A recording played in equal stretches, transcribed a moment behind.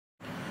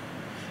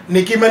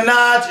Nicki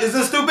Minaj is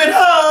a stupid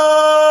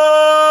hoe.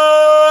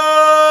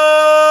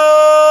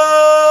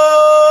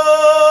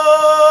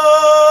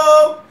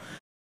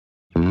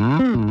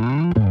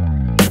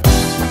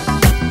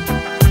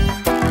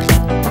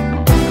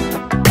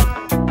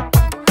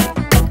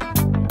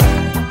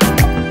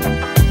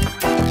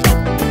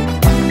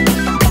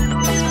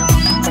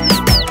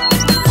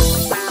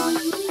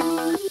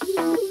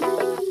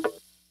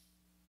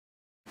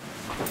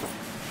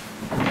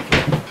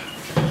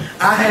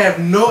 I have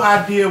no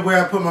idea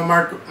where I put my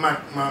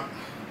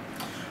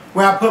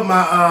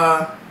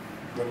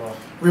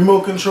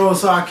remote control,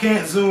 so I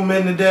can't zoom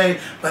in today,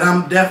 but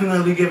I'm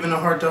definitely giving a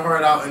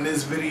heart-to-heart out in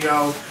this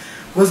video.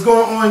 What's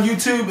going on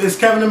YouTube? It's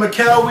Kevin and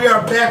Mikkel. We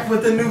are back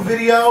with a new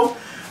video.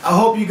 I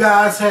hope you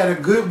guys had a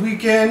good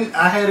weekend.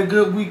 I had a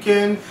good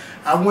weekend.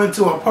 I went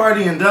to a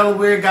party in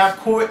Delaware, got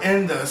caught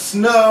in the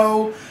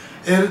snow.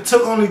 It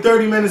took only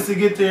 30 minutes to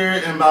get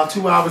there and about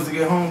 2 hours to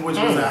get home, which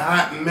was a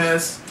hot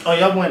mess. Oh,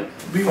 y'all went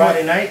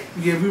Friday night?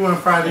 Yeah, we went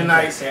Friday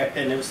night.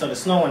 And it started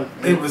snowing.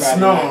 It was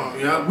snowing.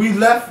 Yeah, we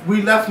left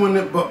when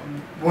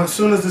as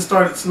soon as it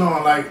started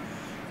snowing, like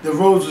the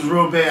roads was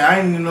real bad. I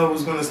didn't even know it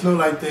was gonna snow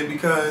like that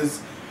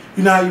because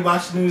you know how you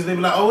watch the news, they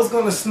be like, oh, it's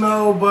gonna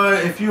snow,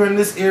 but if you're in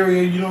this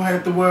area, you don't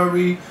have to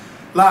worry.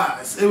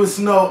 Lies. It was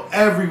snow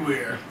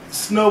everywhere.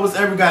 Snow was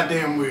every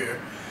goddamn where.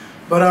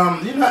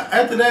 But you know,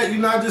 after that, you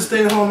know, I just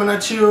stayed home and I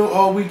chilled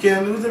all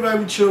weekend. It was a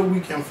very chill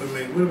weekend for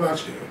me. What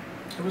about you?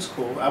 It was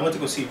cool. I went to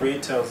go see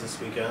Red Tails this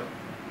weekend.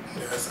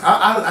 Yes,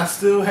 I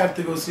still have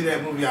to go see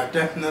that movie. I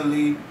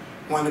definitely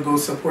want to go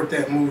support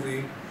that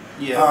movie.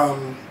 Yeah.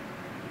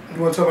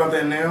 You want to talk about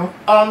that now?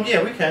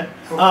 Yeah, we can.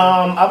 Okay.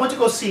 I went to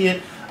go see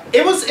it.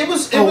 It was.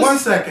 1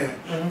 second.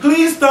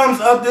 Please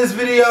thumbs up this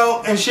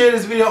video and share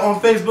this video on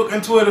Facebook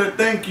and Twitter.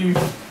 Thank you.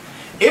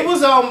 It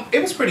was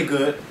pretty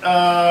good.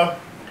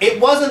 It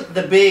wasn't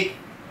the big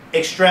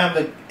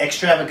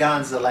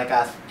extravaganza like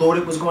I thought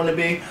it was going to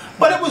be,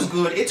 but it was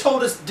good. It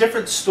told us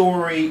different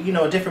story, you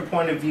know, a different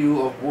point of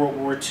view of World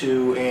War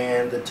II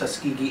and the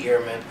Tuskegee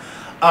Airmen.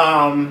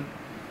 To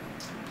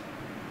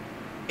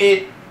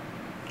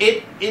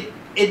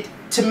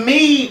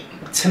me,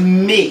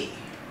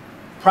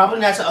 probably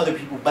not to other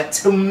people, but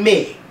to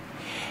me,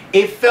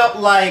 it felt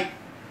like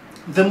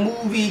the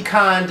movie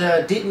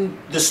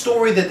the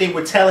story that they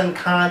were telling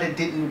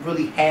didn't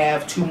really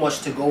have too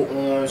much to go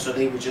on, so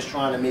they were just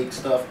trying to make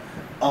stuff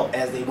up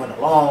as they went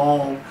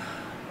along.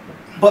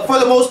 But for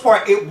the most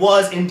part, it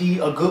was indeed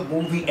a good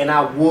movie, and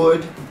I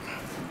would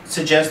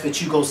suggest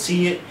that you go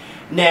see it.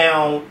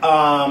 Now,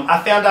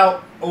 I found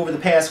out over the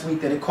past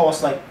week that it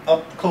cost like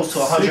up close to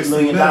 $100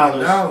 million.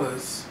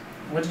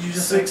 What did you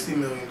just say? $60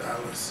 million.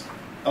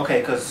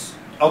 Okay,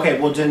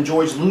 well then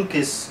George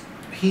Lucas,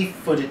 he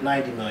footed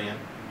 $90 million.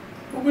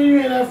 Well, where you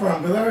hear that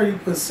from? Because I heard he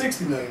put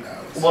 $60 million.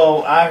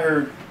 Well, I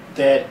heard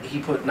that he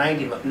put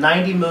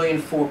 $90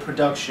 million for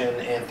production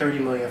and $30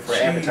 million for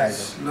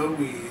advertising.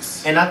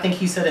 Louise. And I think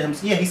he said it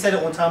himself. Yeah, he said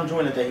it on Tom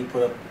Joyner that he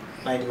put up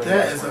 $90 million.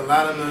 That is a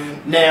lot of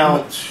million.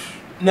 Now,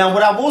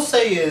 what I will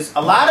say is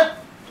a lot of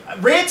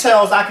Red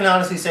Tails. I can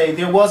honestly say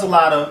there was a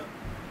lot of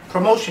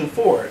promotion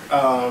for it.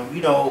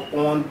 You know,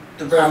 on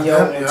the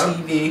radio, on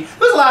TV, there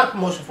was a lot of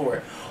promotion for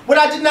it. What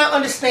I did not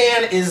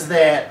understand is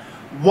that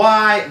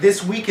why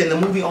this weekend the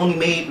movie only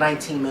made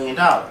 $19 million,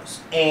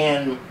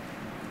 and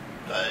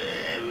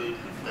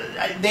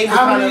they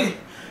were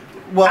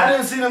well, I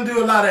didn't see them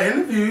do a lot of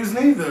interviews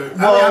neither.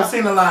 Well, I mean, I've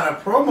seen a lot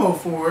of promo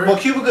for it. Well,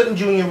 Cuba Gooding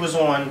Jr. was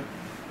on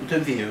The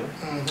View.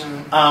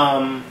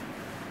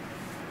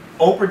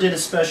 Oprah did a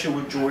special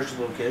with George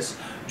Lucas.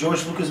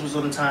 George Lucas was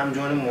on the Time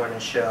Joyner Morning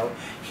Show.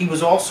 He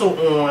was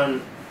also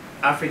on,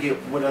 I forget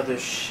what other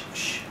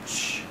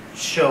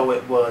show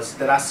it was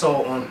that I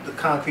saw on the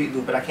Concrete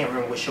Loop, but I can't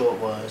remember what show it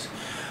was.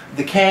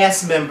 The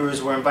cast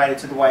members were invited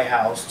to the White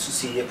House to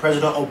see it.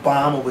 President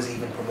Obama was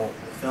even promoting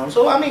the film.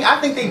 So I mean,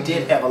 I think they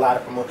did have a lot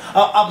of promotion.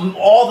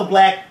 All the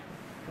black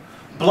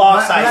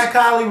blog sites. Black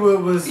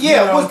Hollywood was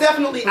was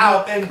definitely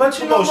out. And but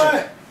you know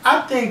what?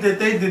 I think that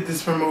they did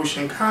this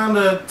promotion kind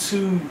of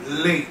too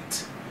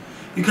late.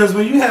 Because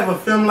when you have a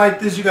film like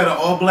this, you got an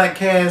all-black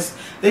cast.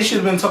 They should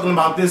have been talking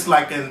about this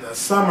like in the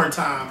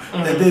summertime,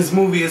 that this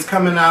movie is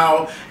coming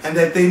out and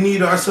that they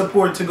need our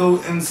support to go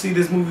and see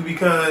this movie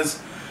because,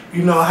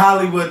 you know,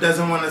 Hollywood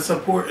doesn't want to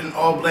support an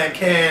all-black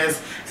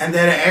cast and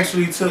that it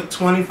actually took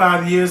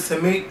 25 years to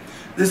make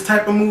this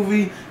type of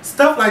movie.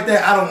 Stuff like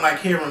that I don't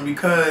like hearing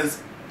because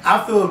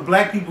I feel if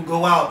black people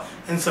go out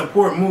and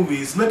support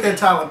movies. Look at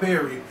Tyler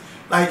Perry.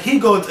 Like, he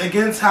goes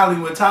against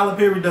Hollywood. Tyler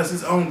Perry does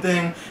his own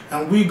thing,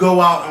 and we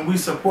go out and we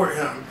support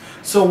him.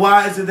 So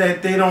why is it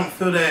that they don't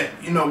feel that,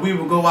 you know, we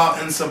will go out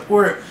and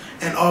support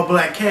an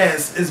all-black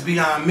cast is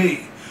beyond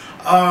me.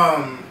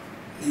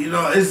 You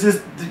know, it's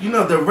just, you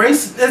know, the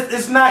race,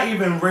 it's not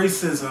even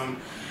racism.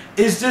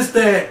 It's just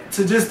that,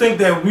 to just think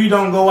that we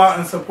don't go out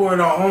and support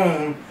our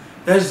own,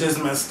 that's just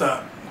messed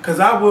up. Because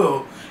I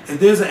will. If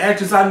there's an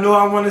actress I know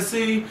I want to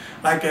see,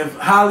 like if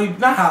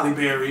not Halle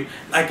Berry,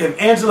 like if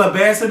Angela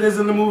Bassett is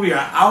in the movie or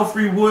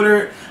Alfre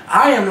Woodard,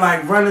 I am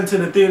like running to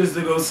the theaters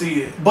to go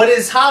see it. But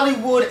is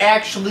Hollywood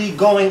actually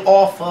going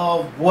off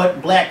of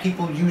what black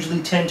people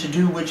usually tend to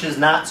do, which is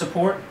not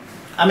support?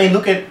 I mean,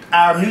 look at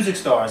our music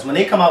stars. When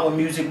they come out with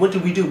music, what do?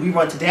 We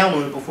run to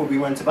download it before we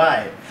run to buy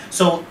it.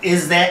 So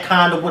is that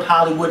kind of what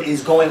Hollywood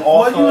is going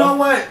off of? Well, you know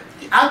what?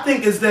 I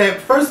think is that,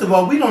 first of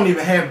all, we don't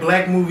even have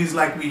black movies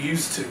like we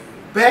used to.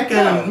 Back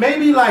in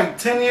maybe like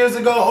 10 years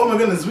ago, oh my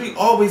goodness, we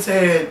always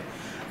had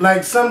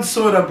like some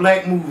sort of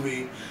black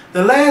movie.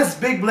 The last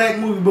big black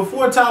movie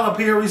before Tyler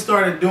Perry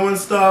started doing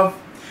stuff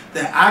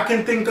that I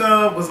can think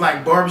of was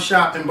like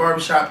Barbershop and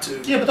Barbershop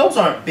 2. Yeah, but those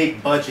aren't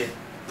big budget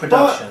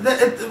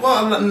productions.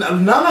 Well,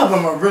 none of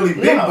them are really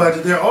big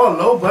budget. They're all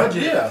low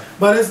budget. Yeah.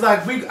 But it's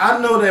like I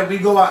know that we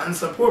go out and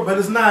support, but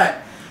it's not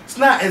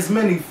as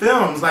many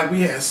films. Like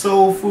we had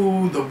Soul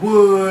Food, The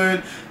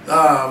Wood,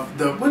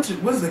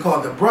 what's it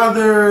called? The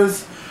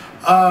Brothers,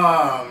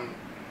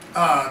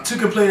 Two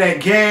Can Play That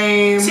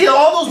Game. See,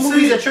 all those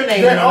movies that you're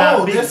naming are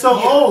not big. They're so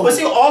old. But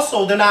see,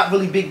 also they're not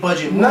really big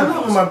budget movies. None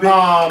of them are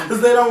big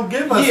because they don't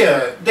give us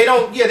that. They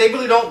don't. Yeah, they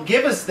really don't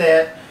give us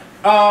that.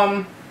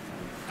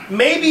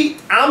 Maybe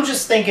I'm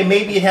just thinking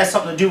maybe it has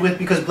something to do with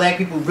because black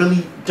people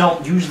really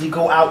don't usually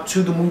go out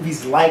to the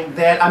movies like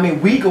that. I mean,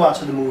 we go out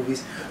to the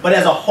movies, but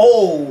as a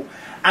whole,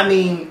 I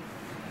mean,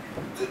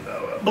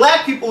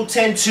 black people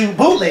tend to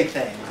bootleg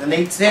things and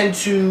they tend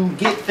to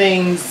get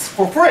things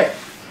for free.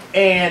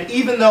 And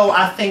even though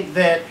I think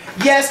that,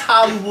 yes,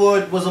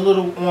 Hollywood was a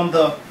little on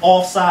the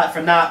offside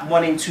for not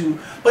wanting to,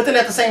 but then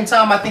at the same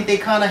time, I think they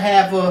kind of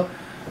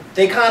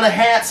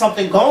had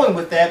something going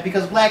with that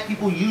because black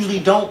people usually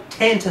don't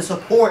tend to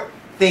support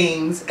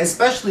things,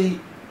 especially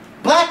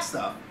black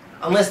stuff,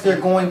 unless they're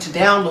going to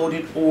download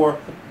it or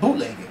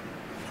bootleg it.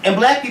 And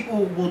black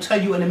people will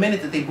tell you in a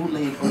minute that they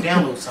bootleg or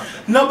download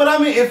something. No, but I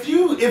mean,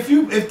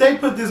 if they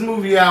put this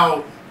movie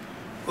out,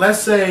 let's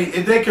say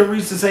if they can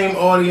reach the same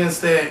audience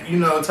that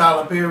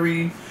Tyler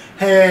Perry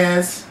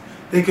has,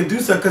 they could do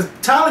so because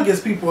Tyler gets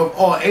people of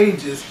all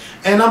ages.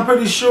 And I'm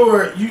pretty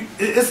sure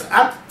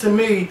to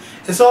me,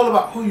 it's all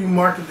about who you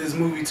market this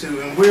movie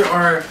to and where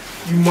are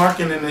you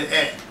marketing it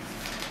at.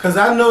 Because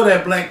I know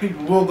that black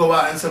people will go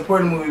out and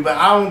support the movie, but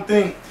I don't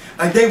think,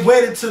 like they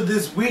waited till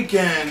this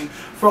weekend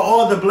for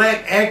all the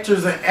black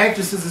actors and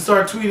actresses to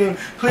start tweeting,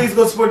 please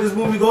go support this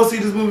movie, go see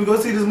this movie, go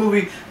see this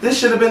movie. This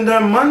should have been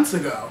done months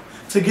ago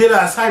to get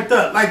us hyped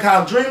up. Like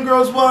how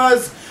Dreamgirls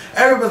was.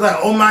 Everybody's like,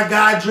 oh my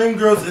God,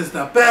 Dreamgirls is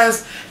the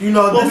best.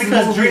 Well,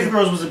 because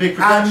Dreamgirls was a big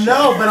production. I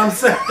know, but I'm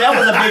saying that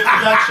was a big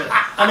production.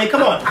 I mean,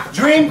 come on.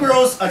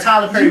 Dreamgirls, a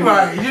Tyler Perry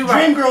movie. You're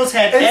right. Dreamgirls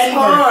had Eddie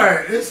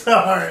Murphy. It's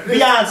hard.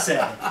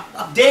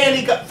 Beyonce.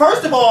 Danny.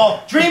 First of all,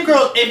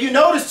 Dreamgirls, if you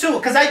notice too,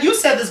 because you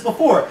said this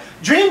before,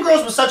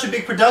 Dreamgirls was such a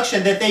big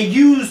production that they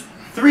used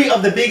 3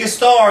 of the biggest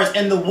stars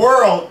in the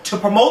world to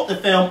promote the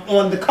film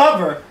on the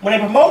cover when they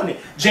promoted it.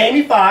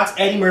 Jamie Foxx,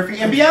 Eddie Murphy,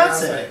 and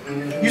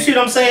Beyonce. You see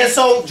what I'm saying?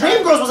 So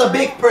Dreamgirls was a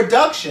big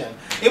production.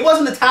 It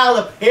wasn't a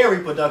Tyler Perry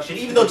production,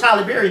 even though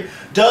Tyler Perry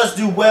does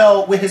do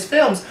well with his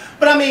films.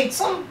 But I mean,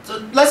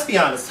 let's be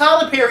honest,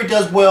 Tyler Perry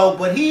does well,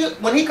 but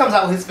when he comes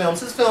out with his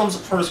films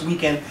first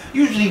weekend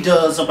usually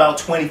does about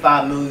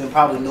 25 million,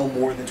 probably no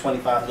more than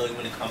 25 million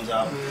when it comes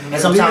out. And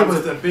sometimes it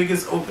was the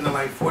biggest opening,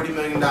 like $40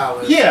 million.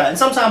 Yeah, and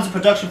sometimes the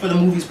production for the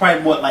movie is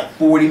probably what, like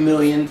 40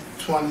 million,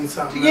 20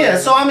 something. Yeah,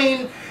 so I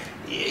mean.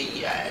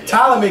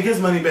 Tyler make his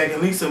money back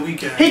at least a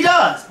weekend. He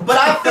does, but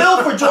I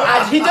feel for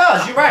George. He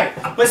does. You're right.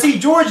 But see,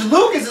 George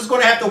Lucas is going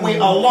to have to wait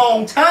a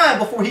long time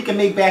before he can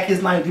make back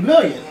his 90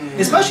 million.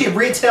 Especially if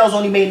Red Tail's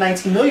only made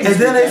 19 million. And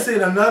then they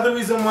said another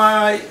reason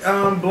why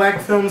black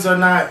films are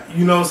not,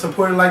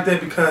 supported like that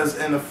because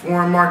in the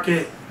foreign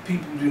market,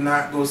 people do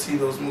not go see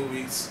those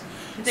movies.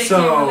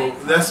 So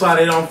that's why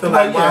they don't feel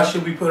like why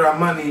should we put our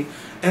money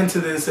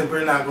into this if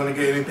we're not going to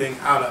get anything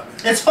out of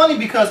it. It's funny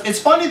because it's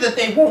funny that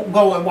they won't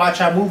go and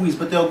watch our movies,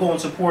 but they'll go and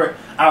support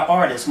our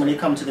artists when they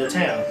come to their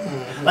town.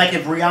 Like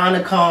if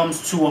Rihanna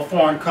comes to a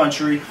foreign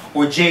country,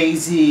 or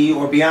Jay-Z,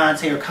 or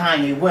Beyonce, or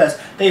Kanye West,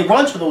 they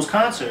run to those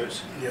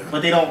concerts,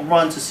 but they don't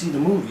run to see the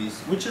movies,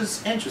 which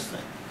is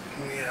interesting.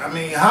 Yeah, I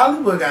mean,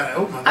 Hollywood got to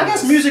open. I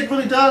guess music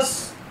really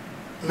does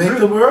make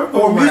the world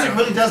go around. Or music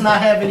really does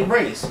not have any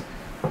race.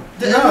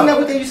 Isn't that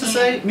what they used to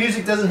say?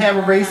 Music doesn't have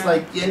a race.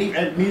 Like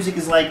music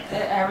is like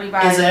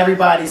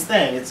everybody's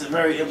thing. It's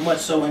very much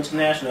so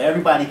international.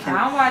 Everybody can.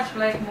 I don't watch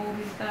black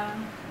movies though.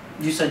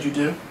 You said you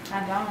do.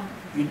 I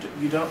don't.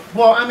 You don't.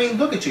 Well, I mean,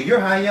 look at you.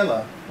 You're high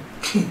yellow.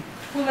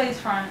 Who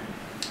lays front?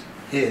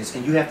 His,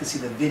 and you have to see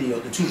the 2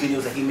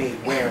 videos that he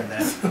made wearing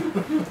that.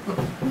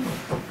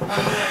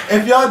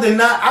 If y'all did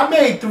not, I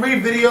made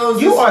 3 videos.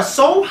 You are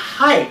so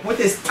hyped with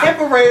this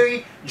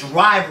temporary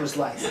driver's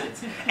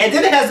license, and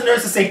then it has the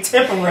nerve to say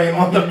temporary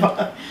on the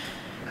bottom.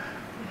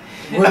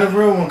 When the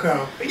real one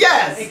come?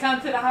 Yes. It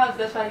comes to the house.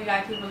 That's why you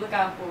gotta keep a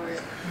lookout for it.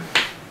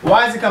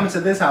 Why is it coming to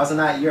this house and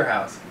not your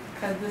house?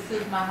 Because this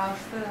is my house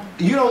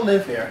too. You don't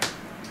live here.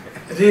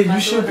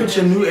 You should put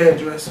your new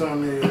address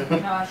on there.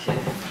 No, I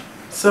shouldn't.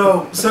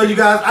 So you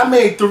guys, I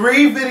made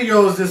 3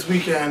 videos this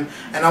weekend,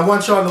 and I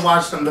want y'all to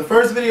watch them. The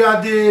first video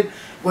I did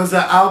was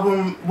a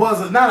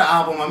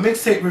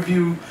mixtape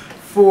review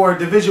for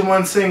Division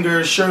I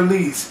singer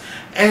Shirlise.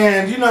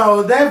 And you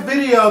know, that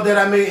video that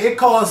I made, it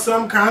caused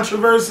some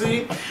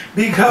controversy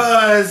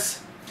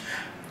because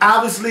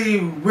obviously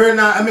we're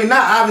not, I mean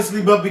not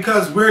obviously, but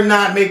because we're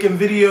not making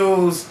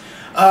videos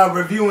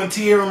reviewing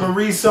Tierra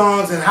Marie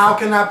songs, and how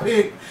can I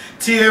pick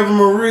Tierra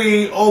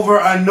Marie over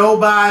a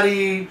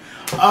nobody?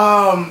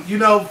 You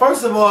know,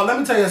 first of all, let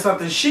me tell you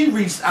something. She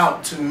reached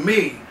out to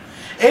me.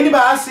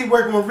 Anybody I see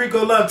working with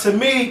Rico Love, to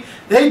me,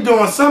 they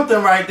doing something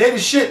right. They the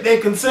shit they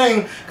can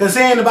sing, because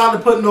they ain't about to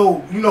put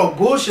no, you know,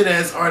 bullshit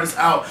ass artists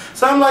out.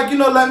 So I'm like, you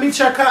know, let me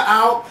check her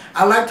out.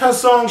 I liked her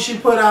song she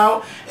put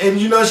out, and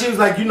you know, she was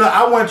like, you know,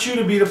 I want you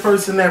to be the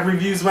person that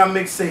reviews my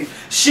mixtape.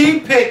 She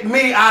picked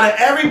me out of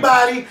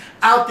everybody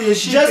out there.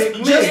 She picked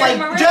me.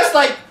 Just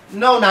like.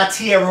 No, not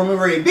Tierra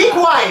Marie. Be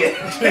quiet.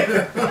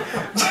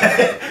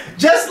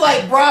 Just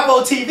like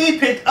Bravo TV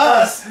picked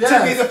us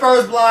to be the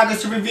first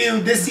bloggers to review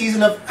this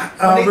season of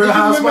Real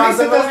Housewives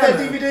of that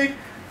DVD?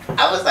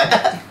 I was like,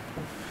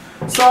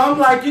 so I'm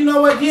like, you know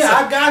what? Yeah,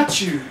 I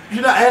got you.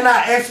 You know, and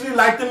I actually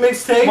like the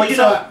mixtape. Well, you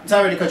know,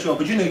 sorry to cut you off,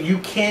 but you know, you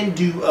can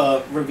do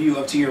a review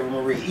of Tierra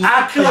Marie.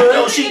 I could.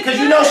 Because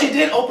you know she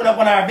did open up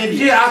on our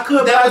video. Yeah, I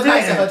could. That was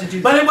nice of her to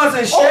do. But it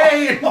wasn't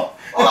shade. No.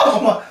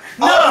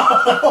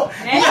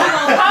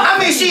 I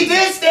mean, she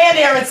did stand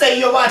there and say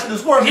you're watching the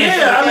sport.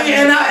 Yeah, I mean,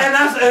 and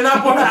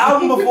I bought her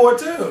album before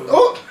too.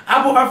 Ooh.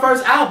 I bought her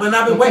first album, and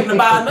I've been waiting to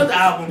buy another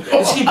album.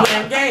 And she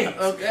playing games.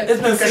 Okay. It's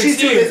been 6 years. She's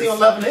too busy on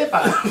Love and Hip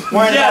Hop.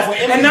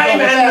 Yes, and not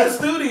even in the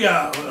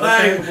studio.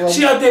 Like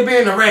she out there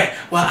being a rat.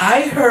 Well,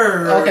 I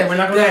heard. Okay, we're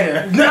not gonna go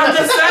there. No, I'm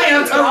just saying.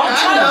 I'm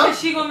telling you. Is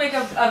she gonna make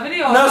a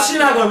video? No, she's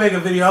not gonna make a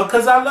video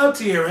because I love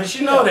Tierra and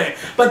she know that.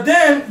 But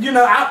then, you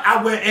know,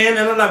 I went in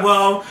and I'm like,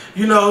 well,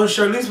 you know,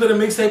 Shirlise put a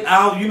mixtape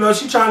out. You know,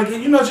 she trying to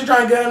get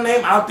her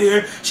name out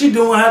there. She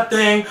doing her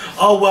thing.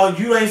 Oh well,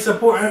 you ain't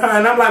supporting her,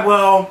 and I'm like,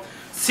 well,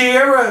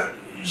 Tierra.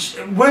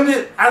 When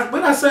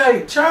I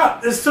say,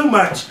 Chop, it's too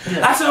much.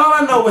 Yeah. I said, all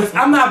I know is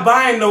I'm not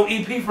buying no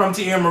EP from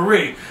Tierra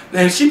Marie.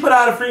 And if she put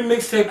out a free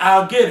mixtape,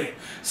 I'll get it.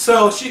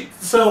 So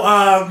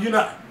you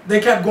know, they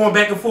kept going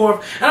back and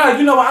forth. And I'm like,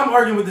 you know what? I'm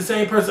arguing with the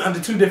same person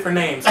under 2 different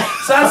names.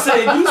 So I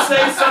said, if you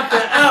say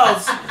something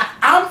else,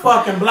 I'm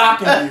fucking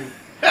blocking you.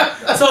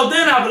 So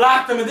then I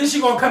blocked them, and then she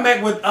gonna come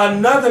back with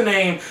another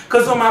name.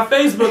 Cause on my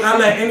Facebook, I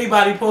let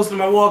anybody post on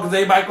my wall, cause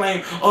everybody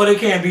claim, oh, they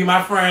can't be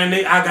my friend.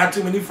 I got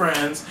too many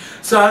friends.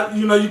 So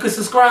you know, you can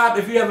subscribe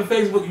if you have a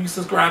Facebook. You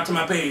subscribe to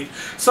my page.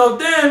 So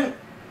then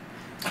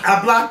I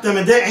blocked them,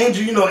 and then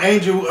Angel, you know,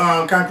 Angel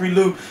Concrete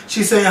Loop,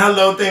 she's saying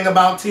hello thing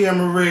about Tia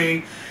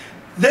Marie.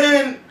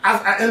 Then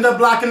I end up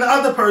blocking the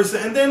other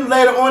person, and then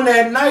later on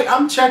that night,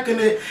 I'm checking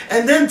it,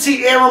 and then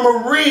Tierra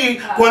Marie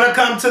gonna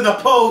come to the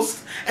post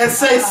and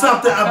say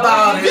something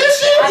about it. Yes,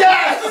 she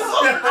does.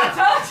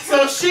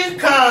 So she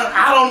come.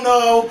 I don't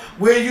know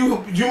where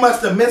you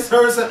must have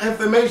misheard some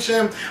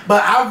information,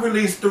 but I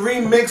released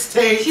 3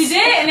 mixtapes. She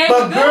did, and they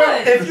but were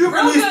girl, good. if you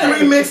release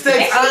 3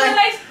 mixtapes,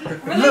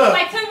 look,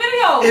 like 2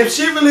 videos. If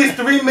she released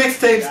 3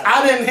 mixtapes,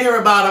 I didn't hear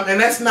about them,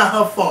 and that's not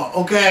her fault.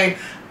 Okay.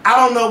 I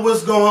don't know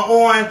what's going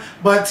on,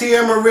 but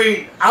Tia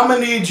Marie, I'm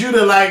gonna need you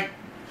to like,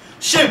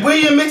 shit, where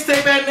your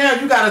mixtape at now?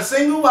 You got a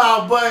single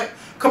out, but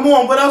come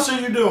on, what else are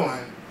you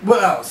doing?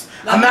 What else?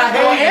 I'm not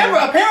hating.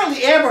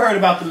 Apparently Amber heard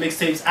about the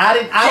mixtapes. I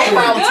don't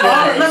follow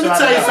Twitter. Let me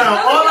tell you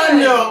something.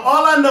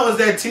 All I know is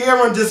that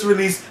Tierra just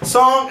released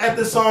song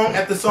after song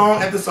after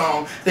song after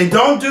song. They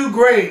don't do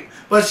great,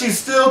 but she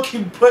still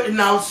keep putting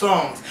out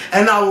songs,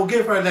 and I will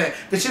give her that.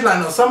 Cause she's like,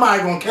 no,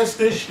 somebody gonna catch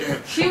this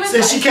shit. She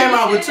came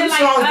out with 2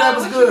 songs that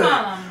was good.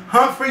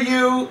 Hunt for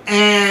You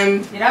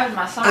and that was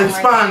my song and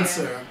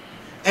Sponsor. Right,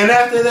 and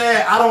after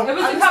that, I don't. It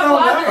was a couple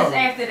others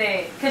after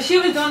that, cause she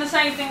was doing the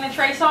same thing that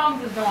Trey Songz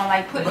was doing,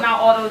 like putting out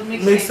all those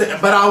mixtapes.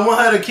 But I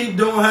want her to keep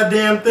doing her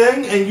damn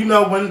thing, and you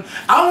know when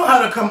I want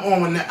her to come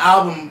on when the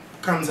album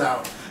comes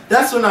out.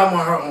 That's when I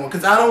want her on,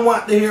 cause I don't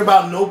want to hear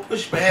about no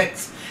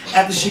pushbacks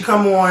after she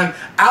come on.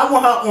 I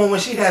want her on when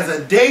she has a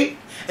date,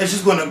 and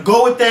she's gonna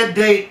go with that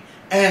date.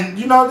 And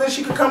you know, then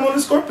she could come on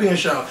the Scorpion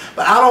show.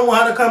 But I don't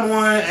want her to come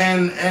on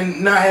and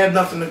not have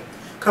nothing to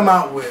come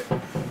out with.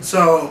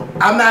 So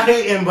I'm not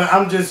hating, but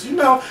I'm just, you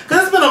know,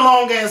 because it's been a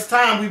long ass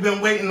time we've been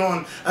waiting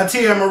on a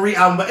Tia Marie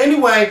album. But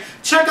anyway,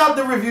 check out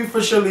the review for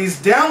Shirlise.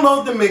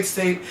 Download the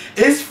mixtape.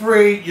 It's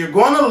free. You're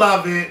gonna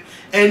love it.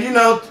 And you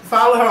know,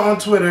 follow her on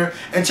Twitter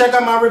and check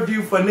out my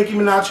review for Nicki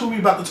Minaj, who we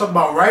about to talk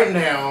about right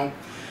now.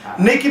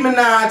 Nicki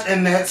Minaj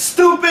and that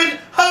stupid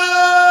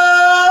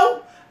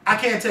hoe. I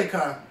can't take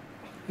her.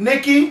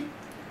 Nicki,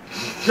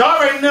 you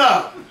already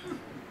know.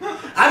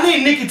 I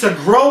need Nicki to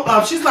grow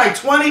up. She's like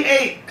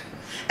 28,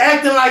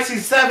 acting like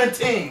she's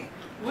 17.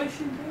 What's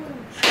she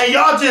doing? And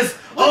y'all just,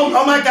 oh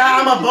my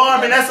God, I'm a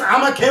Barb and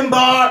I'm a Kim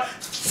Barb.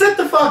 Sit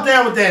the fuck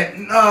down with that,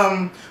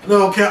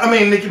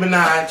 Nicki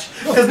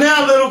Minaj. Because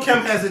now Little Kim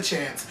has a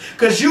chance.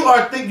 Because you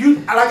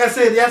like I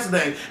said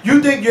yesterday,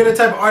 you think you're the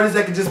type of artist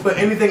that can just put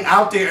anything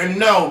out there, and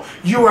no,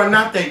 you are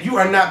not that. You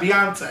are not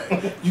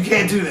Beyonce. You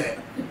can't do that.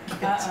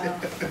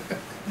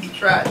 He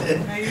tried it.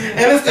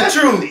 And it's the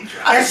truth.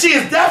 And she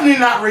is definitely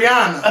not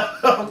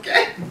Rihanna.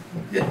 Okay.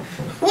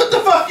 What the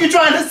fuck you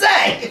trying to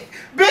say?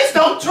 Bitch,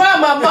 don't try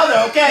my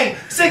mother, okay?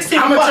 16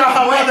 I'm gonna try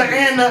her away.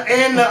 mother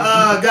and the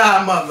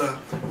godmother,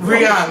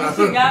 Rihanna.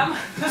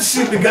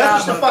 She the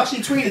That's godmother. the fuck she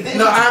tweeted, didn't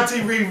No, she?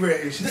 Auntie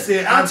Riri. She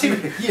said Auntie.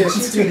 Yeah, she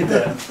tweeted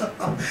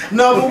that.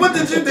 No, but what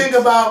did you think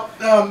about?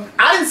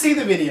 I didn't see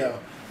the video,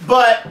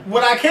 but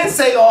what I can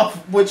say off,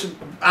 which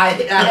I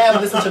have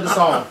listened to the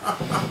song.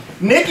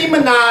 Nicki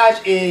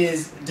Minaj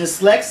is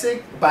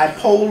dyslexic,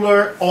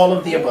 bipolar, all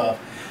of the above.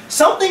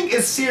 Something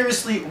is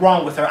seriously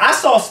wrong with her. I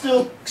saw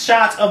still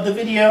shots of the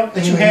video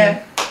that you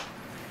had.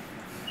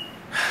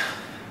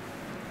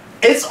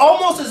 It's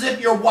almost as if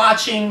you're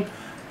watching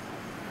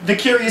The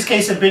Curious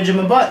Case of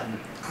Benjamin Button.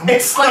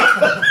 It's like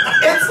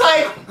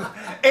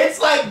it's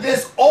like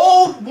this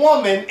old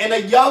woman and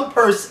a young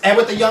person, and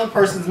with a young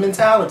person's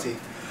mentality.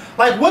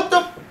 Like, what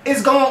the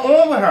is going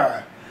on with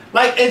her?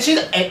 Like, and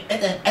she's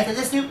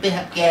this stupid.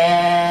 Yeah.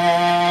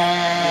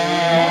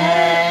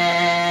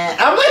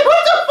 I'm like,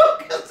 what the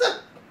fuck is that?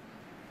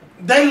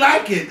 They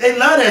like it. They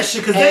love that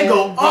shit because they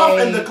go off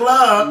in the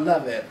club.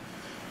 Love it.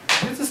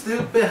 It's a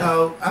stupid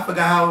hoe. I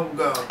forgot how it would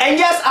go. And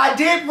yes, I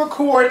did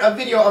record a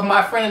video of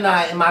my friend and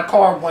I in my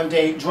car one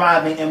day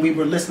driving, and we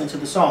were listening to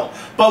the song.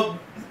 But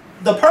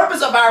the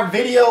purpose of our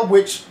video,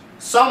 which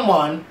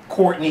someone,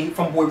 Courtney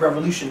from Boy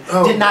Revolution,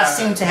 did not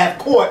seem to have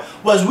caught,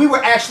 was we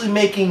were actually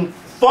making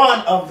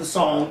fun of the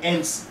song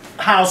and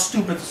how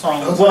stupid the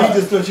song was. So he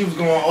just thought she was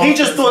going off. He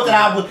just thought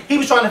that he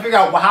was trying to figure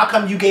out, well, how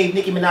come you gave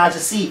Nicki Minaj a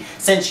seat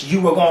since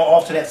you were going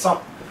off to that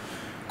song?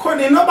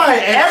 Courtney,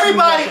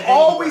 Everybody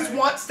always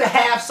wants to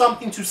have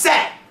something to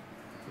say.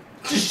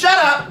 Just shut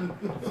up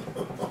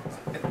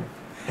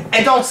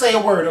and don't say a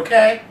word,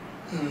 okay?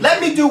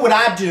 Let me do what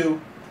I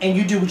do, and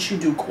you do what you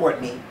do,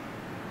 Courtney.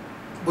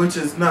 Which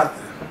is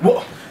nothing.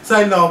 Well,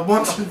 Say no.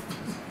 Once you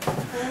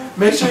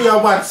make sure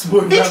y'all watch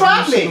Sport he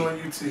tried me. on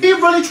YouTube. He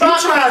really tried.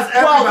 He tries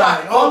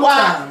everybody all the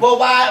time. Well,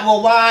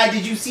 why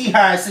did you see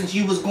her since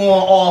you was going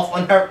off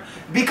on her?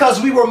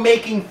 Because we were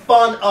making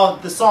fun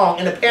of the song,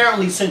 and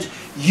apparently since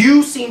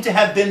you seem to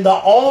have been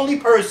the only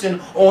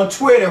person on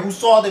Twitter who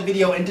saw the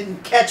video and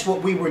didn't catch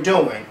what we were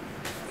doing.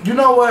 You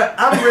know what?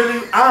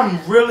 I'm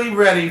really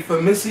ready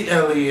for Missy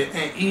Elliott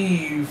and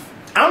Eve.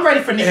 I'm ready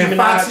for Nicki and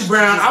Minaj. Foxy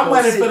Brown. I'm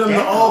waiting for them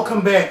to all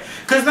come back.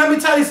 Cause let me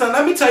tell you something.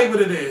 Let me tell you what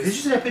it is. Did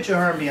you see that picture of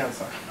her and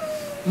Beyonce?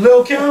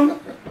 Lil Kim?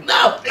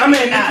 No, I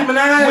mean Nicki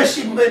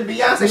Minaj. When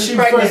Beyonce was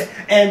pregnant,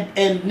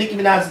 and Nicki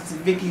Minaj's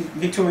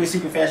Victoria's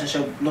Secret fashion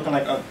show looking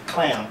like a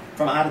clown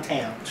from out of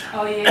town.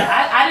 Oh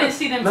yeah, I didn't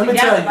see them Let me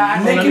together.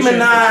 tell you, Nicki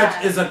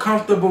Minaj is a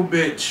comfortable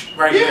bitch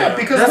right now. Yeah,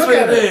 because that's look what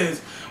at it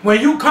is. When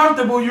you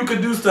comfortable, you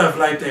can do stuff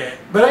like that.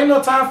 But ain't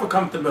no time for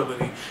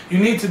comfortability. You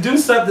need to do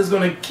stuff that's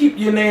gonna keep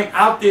your name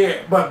out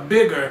there, but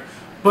bigger.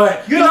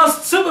 But you know,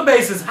 Super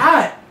Bass is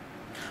hot.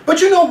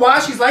 But you know why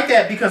she's like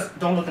that? Because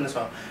don't look in this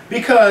phone.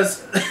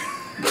 Because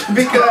I'm trying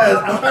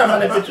to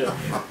find that picture.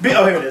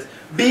 Oh, here it is.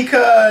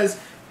 Because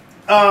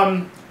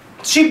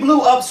she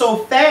blew up so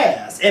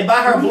fast, and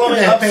by her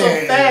blowing up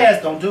so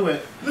fast, don't do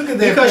it. Look at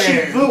that. Because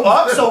she blew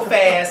up so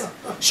fast.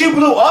 She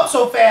blew up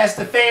so fast.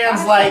 The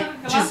fans like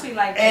just.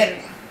 Like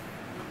that?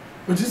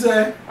 What'd you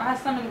say? Why her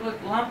stomach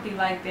look lumpy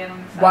like that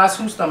on the side? Why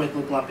whose stomach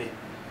look lumpy?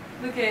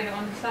 Look at it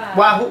on the side.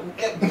 Why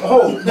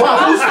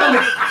whose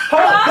stomach?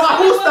 Why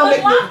whose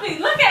stomach lumpy?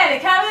 Look at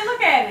it, Kevin.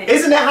 Look at it.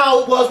 Isn't that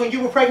how it was when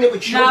you were pregnant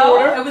with your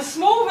daughter? No, it was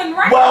smooth and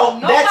round. Well,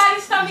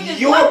 nobody's stomach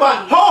is your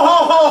lumpy.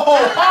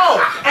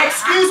 Ho!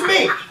 Excuse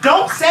me.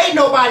 Don't say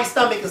nobody's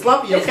stomach is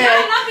lumpy, okay? It's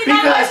not lumpy,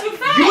 because not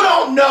what you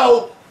don't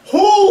know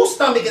whose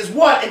stomach is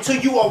what until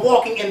you are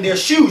walking in their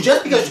shoes.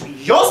 Just because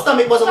your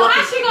stomach wasn't So lumpy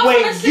how she go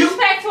from a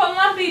six-pack to a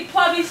lumpy,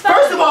 plubby stomach?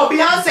 First of all,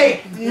 Beyonce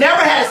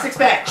never had a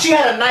six-pack. She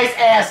had a nice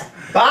ass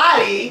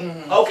body,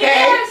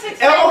 okay?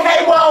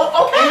 Okay,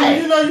 well, okay.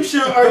 And you know you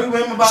shouldn't argue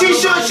with him about She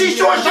should not.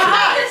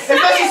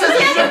 Especially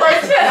since it's your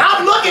birthday.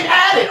 I'm looking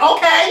at it.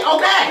 Okay,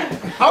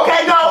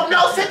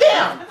 no, sit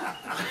down.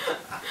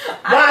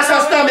 Why is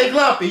her stomach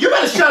lumpy? You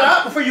better shut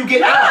up before you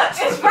get out.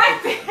 It's right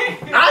there.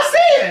 I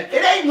see it.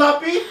 It ain't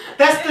lumpy.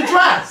 That's the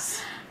dress.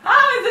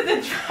 How is it the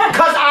dress?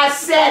 Because I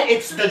said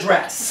it's the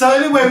dress. So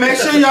anyway, make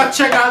sure y'all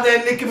check out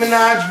that Nicki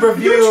Minaj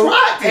review. You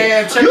tried it.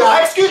 And check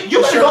out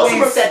you better go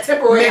with that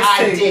temporary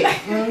ID.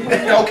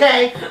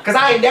 Okay? Because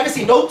I ain't never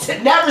seen no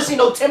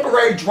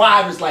temporary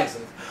driver's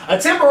license. A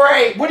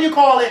temporary, what do you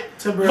call it?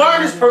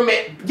 Learner's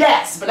permit,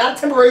 yes, but not a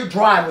temporary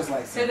driver's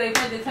license. So they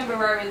put the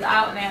temporaries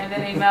out now and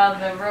then they mailed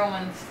the real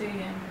ones to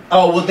you.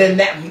 Oh, well then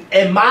that,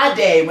 in my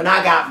day, when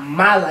I got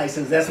my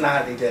license, that's not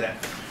how they did it.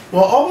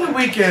 Well, over the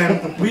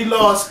weekend, we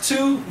lost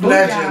two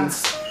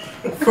legends.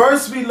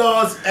 First, we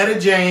lost Etta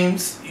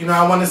James. You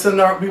know, we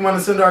want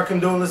to send our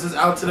condolences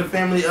out to the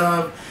family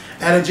of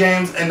Etta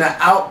James, and the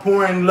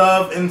outpouring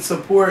love and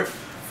support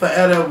for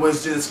Etta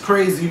was just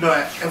crazy. You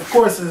know, of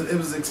course, it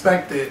was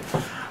expected.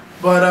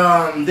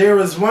 But there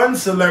was one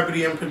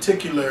celebrity in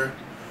particular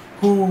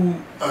who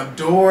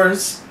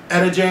adores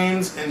Etta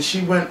James, and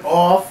she went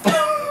off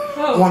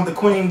on the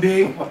Queen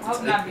Bee. I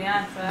hope not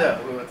Beyonce. No,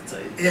 we want to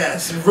tell you.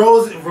 Yes,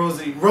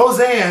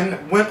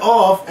 Roseanne went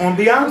off on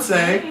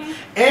Beyonce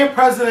and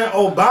President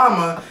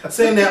Obama,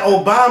 saying that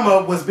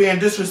Obama was being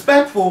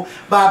disrespectful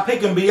by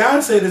picking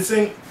Beyonce to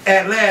sing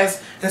At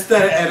Last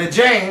instead of Etta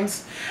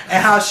James,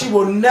 and how she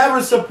will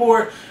never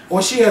support,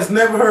 or she has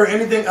never heard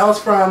anything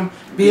else from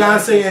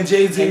Beyonce and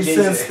Jay-Z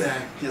since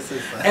then. Yes,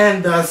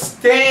 and the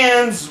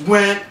stands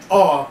went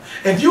off.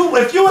 If you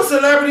a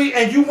celebrity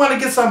and you want to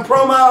get some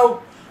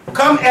promo,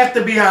 come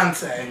after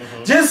Beyonce.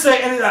 Just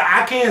say anything.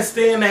 I can't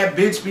stand that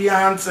bitch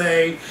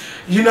Beyonce,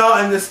 you know,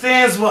 and the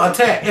stands will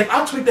attack. If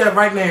I tweet that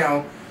right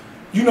now,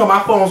 you know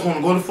my phone's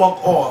gonna go the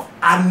fuck off.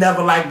 I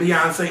never liked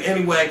Beyonce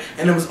anyway,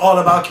 and it was all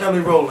about Kelly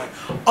Rowland.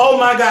 Oh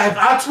my God, if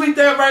I tweet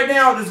that right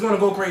now, it's gonna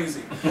go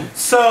crazy.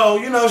 So,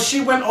 you know,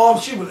 she went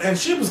off, she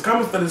was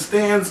coming for the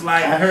stands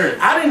like, I heard.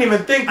 I didn't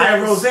even think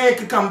that Roseanne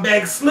could come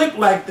back slick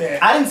like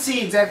that. I didn't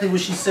see exactly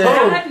what she said.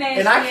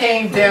 And I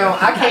came down,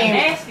 I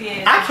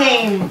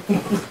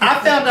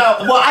found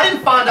out, well, I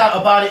didn't find out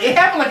about it. It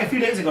happened like a few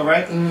days ago,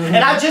 right? And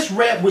I just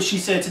read what she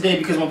said today,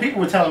 because when people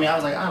were telling me, I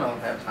was like, I don't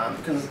have time,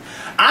 because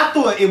I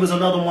thought it was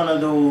another one of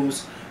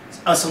those,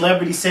 a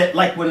celebrity said,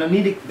 like when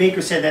Anita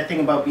Baker said that thing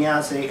about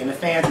Beyonce and the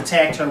fans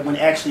attacked her when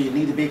actually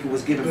Anita Baker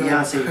was giving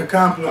Beyonce a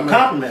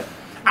compliment.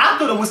 I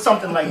thought it was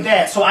something like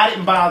that, so I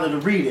didn't bother to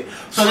read it.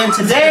 So then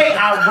today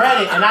I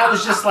read it and I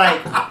was just like,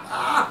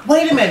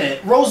 wait a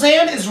minute,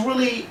 Roseanne is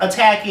really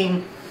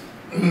attacking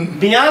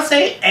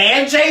Beyonce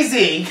and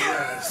Jay-Z.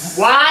 Yes.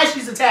 Why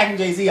she's attacking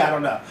Jay-Z, I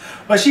don't know.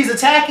 But she's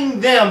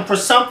attacking them for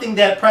something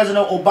that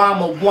President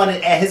Obama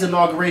wanted at his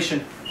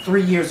inauguration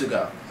 3 years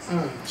ago.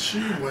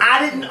 I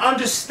didn't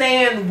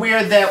understand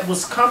where that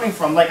was coming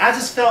from. Like, I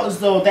just felt as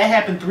though that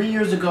happened 3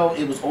 years ago.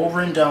 It was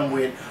over and done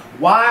with.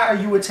 Why are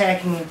you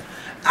attacking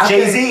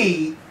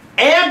Jay-Z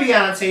and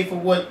Beyonce for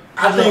what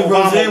I think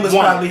Roseanne was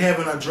probably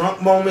having a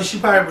drunk moment. She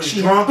probably was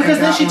drunk. Because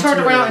then she turned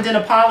around and then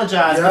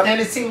apologized. Yep. But then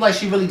it seemed like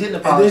she really didn't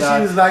apologize. And then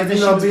she was like, you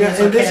know,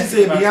 and then she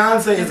said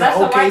Beyonce is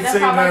an okay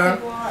singer.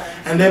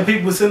 And then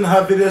people sending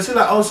her videos. She's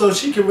like, oh, so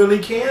she really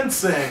can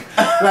sing.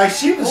 Like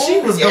she was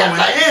going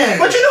in.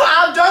 But you know,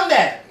 I've done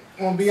that.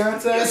 On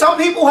Beyonce? Some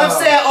people have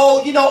said,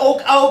 oh, you know,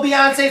 oh,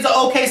 Beyonce's an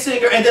okay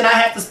singer, and then I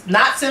have to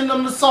not send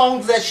them the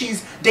songs that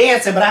she's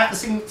dancing, but I have to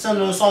send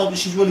them the songs that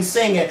she's really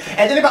singing. And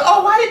then they're like,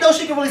 oh, I didn't know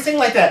she could really sing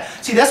like that.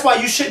 See, that's why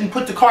you shouldn't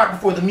put the cart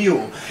before the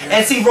mule. Yeah.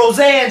 And see,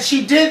 Roseanne,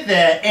 she did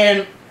that,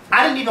 and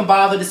I didn't even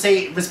bother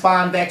to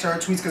respond back to her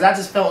tweets, because I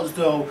just felt as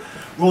though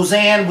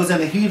Roseanne was in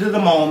the heat of the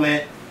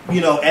moment. You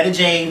know, Etta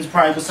James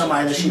probably was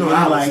somebody that she really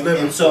liked,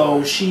 and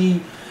so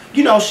she,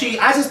 you know,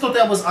 I just thought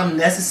that was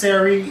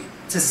unnecessary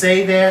to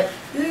say that.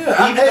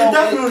 Yeah, it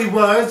definitely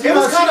was. It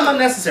was kind of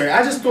unnecessary.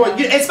 I just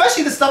thought,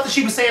 especially the stuff that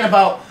she was saying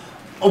about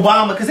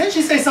Obama, because then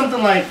she say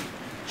something like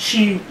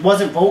she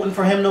wasn't voting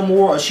for him no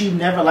more, or she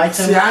never liked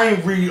him. See, I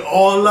ain't read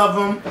all of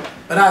them,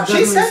 but I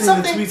definitely seen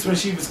the tweets when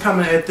she was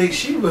coming at things.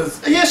 She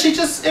was. Yeah, she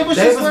just. It was.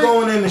 They just was like,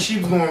 going in and she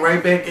was going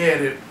right back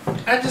at it.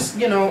 I just,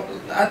 you know,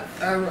 I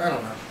don't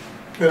know.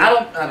 I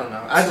don't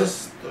know.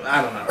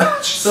 I don't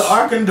know. So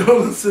our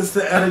condolences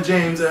to Etta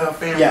James and her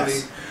family.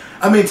 Yes.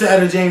 I mean, to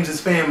Etta James's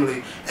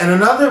family. And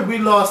another, we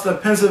lost a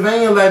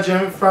Pennsylvania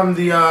legend from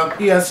the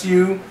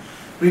PSU.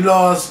 We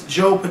lost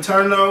Joe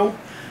Paterno.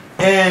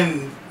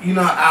 And, you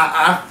know,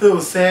 I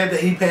feel sad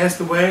that he passed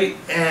away.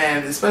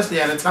 And especially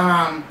at this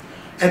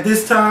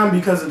time,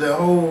 because of the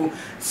whole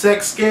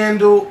sex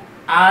scandal,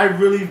 I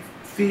really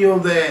feel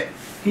that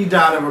he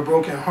died of a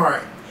broken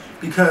heart.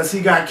 Because he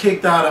got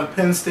kicked out of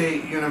Penn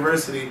State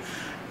University.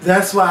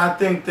 That's why I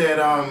think that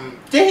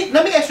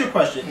let me ask you a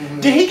question.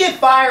 Did he get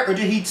fired, or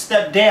did he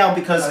step down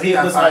because it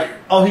was like,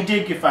 oh, he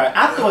did get fired?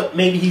 I thought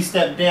maybe he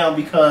stepped down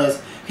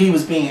because he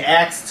was being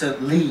asked to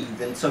leave,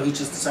 and so he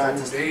just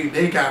decided to.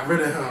 They got rid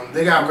of him.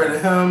 They got rid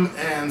of him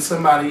and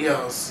somebody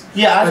else.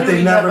 Yeah, but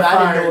they never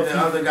fired the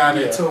other guy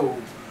that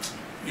told.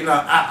 You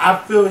know,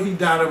 I feel he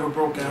died of a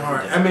broken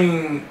heart. I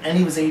mean, and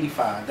he was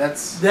 85.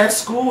 That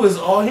school is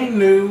all he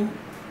knew.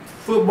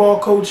 Football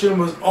coaching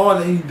was all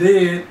that he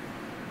did.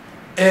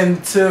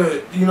 And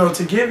to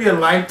give your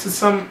life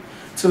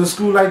to a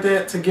school like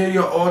that, to give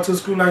your all to a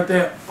school like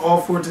that,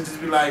 all for it to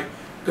just be like,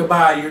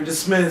 goodbye, you're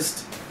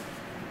dismissed.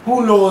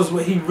 Who knows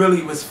what he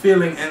really was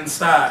feeling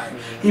inside?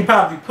 He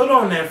probably put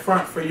on that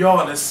front for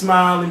y'all to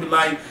smile and be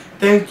like,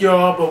 thank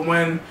y'all, but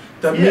when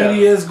the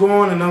media is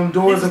gone and them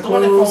doors are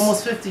closed. He was doing it for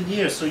almost 50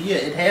 years, so yeah,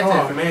 it had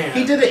to. Oh man!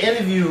 He did an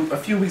interview a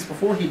few weeks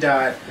before he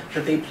died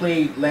that they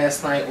played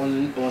last night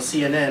on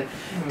CNN,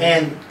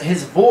 and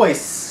his voice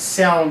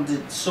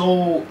sounded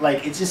so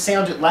like it just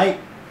sounded like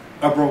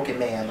a broken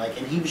man, like,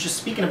 and he was just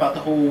speaking about the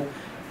whole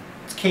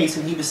case,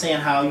 and he was saying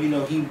how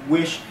he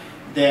wished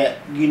that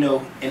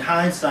in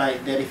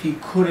hindsight that if he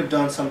could have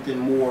done something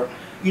more,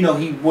 he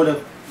would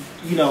have,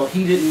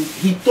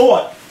 he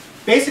thought.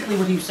 Basically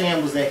what he was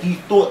saying was that he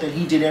thought that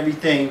he did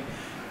everything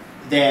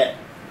that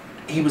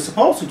he was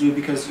supposed to do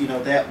because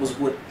that was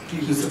what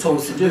he was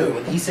told to do.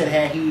 And he said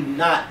had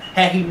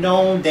he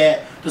known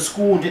that the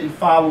school didn't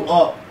follow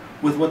up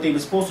with what they were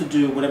supposed to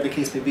do, whatever the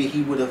case may be,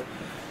 he would have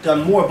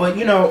done more. But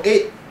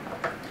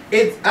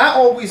I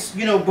always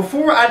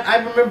before I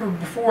remember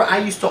before I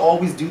used to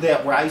always do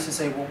that, where I used to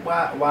say, well,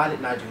 why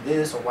didn't I do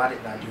this or why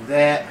didn't I do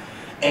that?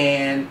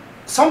 And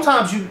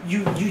sometimes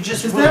you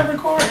just is that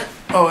recording?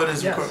 Oh, it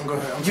is recording. Go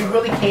ahead. You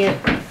really can't.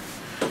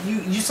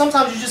 You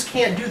sometimes you just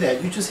can't do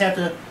that. You just have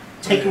to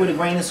take it with a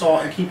grain of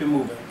salt and keep it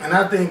moving. And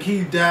I think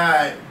he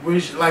died,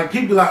 which like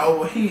people like, oh,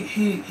 well,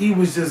 he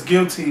was just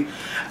guilty.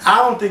 I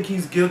don't think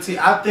he's guilty.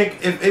 I think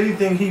if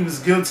anything, he was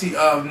guilty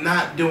of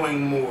not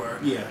doing more.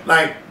 Yeah.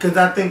 Like, cause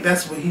I think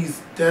that's what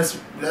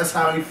that's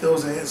how he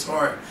feels in his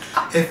heart.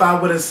 If I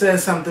would have said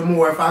something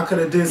more, if I could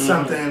have did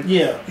something,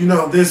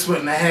 this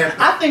wouldn't have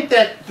happened. I think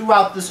that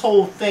throughout this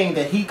whole thing,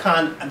 that he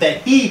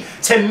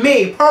to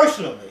me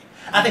personally,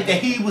 I think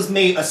that he was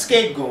made a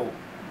scapegoat,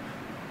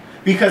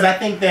 because I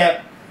think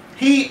that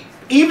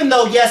even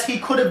though yes, he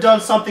could have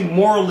done something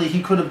morally,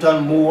 he could have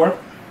done more.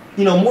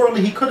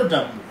 Morally, he could have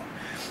done more.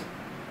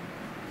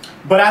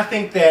 But I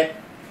think that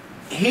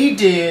he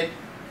did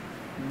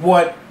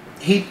what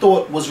he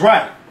thought was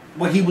right,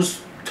 what he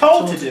was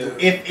told to do.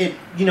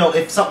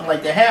 If something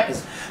like that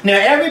happens. Now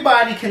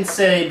everybody can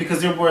say,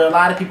 because there were a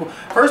lot of people.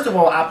 First of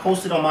all, I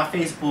posted on my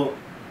Facebook,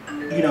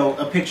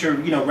 a picture,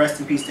 rest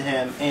in peace to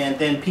him, and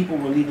then people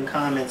were leaving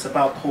comments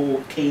about the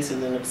whole case,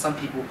 and then there were some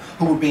people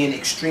who were being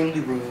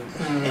extremely rude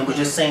and were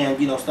just saying,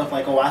 stuff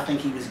like, oh, I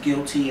think he was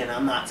guilty, and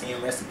I'm not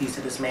saying rest in peace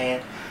to this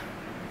man.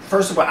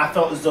 First of all, I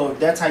felt as though if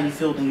that's how you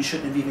feel, then you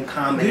shouldn't have even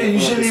commented. Yeah, you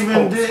shouldn't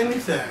even did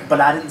anything. But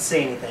I didn't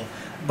say anything.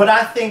 But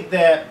I think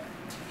that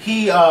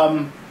he,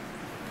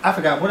 I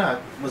forgot what I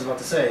was about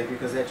to say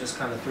because that just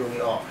kind of threw me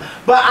off.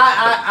 But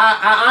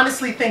I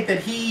honestly think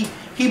that he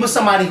was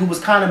somebody who was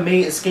kind of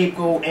made a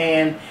scapegoat,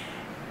 and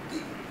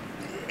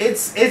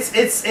it's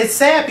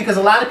sad because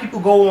a lot of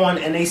people go on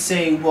and they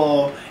say,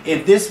 well,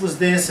 if this was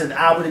this and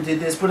I would have did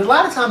this, but a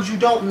lot of times you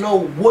don't know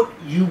what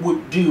you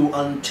would do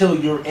until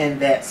you're in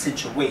that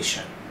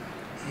situation.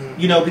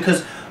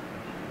 Because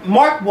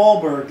Mark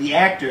Wahlberg, the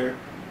actor,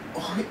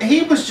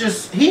 he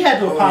had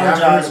to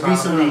apologize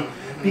recently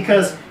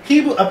because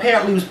he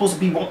apparently was supposed to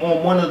be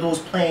on one of those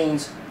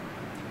planes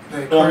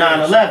on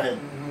 9/11.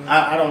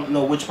 I don't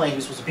know which plane he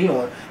was supposed to be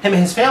on. Him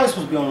and his family were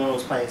supposed to be on one of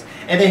those planes.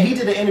 And then he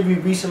did an interview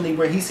recently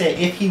where he said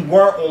if he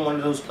were on one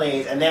of those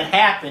planes and that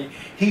happened,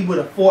 he would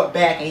have fought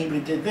back and he would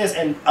have did this.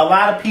 And a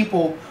lot of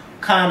people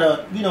kind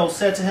of,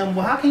 said to him,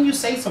 well, how can you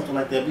say something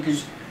like that?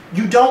 Because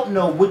you don't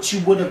know what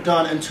you would have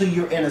done until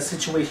you're in a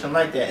situation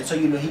like that. And so,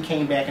 he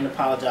came back and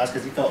apologized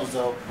because he felt as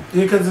though...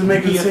 Yeah, because it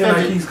makes it seem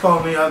like he's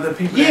calling other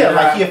people... Yeah,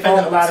 like he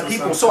offended a lot of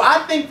people. So I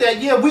think that,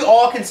 we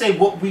all can say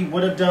what we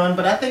would have done,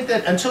 but I think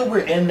that until we're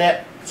in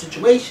that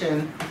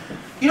situation,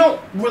 you don't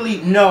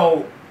really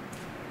know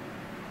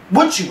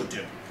what you would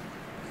do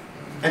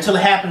until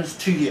it happens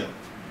to you.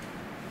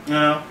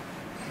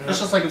 It's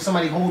just like if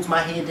somebody holds my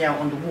head down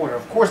underwater.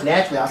 Of course,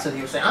 naturally, I'll sit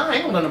here and say, I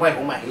ain't gonna let nobody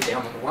hold my head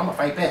down underwater. I'm gonna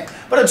fight back.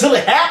 But until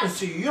it happens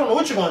to you, you don't know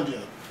what you're gonna do.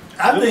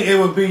 I think it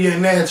would be your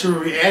natural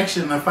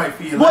reaction to fight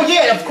for your life. Well,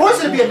 yeah, of course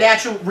it'd be a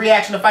natural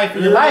reaction to fight for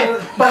your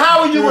life. But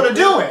how are you gonna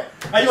do it?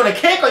 Are you gonna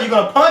kick? Are you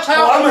gonna punch?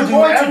 How are you going to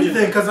do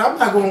everything? Because I'm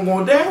not gonna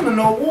go down in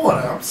no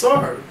water. I'm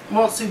sorry.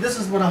 Well, see, this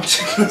is what I'm. this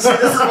is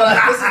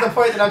the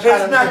point that I'm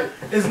trying to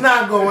make. It's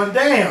not going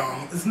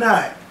down. It's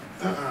not.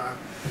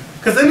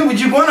 Because anyway,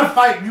 you want to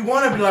fight. You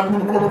want to be like. You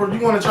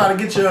want to try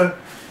to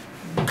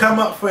come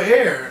up for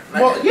air.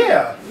 Like,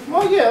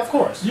 well, yeah, of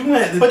course.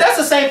 But that's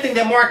the same thing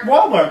that Mark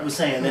Wahlberg was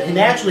saying. That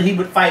naturally he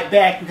would fight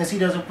back because he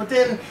doesn't. But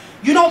then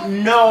you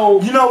don't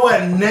know. You know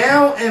what?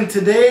 Now in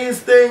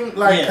today's thing,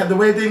 like the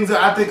way things are,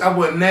 I think I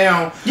would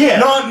now. Yeah.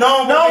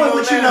 Knowing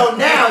what you know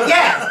now,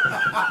 yes.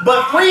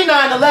 But pre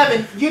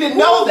 9/11, you didn't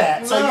know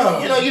that. So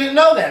you didn't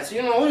know that. So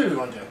you don't know what you were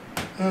going to do.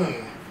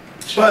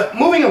 But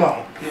moving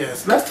along.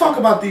 Yes. Let's talk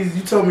about these.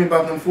 You told me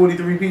about them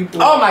 43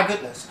 people. Oh my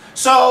goodness.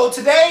 So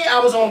today I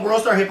was on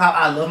World Star Hip Hop.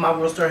 I love my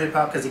World Star Hip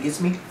Hop because it gets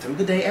me through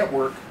the day at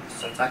work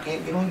since I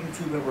can't get on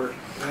YouTube at work.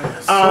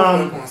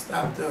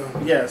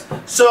 Yes.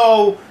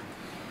 So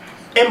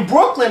in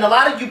Brooklyn, a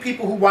lot of you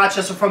people who watch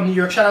us are from New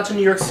York. Shout out to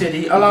New York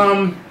City.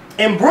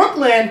 In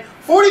Brooklyn,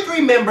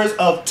 43 members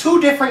of 2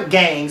 different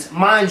gangs,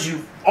 mind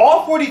you,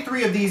 all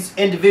 43 of these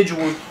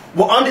individuals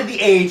were under the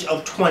age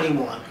of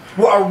 21,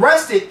 were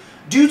arrested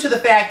due to the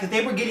fact that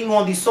they were getting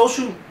on these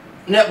social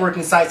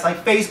networking sites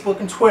like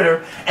Facebook and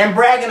Twitter and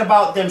bragging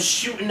about them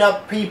shooting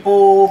up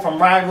people from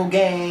rival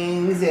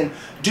gangs and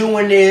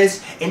doing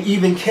this and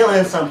even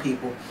killing some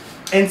people.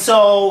 And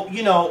so,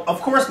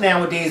 of course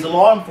nowadays the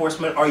law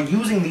enforcement are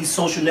using these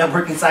social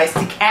networking sites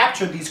to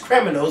capture these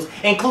criminals,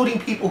 including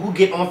people who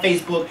get on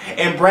Facebook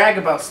and brag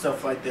about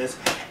stuff like this.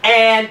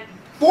 And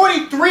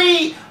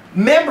 43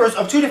 members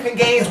of 2 different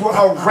gangs were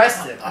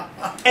arrested.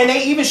 And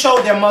they even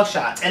showed their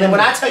mugshots. And then when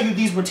I tell you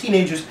these were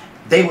teenagers,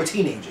 they were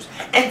teenagers.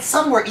 And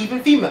some were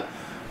even female.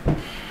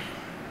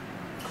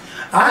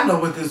 I know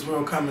what this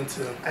world coming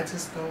to. I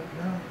just don't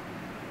know.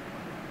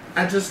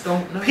 I just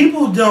don't know.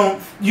 People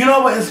don't. You know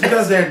what? It's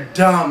because they're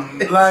dumb.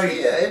 Like,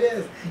 yeah, it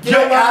is.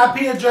 Your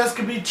IP address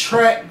could be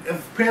tracked.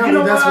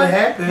 Apparently, that's what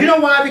happened. You know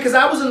why? Because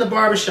I was in the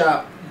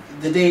barbershop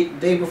the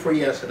day before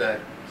yesterday.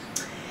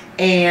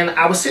 And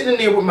I was sitting in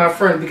there with my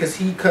friend because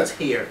he cuts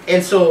hair.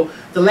 And so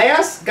the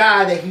last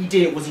guy that he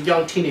did was a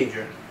young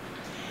teenager.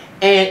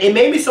 And it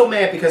made me so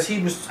mad because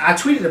I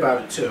tweeted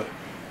about it too.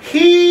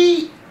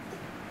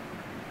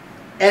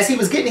 As he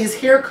was getting his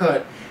hair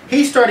cut,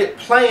 he started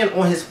playing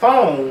on his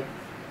phone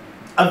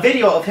a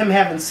video of him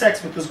having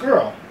sex with this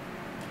girl.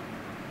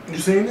 You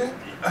seen that?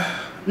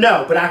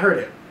 No, but I heard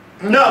it.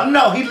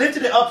 No, he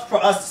lifted it up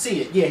for us to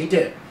see it. Yeah, he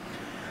did.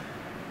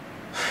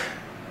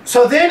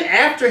 So then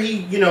after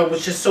he,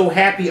 was just so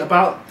happy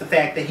about the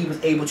fact that he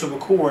was able to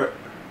record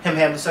him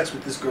having sex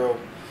with this girl,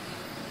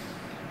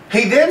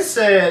 he then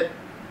said,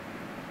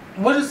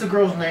 what is the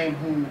girl's name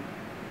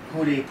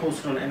who they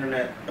posted on the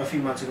internet a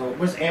few months ago?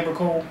 Was Amber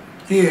Cole?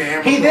 Yeah,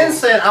 Amber Cole. He then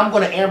said, I'm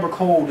going to Amber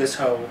Cole this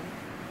hoe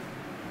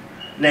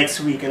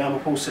next week and I'm going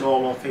to post it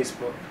all on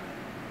Facebook.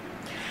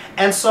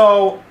 And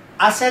so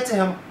I said to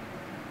him,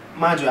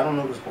 mind you, I don't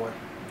know this boy.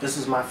 This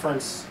is my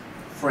friend's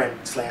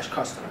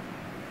friend/customer.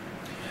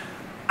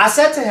 I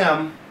said to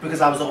him,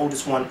 because I was the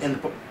oldest one in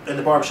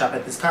the barbershop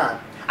at this time,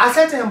 I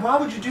said to him, why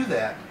would you do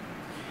that?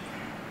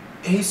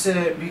 And he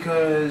said,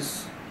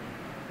 because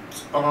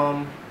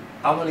I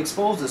want to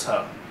expose this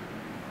hoe.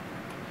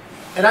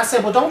 And I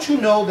said, well, don't you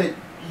know that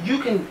you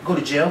can go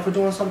to jail for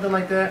doing something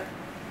like that?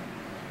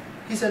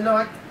 He said,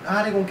 no, how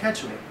are they going to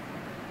catch me?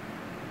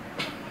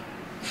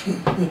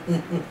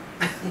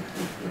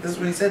 This is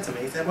what he said to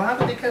me. He said, well, how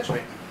did they catch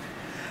me?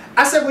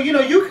 I said, well,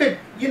 you could,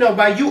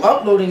 by you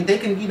uploading, they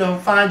can,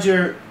 find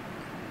your,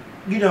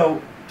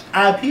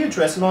 IP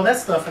address and all that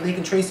stuff, and they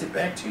can trace it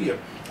back to you.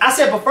 I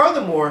said, but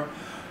furthermore,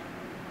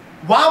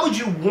 why would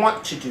you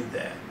want to do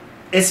that?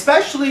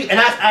 Especially, and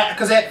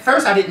because at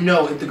first I didn't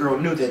know if the girl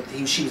knew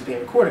that she was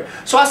being recorded.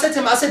 So I said to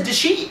him, I said,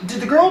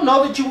 did the girl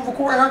know that you were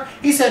recording her?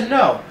 He said,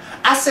 no.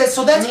 I said,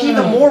 so that's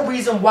even more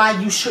reason why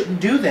you shouldn't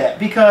do that,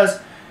 because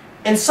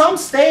in some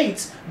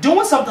states,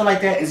 doing something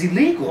like that is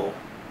illegal.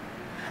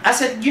 I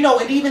said,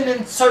 and even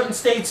in certain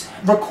states,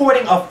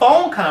 recording a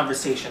phone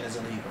conversation is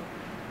illegal.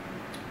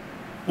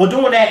 Well,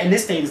 doing that in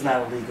this state is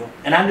not illegal.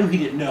 And I knew he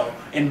didn't know,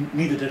 and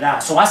neither did I.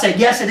 So I said,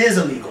 yes, it is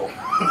illegal.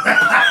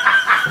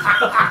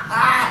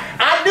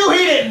 I knew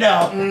he didn't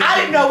know. I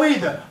didn't know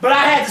either. But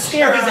I had to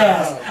scare his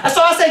ass.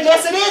 So I said,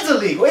 yes, it is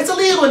illegal. It's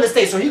illegal in the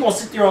state, so he's going to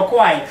sit there all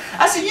quiet.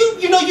 I said,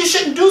 you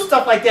shouldn't do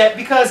stuff like that,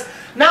 because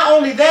not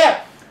only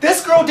that,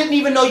 this girl didn't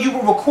even know you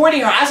were recording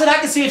her. I said I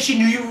could see if she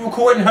knew you were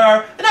recording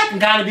her, and that can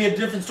kind of be a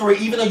different story,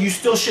 even though you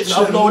still shouldn't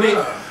upload it.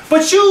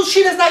 But she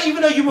does not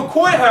even know you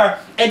recorded her.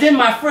 And then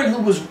my friend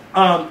who was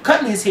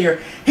cutting his hair,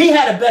 he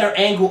had a better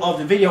angle of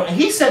the video, and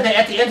he said that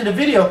at the end of the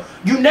video,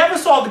 you never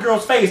saw the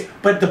girl's face,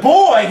 but the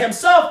boy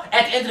himself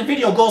at the end of the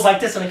video goes like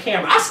this on the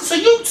camera. I said, so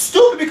you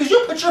stupid because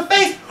you put your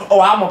face.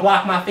 Oh, I'm gonna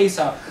block my face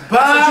out.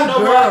 I said, you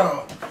know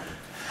what?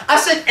 I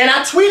said, and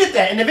I tweeted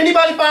that. And if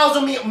anybody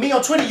follows me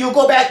on Twitter, you'll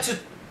go back to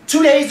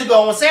 2 days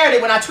ago on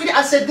Saturday when I tweeted,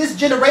 I said this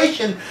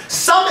generation,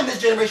 some in this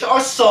generation are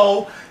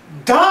so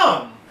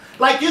dumb.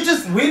 Like we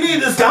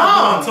need to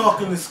start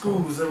talking to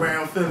schools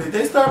around Philly.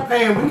 They start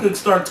paying, we could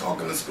start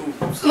talking to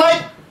schools.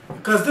 Like,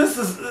 because this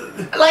is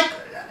like,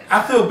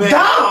 I feel bad.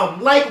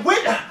 Dumb. Like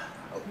what?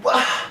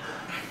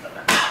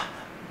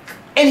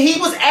 And he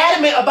was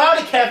adamant about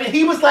it, Kevin.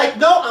 He was like,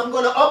 no, I'm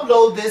going to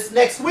upload this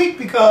next week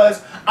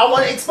because I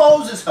want to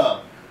expose this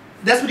hoe.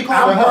 That's what he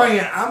called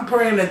her. I'm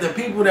praying that the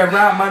people that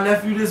robbed my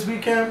nephew this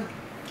weekend,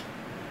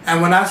 and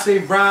when I say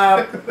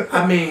rob,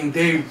 I mean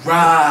they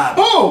robbed.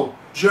 Who?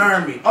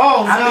 Jeremy.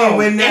 Oh, I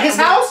mean, in his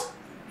house?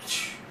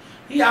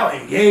 He out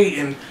in Yate.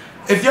 And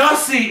if y'all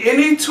see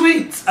any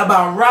tweets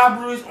about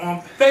robberies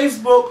on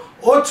Facebook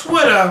or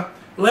Twitter,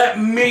 let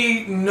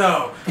me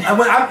know.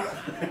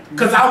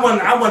 Because I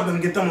want them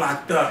to get them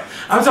locked up.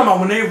 I'm talking about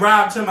when they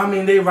robbed him, I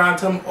mean they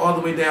robbed him all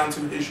the way down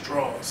to his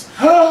drawers.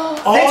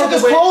 They took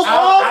his clothes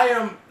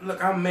off?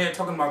 Look, I'm mad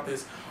talking about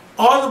this.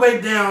 All the way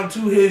down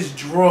to his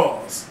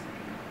drawers.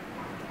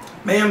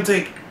 Made him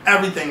take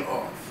everything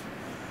off.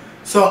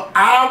 So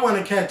I want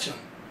to catch him.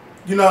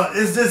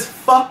 It's just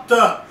fucked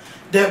up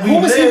that we Who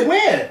was he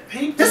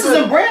with? This is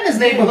in Brandon's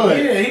neighborhood.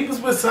 Yeah, he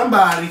was with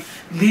somebody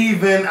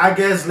leaving, I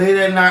guess, late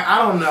at night. I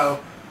don't know.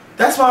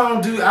 That's why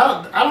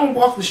I don't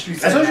walk the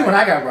streets. I told you when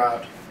I got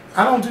robbed.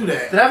 I don't do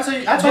that. Did I tell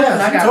you? I told you when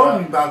I got robbed. You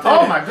told me about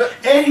that. Oh my god.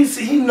 And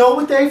he know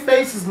what their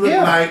faces look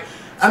like.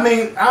 I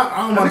mean,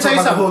 I don't want to talk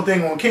about the whole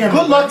thing on camera.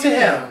 Good luck to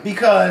him,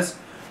 because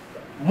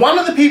one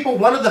of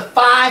the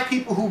 5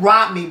 people who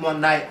robbed me one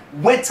night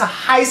went to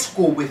high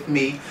school with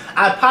me.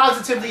 I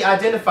positively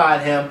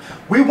identified him.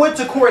 We went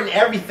to court and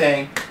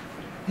everything.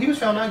 He was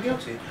found not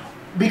guilty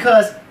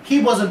because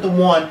he wasn't the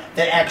one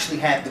that actually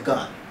had the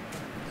gun.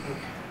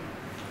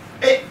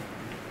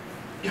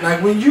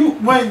 Like when you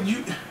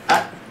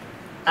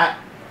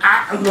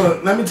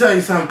look, let me tell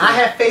you something. I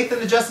have faith in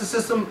the justice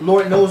system.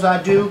 Lord knows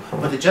I do.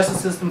 But the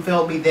justice system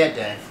failed me that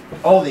day.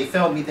 Oh, they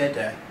failed me that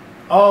day.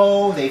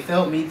 Oh, they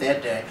felt me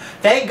that day.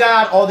 Thank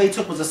God all they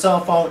took was a cell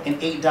phone and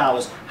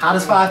 $8. How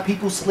does 5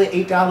 people split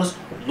 $8?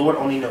 Lord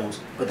only knows.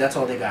 But that's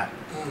all they got.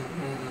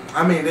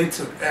 I mean, they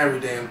took every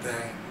damn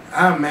thing.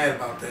 I'm mad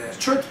about that.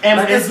 True. And,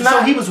 like, and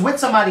so he was with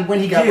somebody when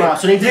he got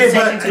robbed. So they did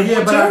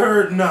but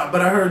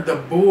I heard the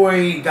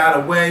boy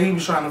got away. He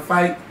was trying to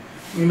fight.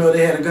 You know,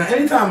 they had a gun.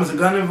 Anytime there's a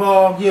gun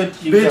involved,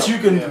 bitch, you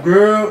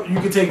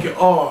can take it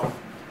off.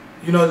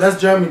 You know, that's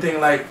German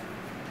thing. Like,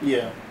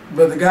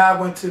 But the guy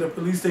went to the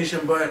police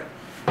station. But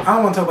I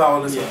don't want to talk about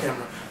all this on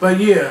camera. But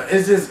yeah,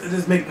 it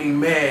just make me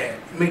mad.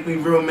 Make me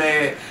real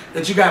mad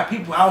that you got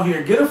people out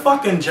here. Get a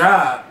fucking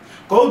job.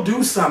 Go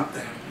do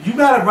something. You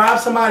gotta rob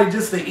somebody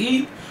just to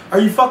eat? Are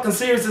you fucking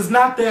serious? It's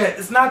not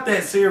that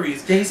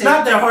serious. It's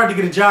not that hard to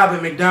get a job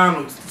at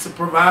McDonald's to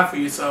provide for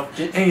yourself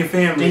and your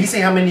family. Did he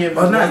say how many of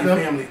us? Not your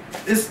family.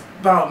 It's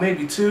about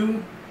maybe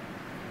two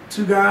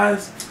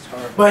guys.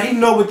 But he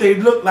know what they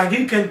look like.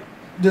 He can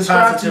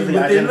describe to you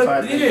what they look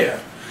like. Yeah.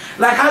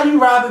 Like how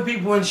you robbing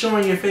people and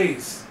showing your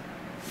face.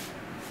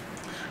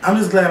 I'm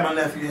just glad my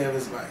nephew have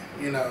his life,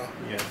 you know.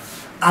 Yeah.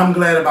 I'm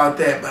glad about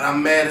that, but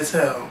I'm mad as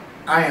hell.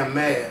 I am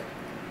mad.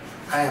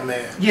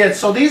 Yeah,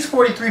 so these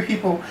 43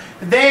 people,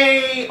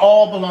 they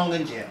all belong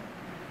in jail.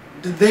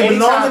 They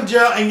belong in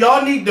jail, and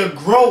y'all need to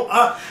grow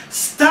up.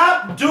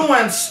 Stop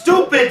doing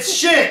stupid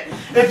shit.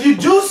 If you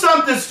do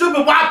something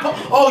stupid, why?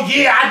 Oh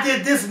yeah, I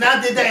did this and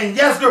I did that, and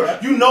yes, girl,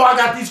 you know I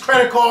got these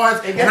credit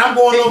cards, and I'm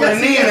going over the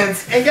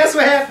Neiman's. And guess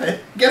what happened?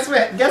 Guess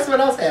what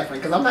else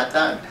happened? Because I'm not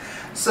done.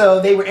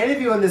 So they were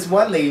interviewing this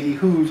one lady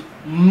whose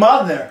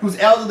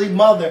elderly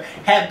mother,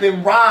 had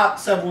been robbed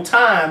several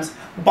times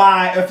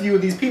by a few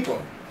of these people.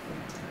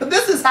 But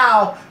this is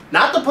how,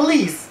 not the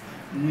police,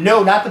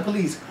 no, not the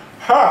police,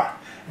 her.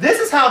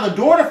 This is how the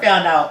daughter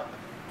found out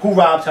who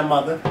robbed her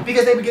mother,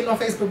 because they were getting on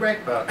Facebook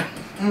bragging about it.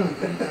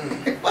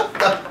 What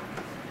the?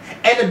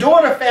 And the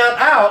daughter found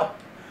out,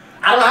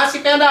 I don't know how she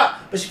found out,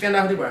 but she found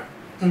out who they were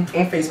on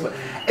Facebook.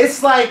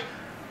 It's like,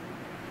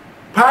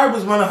 Pirate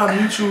was one of her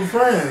mutual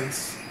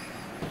friends.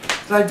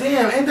 It's like,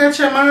 damn, ain't that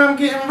your mom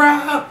getting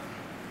robbed?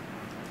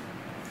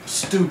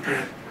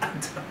 Stupid.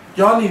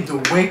 Y'all need to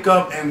wake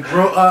up and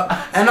grow up.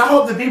 And I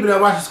hope the people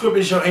that watch the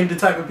Scorpion Show ain't the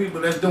type of people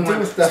that's doing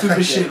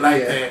stupid shit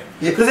like that.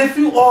 Because if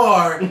you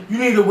are, you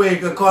need to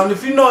wake up. And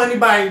if you know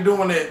anybody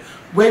doing it,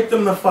 wake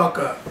them the fuck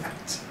up.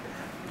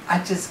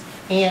 I just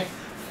can't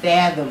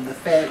fathom the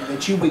fact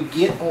that you would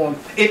get on.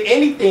 If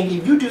anything,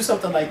 if you do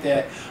something like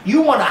that,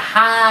 you want to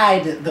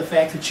hide the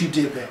fact that you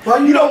did that.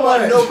 Well, you don't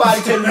want nobody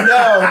to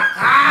know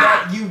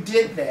that you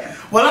did that.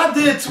 Well, I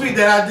did tweet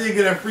that I did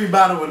get a free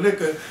bottle of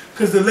liquor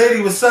because the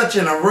lady was such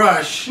in a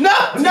rush. No,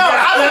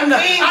 I don't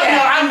mean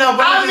that. I know,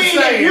 but I mean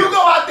if you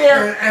go out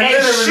there and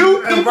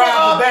shoot people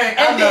up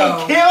and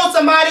then kill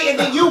somebody and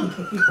then you...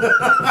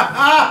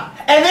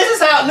 And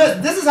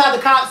this is how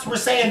the cops were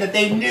saying that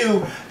they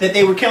knew that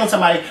they were killing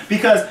somebody,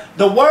 because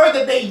the word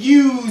that they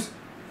used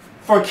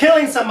for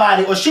killing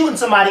somebody or shooting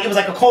somebody, it was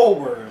like a cold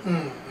word.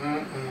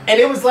 And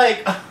it was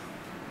like...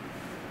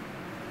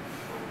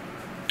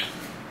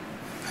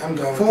 I'm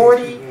going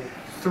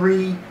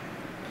 43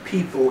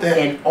 people,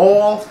 and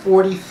all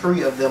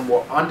 43 of them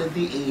were under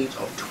the age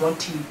of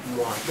 21.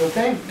 Well,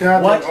 thank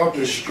God. What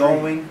is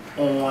going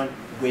on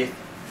with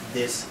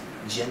this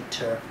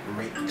generation?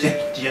 Wake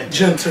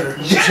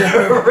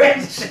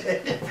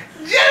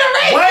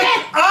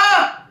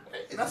up!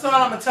 That's all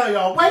I'm gonna tell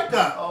y'all. Wake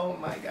up! Oh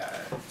my God.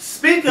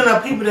 Speaking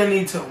of people that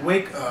need to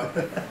wake up,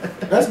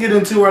 let's get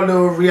into our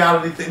little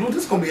reality thing. Well,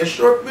 this is gonna be a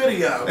short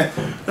video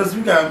because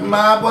we got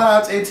my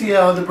wives,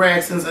 ATL, the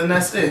Braxtons, and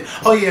that's it.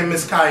 Oh yeah,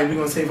 Miss Kaya, we're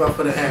gonna save her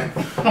for the end.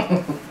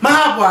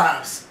 My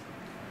wives.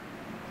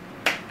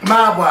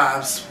 My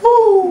wives.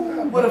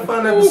 Woo! What a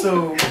fun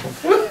episode.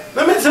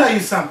 Let me tell you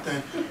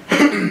something.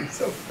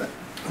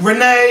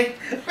 Renee,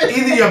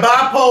 either you're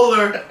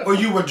bipolar or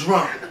you were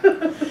drunk.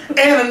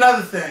 And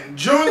another thing,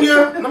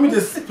 Junior, let me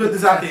just put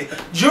this out there.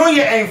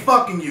 Junior ain't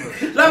fucking you.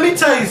 Let me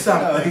tell you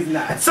something. No, he's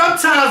not.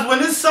 Sometimes when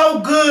it's so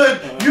good,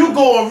 you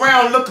go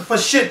around looking for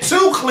shit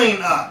to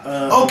clean up.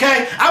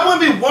 Okay? I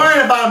wouldn't be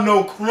worrying about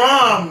no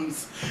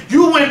crumbs.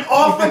 You went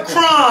off of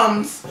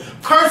crumbs,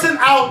 cursing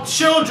out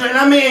children.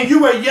 I mean, you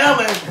were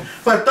yelling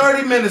for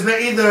 30 minutes. Now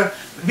either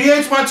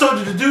VH1 told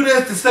you to do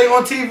this to stay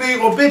on TV,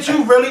 or bitch,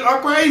 you really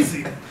are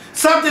crazy.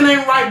 Something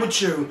ain't right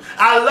with you.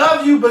 I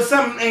love you, but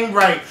something ain't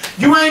right.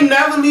 You ain't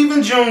never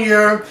leaving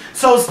Junior,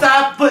 so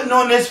stop putting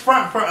on this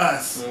front for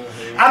us.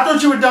 I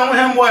thought you were done with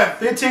him, what,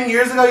 15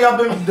 years ago? Y'all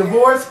been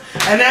divorced?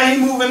 And now he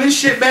moving this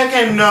shit back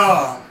in?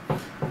 No.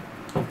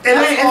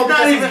 It's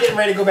not even getting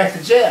ready to go back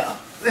to jail.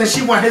 And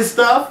she want his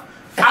stuff?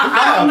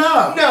 I don't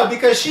know. No,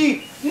 because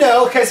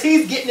because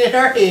he's getting in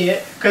her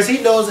head, because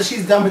he knows that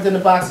she's dumber than the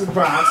box of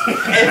Bronx.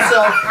 And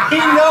so he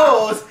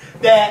knows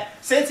that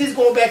since he's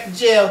going back to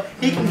jail,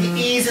 he can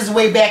ease his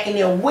way back in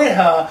there with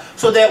her,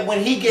 so that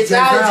when he gets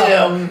out of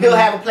jail, he'll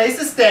have a place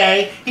to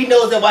stay. He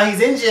knows that while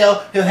he's in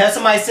jail, he'll have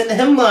somebody sending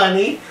him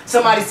money,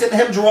 somebody sending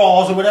him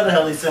drawers or whatever the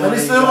hell they send him. But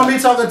he's still gonna be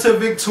talking to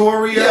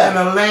Victoria and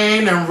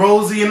Elaine and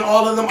Rosie and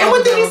all of them. And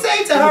what did he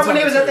say to her when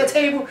they was at that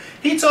table?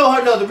 He told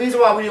her, no, the reason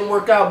why we didn't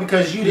work out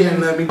because you didn't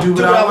let me do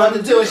what I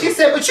wanted to do. And she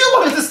said, but you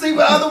wanted to sleep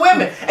with other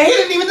women. And he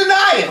didn't even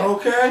deny it.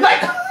 Okay.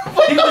 Like,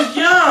 he was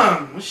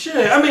young.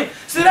 Shit. I mean,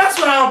 see, that's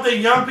why I don't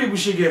think young people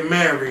should get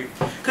married.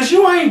 Because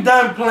you ain't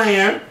done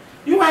playing.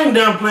 You ain't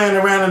done playing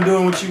around and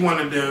doing what you want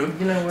to do.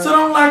 You know what? So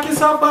don't lock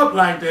yourself up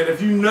like that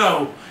if you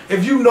know.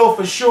 If you know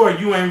for sure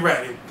you ain't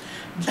ready.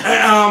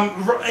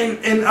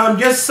 And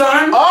your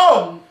son...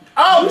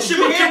 Oh, you should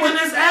be kicking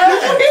his ass.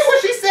 Did you hear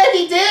what she said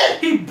he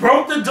did? He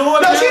broke the door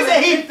No, down. she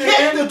said he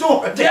kicked the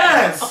door down.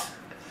 Yes.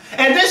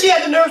 And then she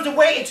had the nerves to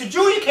wait until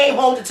Junior came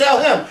home to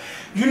tell him.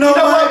 You know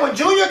what? When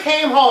Junior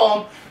came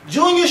home,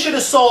 Junior should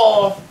have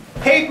saw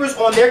papers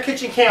on their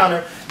kitchen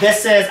counter that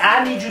says,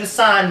 I need you to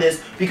sign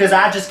this because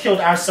I just killed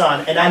our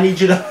son and I need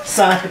you to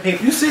sign the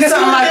paper. You see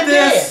something like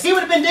this? Dead. He would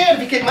have been dead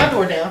if he kicked my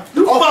door down.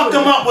 You fuck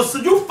them up with,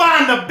 you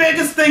find the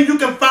biggest thing you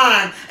can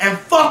find and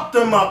fuck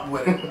them up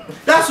with it.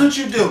 That's what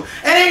you do.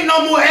 It ain't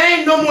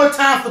no more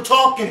time for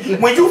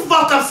talking. When you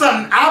fuck up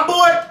something I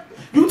bought,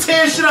 you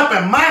tear shit up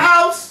at my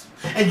house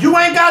and you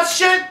ain't got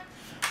shit.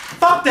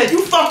 Fuck that.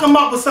 You fuck them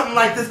up with something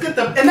like this. Get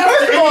the and that's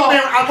First the, of all,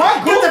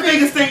 get the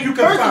biggest thing you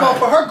can first find. of all,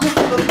 for her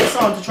goofy little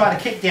son to try to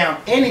kick down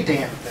any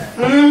damn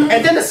thing,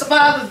 and then the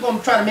father's going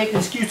to try to make an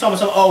excuse on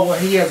himself. Oh, well,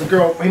 he has a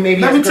girl.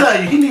 Maybe Let me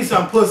tell you, he needs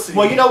some pussy.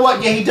 Well, you know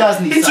what? Yeah, he does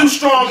need. He's some. too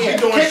strong to Yeah,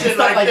 be doing shit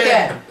like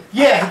that.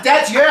 Yeah,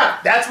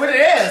 that's what it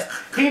is.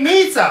 He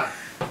needs some.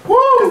 Woo!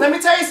 Because let me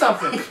tell you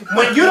something.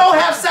 When you don't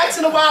have sex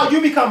in a while,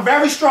 you become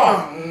very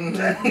strong.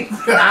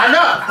 I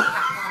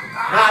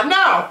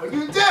know.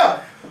 You do.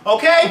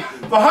 Okay?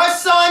 For her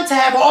son to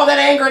have all that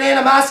anger and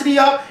animosity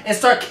up and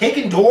start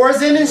kicking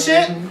doors in and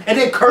shit, and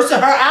then cursing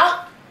her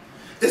out.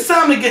 It's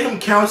time to get him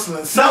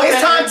counseling. No,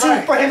 it's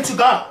time for him to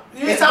go.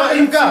 Yeah, it's time for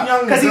him to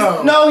go. Because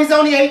he's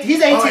only 8. He's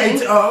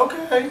 18. Oh,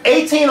 okay.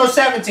 18 or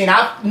 17.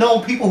 I've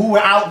known people who were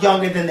out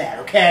younger than that,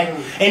 okay?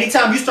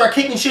 Anytime you start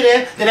kicking shit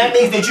in, then that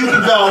means that you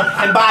can go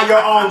and buy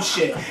your own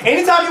shit.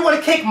 Anytime you want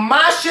to kick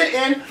my shit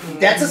in,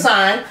 that's a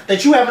sign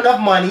that you have enough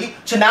money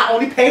to not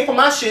only pay for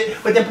my shit,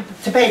 but then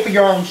to pay for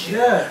your own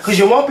shit. Because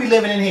you won't be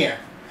living in here.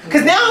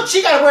 Because now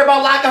she got to worry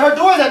about locking her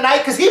doors at night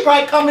because he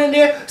probably coming in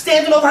there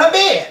standing over her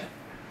bed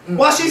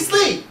while she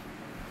sleep.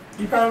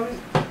 You probably...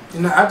 You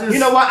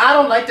know what? I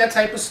don't like that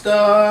type of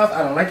stuff.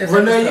 I don't like that type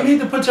of stuff. Renee, you need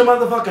to put your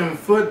motherfucking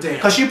foot down.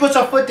 Because she puts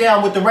her foot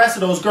down with the rest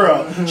of those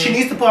girls. She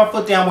needs to put her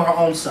foot down with her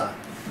own son.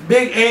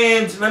 Big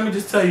Ange, let me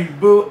just tell you,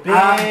 boo,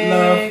 I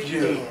love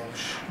you. Ange.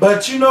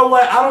 But you know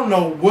what? I don't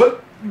know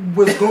what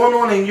was going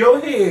on in your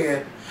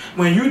head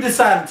when you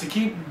decided to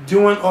keep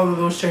doing all of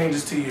those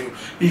changes to you.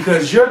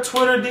 Because your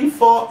Twitter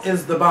default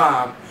is the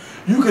bomb.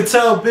 You could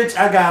tell, bitch,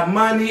 I got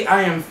money,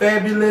 I am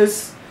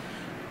fabulous.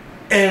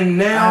 And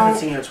now I haven't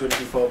seen her Twitter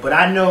before, but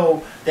I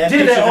know that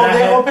picture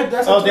that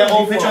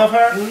old picture of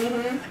her.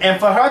 And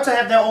for her to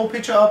have that old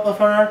picture up of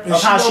her,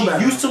 of how she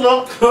used to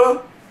look,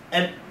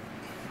 and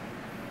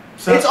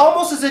so, it's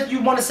almost as if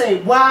you want to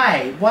say,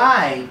 why?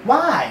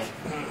 Why?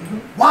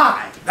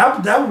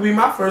 That would be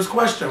my first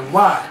question.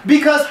 Why?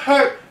 Because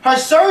her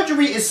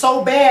surgery is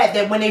so bad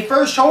that when they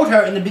first showed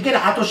her in the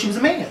beginning, I thought she was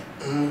a man.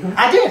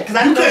 I did, because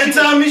I you couldn't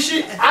tell me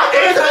she.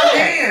 I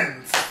hands.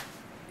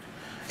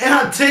 And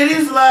her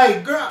titties,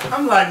 like, girl,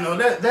 I'm like, no,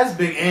 that's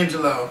Big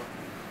Angelo.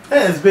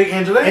 That is Big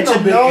Angelo. And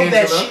to know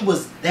that she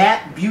was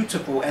that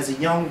beautiful as a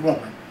young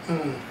woman,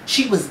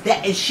 she was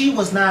that, and she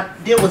was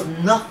not. There was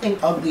nothing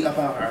ugly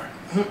about her.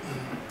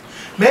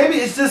 Maybe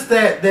it's just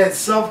that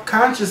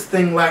self-conscious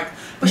thing, like.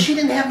 But she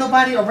didn't have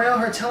nobody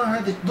around her telling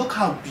her that, look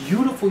how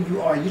beautiful you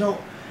are. You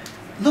don't.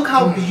 Look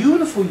how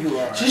beautiful you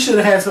are. She should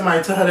have had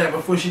somebody tell her that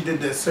before she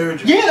did that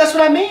surgery. Yeah, that's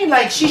what I mean.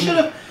 Like, she should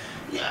have.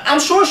 I'm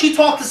sure she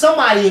talked to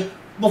somebody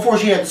before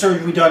she had the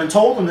surgery done and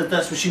told them that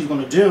that's what she was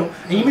going to do.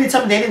 And you mean to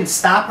tell me they didn't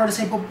stop her to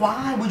say, but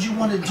why would you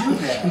want to do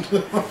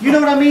that? You know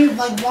what I mean?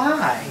 Like,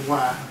 why?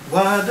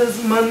 Why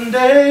does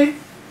Monday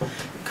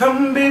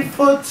come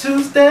before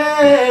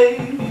Tuesday?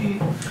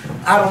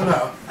 I don't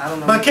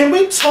know. But can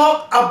we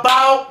talk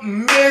about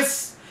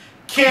Miss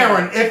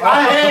Karen? If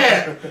I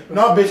had...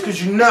 No, bitch,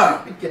 because you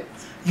know.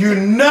 You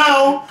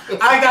know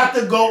I got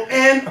to go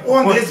in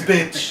on this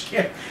bitch.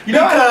 You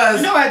know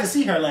I had to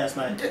see her last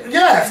night.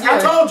 Yes, I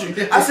told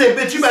you. I said,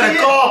 bitch, you better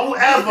call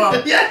whoever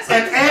and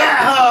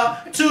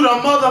add her to the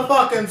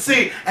motherfucking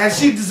seat. And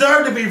she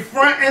deserved to be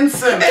front and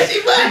center. And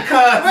she was.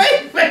 Because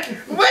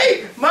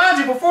wait. Mind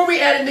you, before we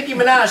added Nicki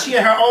Minaj, she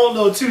had her own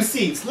little 2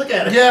 seats. Look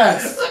at her.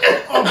 Yes.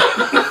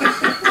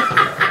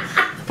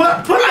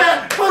 put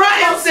that front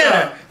and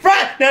center.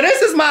 Now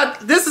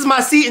this is my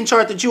seating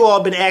chart that you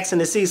all been asking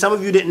to see. Some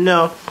of you didn't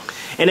know.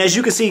 And as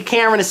you can see,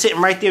 Karen is sitting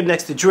right there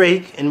next to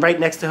Drake, and right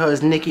next to her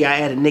is Nicki.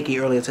 I added Nicki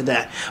earlier to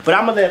that. But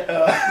I'm gonna let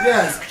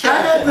yes.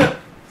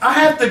 I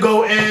have to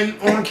go in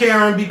on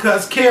Karen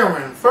because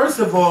Karen, first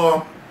of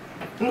all,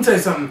 Let me tell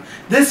you something.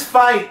 This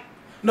fight.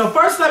 No,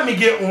 first let me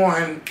get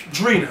on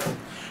Drita.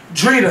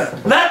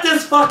 Drita, let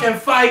this fucking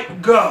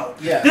fight go.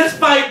 Yeah. This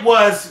fight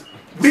was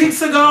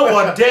weeks ago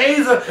or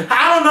days.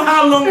 I don't know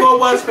how long ago it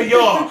was for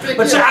y'all,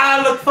 but your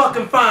eye look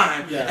fucking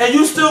fine. Yeah. And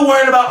you still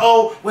worried about,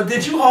 oh, well,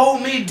 did you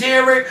hold me,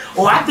 Derek?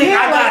 Or I think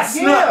I got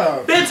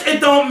snubbed. Yeah. Bitch,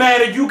 it don't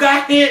matter. You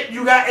got hit.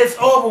 It's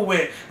over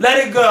with.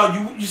 Let it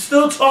go. You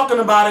still talking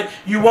about it.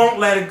 You won't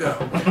let it go.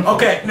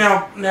 Okay,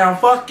 now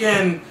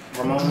fucking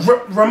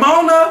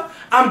Ramona,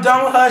 I'm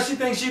done with her. She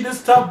thinks she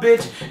this tough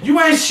bitch. You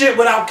ain't shit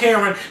without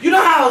Karen. You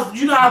know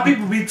how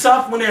people be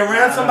tough when they're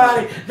around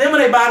somebody. Then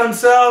when they by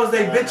themselves,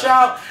 they bitch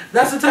out.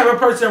 That's the type of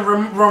person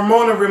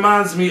Ramona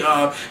reminds me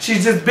of.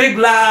 She's just big,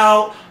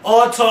 loud,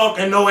 all talk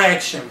and no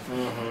action.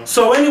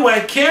 So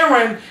anyway,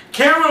 Karen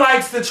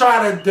likes to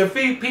try to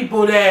defeat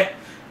people that,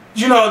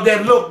 you know,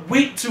 that look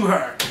weak to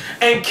her.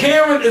 And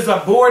Karen is a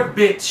bored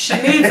bitch. She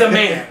needs a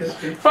man.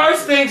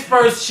 First things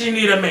first, she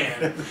need a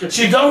man.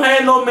 She don't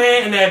have no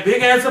man in that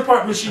big ass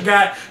apartment she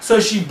got, so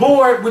she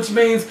bored, which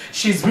means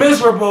she's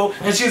miserable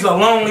and she's a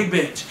lonely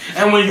bitch.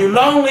 And when you're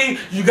lonely,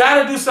 you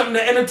gotta do something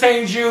that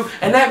entertains you,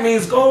 and that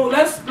means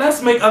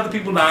let's make other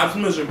people's lives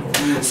miserable.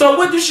 So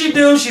what does she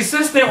do? She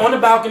sits there on the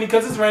balcony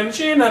because it's raining.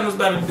 She ain't nothing else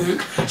better to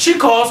do. She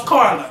calls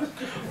Carla.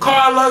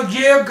 Carla,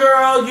 yeah,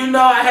 girl, you know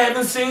I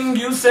haven't seen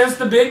you since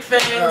the big thing,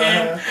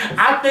 and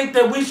I think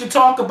that we should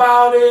talk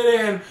about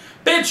it. And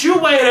bitch, you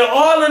waited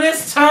all of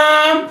this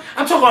time,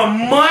 I'm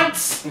talking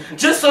months,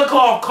 just to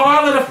call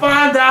Carla to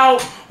find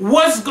out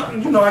what's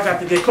going. You know I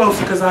got to get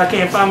closer because I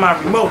can't find my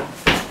remote.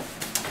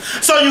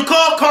 So you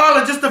call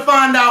Carla just to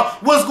find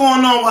out what's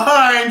going on with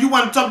her, and you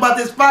want to talk about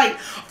this fight.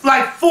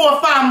 Like 4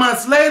 or 5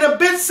 months later,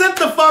 bitch, sit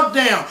the fuck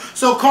down.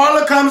 So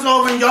Carla comes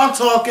over and y'all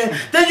talking.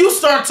 Then you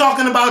start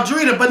talking about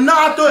Drita. But no,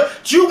 I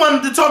thought you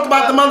wanted to talk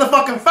about the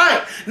motherfucking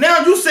fight.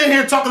 Now you sitting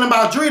here talking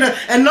about Drita,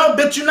 and no,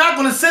 bitch, you're not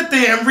going to sit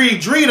there and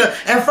read Drita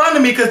in front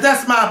of me because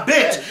that's my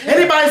bitch.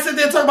 Anybody sit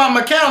there and talk about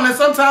McCallum, and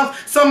sometimes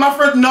some of my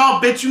friends, no,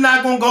 bitch, you're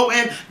not going to go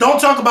in.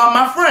 Don't talk about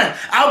my friend.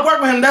 I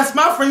work with him. That's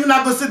my friend. You're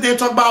not going to sit there and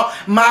talk about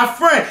my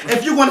friend.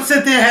 If you want to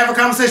sit there and have a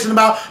conversation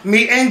about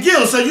me and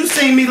you. So you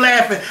see me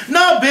laughing.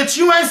 No, bitch,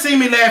 you ain't see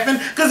me laughing,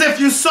 because if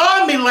you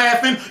saw me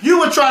laughing, you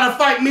would try to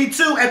fight me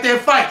too at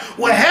that fight.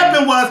 What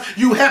happened was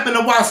you happened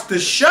to watch the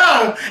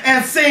show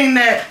and seen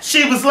that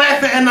she was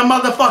laughing in the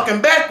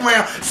motherfucking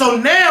background. So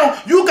now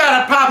you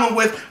got a problem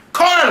with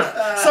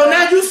Carla. So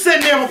now you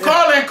sitting there with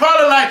Carla, and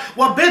Carla like,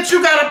 well, bitch,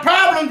 you got a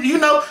problem. You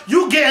know,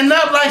 you getting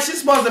up like she's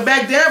supposed to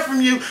back down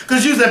from you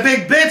because you's a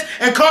big bitch.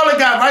 And Carla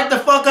got right the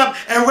fuck up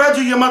and read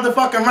you your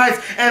motherfucking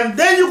rights. And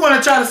then you're going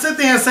to try to sit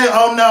there and say,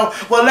 oh, no,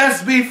 well,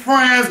 let's be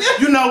friends.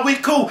 You know, we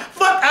cool.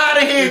 Fuck out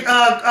of here,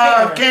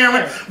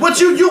 Karen.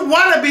 But you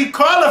want to be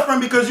Carla friend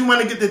because you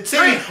want to get the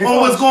tea on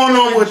what's going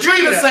on with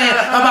Drita saying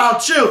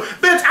about you.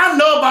 Bitch, I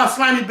know about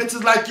slimy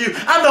bitches like you.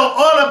 I know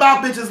all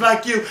about bitches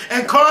like you.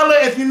 And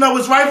Carla, if you know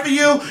what's right for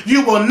you,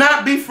 you will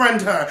not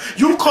befriend her.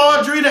 You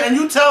call Drita and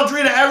you tell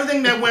Drita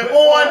everything that went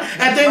on,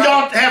 and then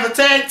y'all have a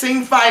tag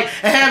team fight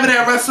and have it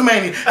at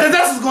WrestleMania. Because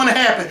that's what's going to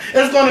happen.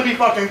 It's going to be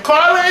fucking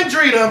Carla and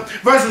Drita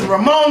versus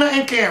Ramona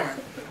and Karen.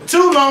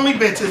 Two lonely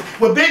bitches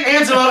with Big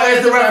Angelo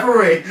as the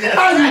referee.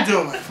 How you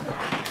doing?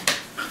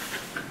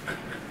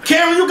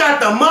 Karen, you got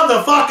the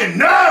motherfucking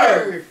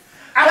nerve.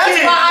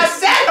 That's why I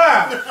said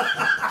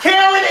her.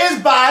 Karen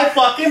is by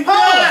fucking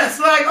her. Yes,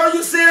 like, are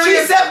you serious?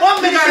 She said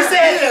one minute, she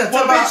said,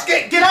 well,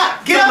 bitch, get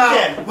up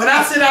then. When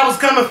I said I was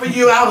coming for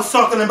you, I was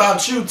talking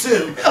about you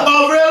too.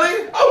 Oh,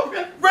 really? Oh,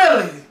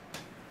 really?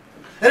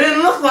 It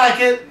didn't look like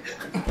it.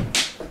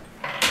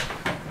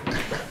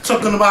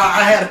 Talking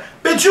about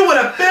bitch, you would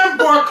have been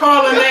brought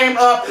Carla's name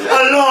up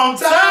a long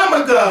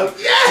time ago.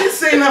 Yes.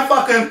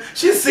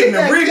 She's seen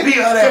the repeat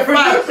of that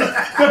fight.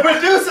 The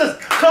producers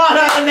called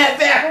her in that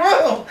back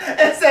room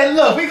and said,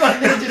 look, we're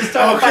going to need you to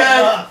start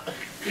fighting up.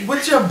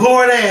 With your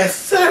bored ass.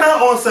 Send her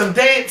on some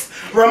dates.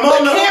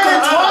 Ramona. But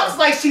Karen talks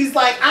like she's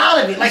like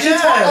out of it. Like she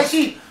talks like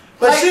she...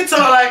 But she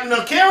talk like,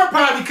 no, Karen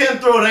probably couldn't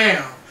throw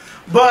down.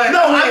 But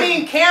no, I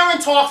mean, Karen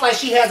talks like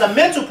she has a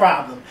mental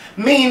problem.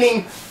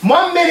 Meaning,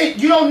 1 minute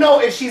you don't know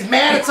if she's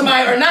mad at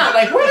somebody or not.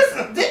 Like,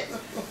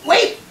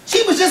 wait,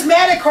 she was just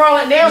mad at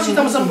Carla, and now she's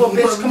talking some little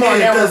bitch. Come on,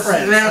 now we're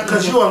friends.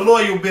 Because you're a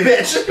loyal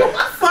bitch.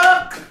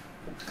 Fuck.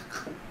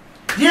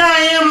 Yeah,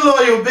 I am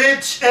loyal,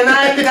 bitch, and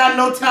I ain't got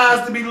no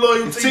ties to be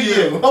loyal to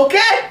you.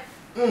 Okay?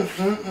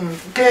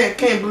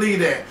 Can't believe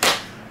that.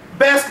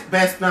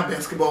 Not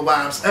Basketball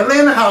Wives.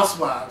 Atlanta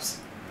Housewives.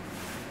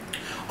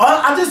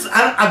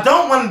 I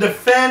don't want to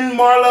defend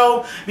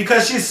Marlo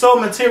because she's so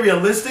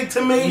materialistic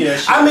to me.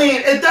 Yeah, I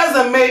mean, it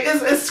doesn't make,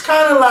 it's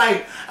kind of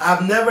like,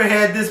 I've never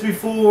had this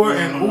before,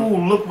 and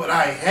ooh, look what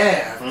I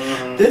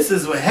have. This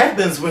is what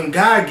happens when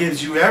God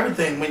gives you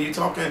everything, when you're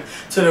talking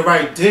to the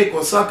right dick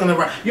or sucking the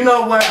right, you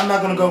know what, I'm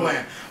not going to go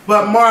in.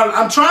 But Marlo,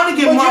 I'm trying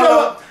to get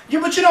Marlo.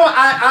 But you know what,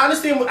 I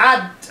understand,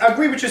 I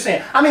agree with what you're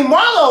saying. I mean,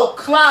 Marlo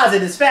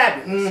closet is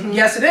fabulous.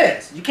 Yes, it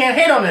is. You can't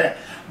hate on that.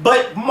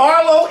 But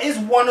Marlo is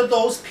one of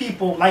those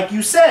people, like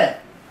you said,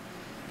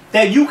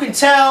 that you can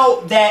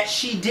tell that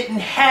she didn't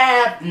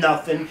have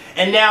nothing,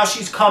 and now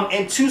she's come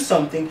into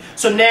something.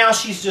 So now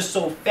she's just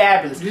so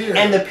fabulous. Yeah.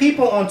 And the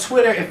people on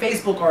Twitter and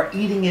Facebook are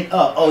eating it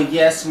up. Oh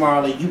yes,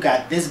 Marlo, you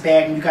got this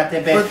bag and you got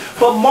that bag.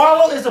 But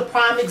Marlo is a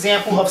prime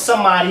example of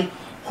somebody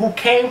who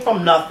came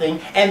from nothing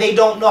and they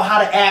don't know how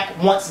to act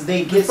once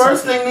they get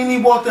First something. thing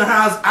Nene walked in the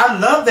house, I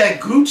love that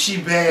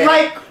Gucci bag.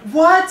 Like,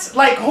 what?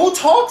 Like, who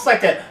talks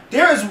like that?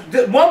 There is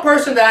one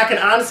person that I can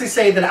honestly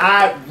say that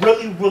I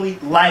really, really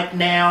like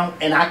now,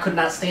 and I could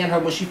not stand her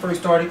when she first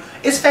started,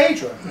 is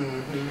Phaedra.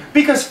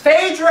 Because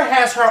Phaedra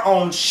has her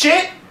own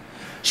shit.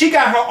 She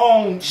got her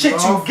own shit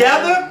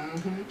together.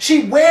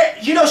 She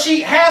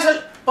she has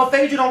her, but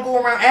Phaedra don't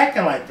go around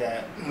acting like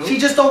that. She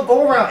just don't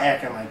go around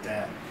acting like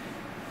that.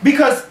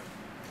 Because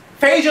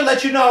Phaedra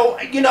let you know,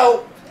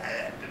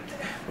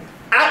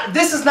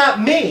 this is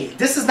not me.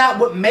 This is not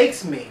what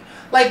makes me.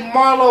 Like,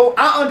 Marlo,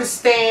 I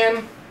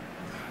understand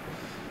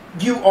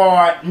you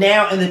are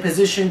now in the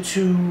position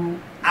to,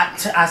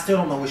 I still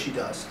don't know what she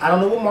does. I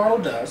don't know what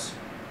Marlo does.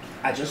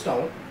 I just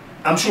don't.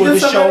 I'm sure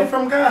this show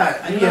from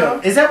God. You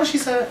know? Is that what she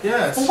said?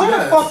 Yes. Well,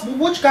 where the fuck?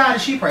 Which God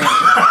is she praying to?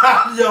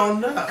 I don't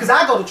know. Because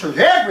I go to church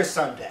every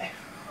Sunday,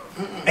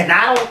 and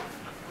I don't.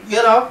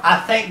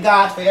 I thank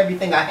God for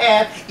everything I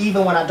have,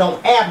 even when I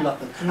don't have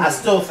nothing. I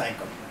still thank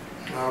Him.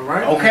 All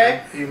right.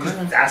 Okay?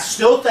 I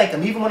still thank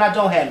Him, even when I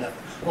don't have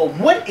nothing. Well,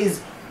 what?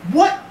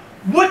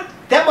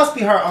 That must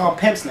be her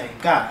pimp's name,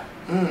 God.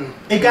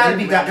 It got to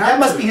be God. That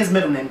must be his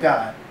middle name,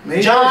 God.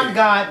 Maybe. John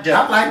God Doe.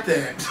 I like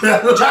that.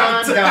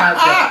 John God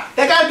Doe.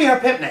 That got to be her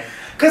pimp name.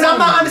 Because I'm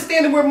not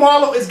understanding where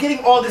Marlo is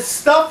getting all this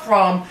stuff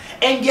from,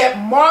 and yet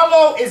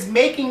Marlo is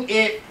making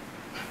it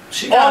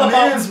all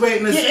about,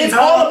 it's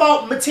all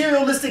about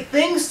materialistic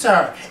things to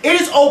her.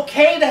 It is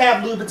okay to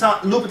have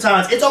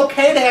Louboutins. It's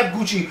okay to have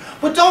Gucci,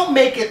 but don't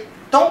make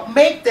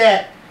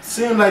that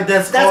seem like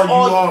that's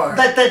all you are.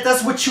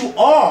 That's what you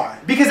are,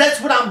 because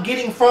that's what I'm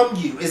getting from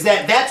you. Is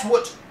that's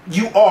what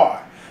you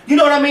are. You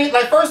know what I mean?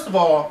 Like, first of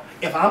all,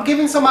 if I'm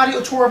giving somebody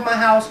a tour of my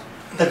house,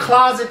 the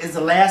closet is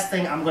the last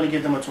thing I'm going to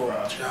give them a tour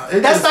of.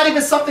 That's not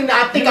even something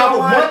that I think I would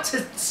want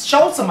to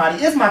show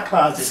somebody, is my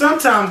closet.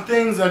 Sometimes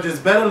things are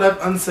just better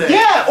left unsaid.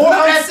 Yeah, or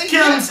that's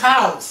Kim's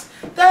house.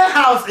 That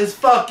house is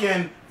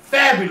fucking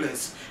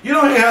fabulous. You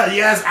don't hear her,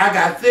 yes, I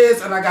got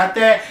this and I got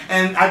that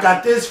and I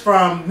got this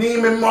from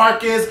Neiman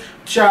Marcus.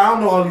 Child, I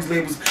don't know all these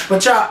labels,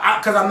 but child,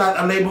 because I'm not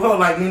a label hoe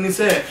like Nene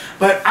said.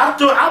 But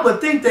I would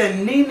think that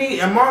Nene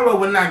and Marlo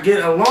would not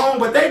get along,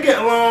 but they get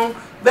along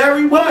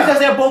very well. Because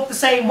they're both the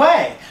same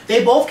way.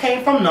 They both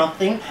came from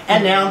nothing,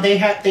 and now they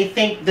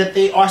think that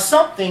they are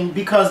something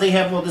because they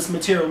have all this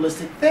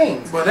materialistic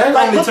things. Well, that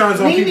only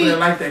turns on people that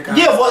like that kind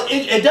of stuff. Yeah, well,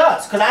 it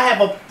does.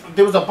 Because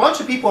there was a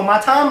bunch of people on my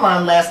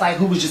timeline last night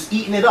who was just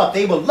eating it up.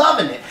 They were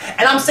loving it.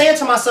 And I'm saying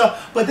to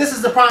myself, but this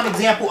is the prime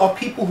example of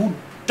people who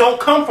don't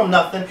come from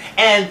nothing,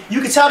 and you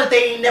can tell that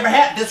they ain't never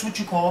had this, what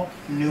you call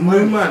new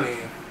money.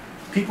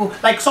 People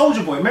like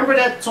Soulja Boy. Remember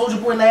that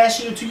Soulja Boy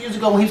last year, 2 years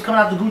ago, when he was coming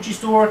out the Gucci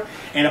store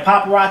and the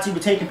paparazzi were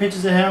taking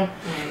pictures of him,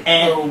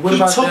 and he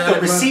took the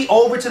receipt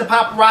over to the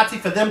paparazzi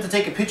for them to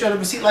take a picture of the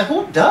receipt. Like,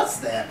 who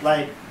does that?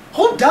 Like,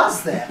 who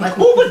does that? Like,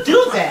 who would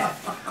do that?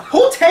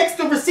 Who takes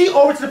the receipt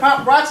over to the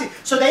paparazzi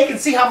so they can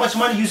see how much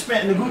money you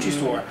spent in the Gucci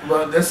store?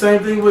 Well, the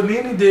same thing what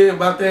Nene did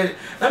about that.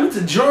 Let me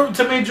to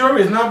me,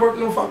 jewelry is not worth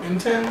no fucking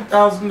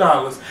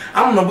 $10,000.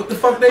 I don't know what the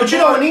fuck they. But you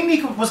know,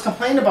 Nene was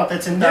complaining about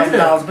that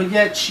 $10,000, but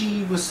yet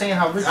she was saying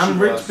how rich she was. I'm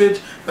rich, bitch,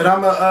 but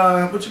I'm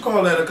a what you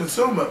call that? A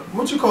consumer.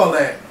 What you call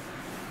that?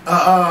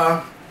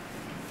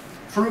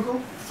 Frugal.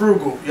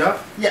 Frugal. Yep.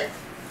 Yeah.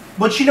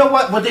 But you know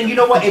what? But then you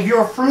know what? If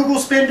you're a frugal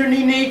spender,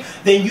 Nene,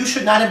 then you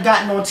should not have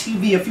gotten on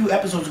TV a few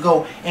episodes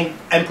ago and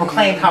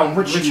proclaimed how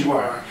rich you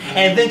are.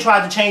 And then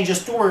tried to change your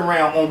story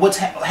around on what's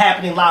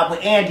happening live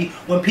with Andy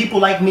when people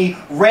like me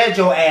read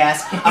your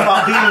ass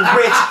about being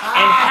rich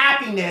and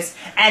happiness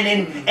and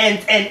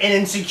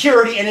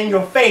insecurity and in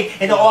your faith,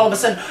 and then all of a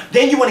sudden,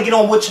 then you want to get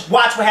on watch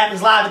what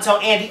happens live and tell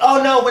Andy,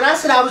 oh no, when I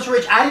said I was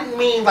rich, I didn't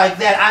mean like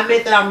that. I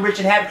meant that I'm rich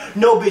and happy.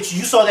 No, bitch,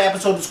 you saw the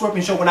episode of The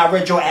Scorpion Show when I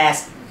read your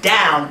ass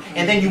down,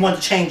 and then you want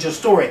to change your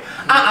story.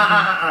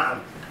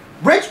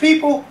 Rich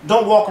people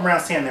don't walk around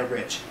saying they're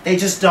rich. They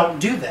just don't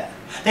do that.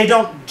 They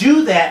don't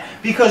do that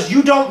because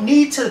you don't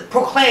need to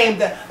proclaim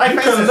that. Like, you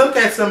for can instance, look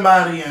at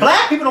somebody and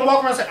black people don't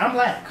walk around saying, I'm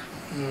black.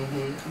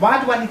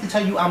 Why do I need to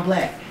tell you I'm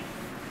black?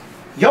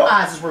 Your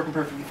eyes is working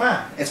perfectly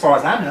fine, as far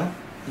as I know.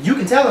 You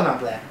can tell that I'm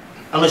black.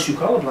 Unless you're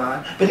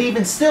colorblind. But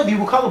even still, if you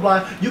were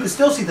colorblind, you can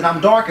still see that I'm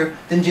darker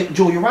than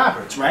Julia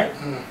Roberts, right?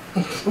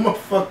 I'm gonna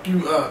fuck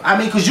you up. I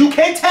mean, because you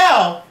can't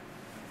tell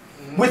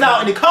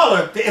without any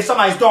color if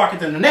somebody's darker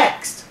than the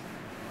next.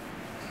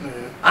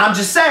 I'm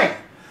just saying.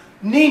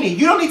 Nene,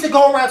 you don't need to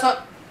go around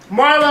talking.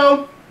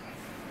 Marlo,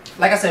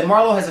 like I said,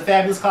 Marlo has a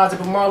fabulous closet,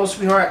 but Marlo,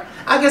 sweetheart,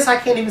 I guess I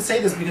can't even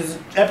say this because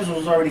the episode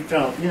was already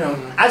filmed. You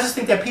know, I just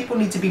think that people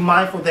need to be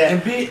mindful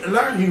that... And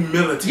learn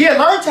humility. Yeah,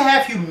 learn to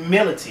have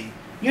humility.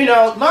 You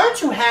know, learn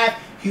to have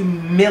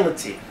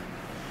humility.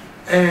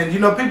 And you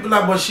know, people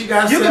like, well, she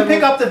got. You can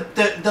pick up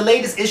the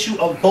latest issue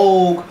of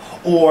Vogue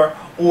or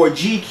or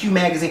GQ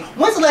magazine.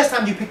 When's the last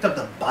time you picked up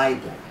the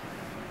Bible?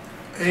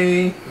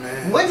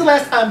 Amen. When's the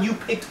last time you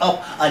picked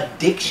up a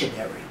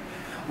dictionary?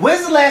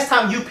 When's the last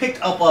time you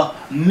picked up a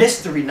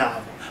mystery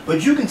novel?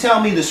 But you can tell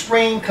me the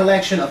spring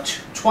collection of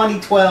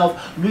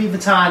 2012, Louis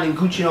Vuitton and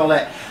Gucci and all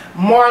that.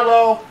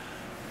 Marlo,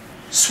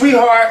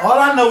 sweetheart. All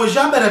I know is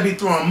y'all better be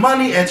throwing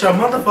money at your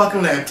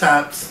motherfucking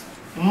laptops.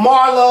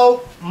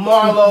 Marlo.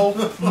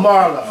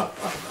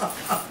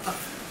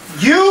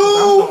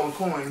 You. I'm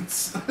throwing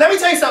coins. Let me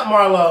tell you something,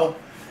 Marlo.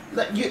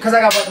 Because I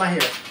got to wipe my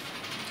hair.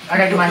 I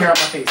got to get my hair out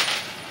my face.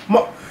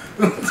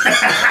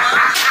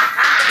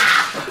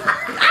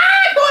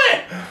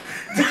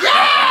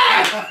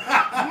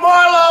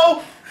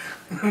 Marlo,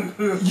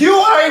 you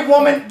are a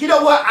woman. You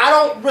know what? I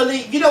don't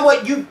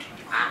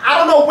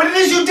know what it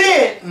is you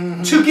did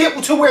to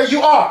get to where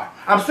you are.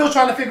 I'm still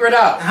trying to figure it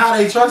out. How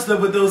they trust her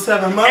with those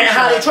 7 months. And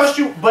how they trust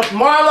you. But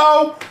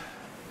Marlo,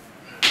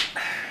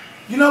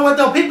 you know what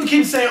though? People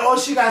keep saying, "Oh,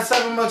 she got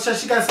 7 mugshots.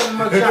 She got 7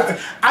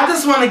 mugshots." I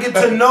just want to get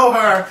to know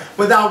her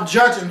without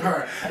judging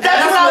her.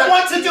 That's what I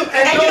want to do.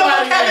 And you know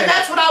what, Kevin?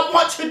 That's what I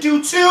want to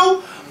do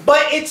too.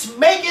 But it's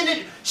making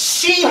it.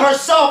 She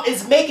herself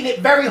is making it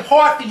very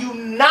hard for you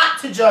not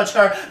to judge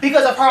her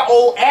because of her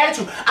old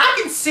attitude. I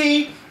can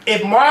see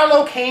if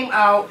Marlo came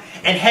out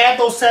and had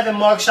those 7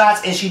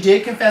 mugshots, and she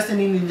did confess to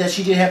me that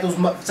she did have those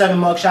 7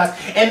 mugshots,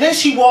 and then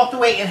she walked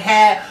away and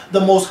had the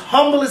most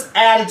humblest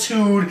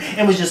attitude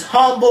and was just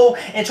humble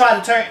and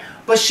tried to turn.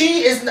 But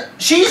she's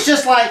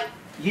just like,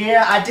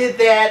 yeah, I did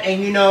that,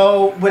 and you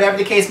know, whatever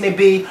the case may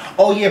be.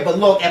 Oh yeah, but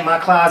look at my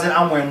closet.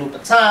 I'm wearing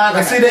Louboutin.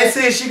 I see, they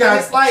say she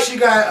got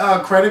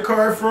credit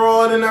card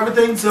fraud and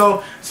everything.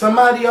 So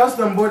somebody else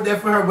done bought that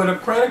for her with a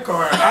credit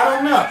card. I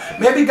don't know.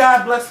 Maybe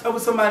God blessed her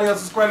with somebody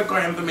else's credit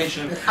card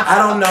information. I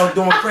don't know,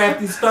 doing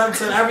crafty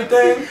stunts and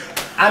everything.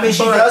 I mean,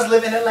 she does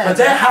live in Atlanta. But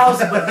that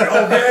house,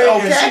 okay,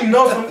 and she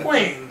knows some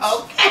queens.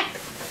 Okay.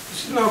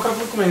 She know a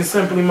couple of queens.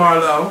 Simply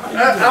Marlo.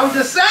 I'm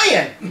just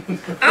saying.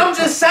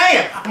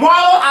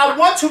 Marlo, I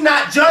want to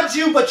not judge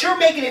you, but you're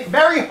making it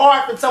very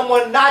hard for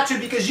someone not to,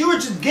 because you are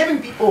just giving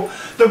people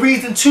the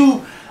reason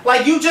to,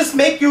 like, you just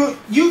make your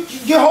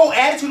whole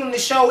attitude on the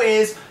show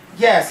is,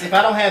 yes, if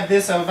I don't have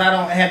this, or if I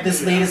don't have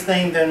this latest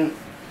thing, then.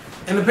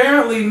 And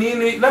apparently,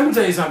 Nene, let me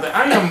tell you something.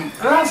 I'm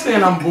not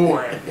saying I'm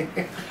bored,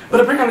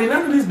 but apparently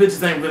none of these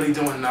bitches ain't really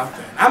doing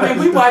nothing. I mean,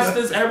 we watch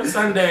this every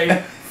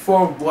Sunday.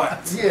 For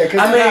what?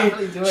 Yeah, I mean,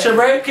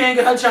 Sheree can't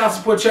get her child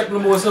support check no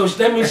more, so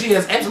that means she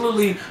has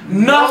absolutely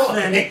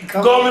nothing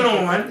going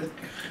on.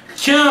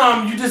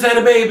 Kim, you just had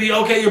a baby.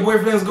 Okay, your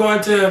boyfriend's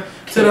going to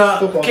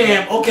the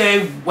camp.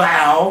 Okay,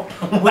 wow.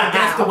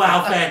 That's the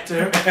wow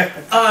factor.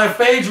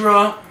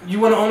 Phaedra, you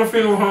want to own a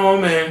funeral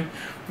home, and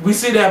we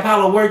see that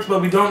Apollo works, but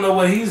we don't know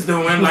what he's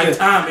doing, like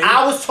Tommy.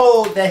 I was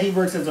told that he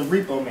works as a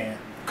repo man.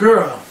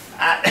 Girl,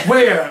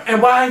 where?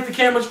 And why ain't the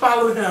cameras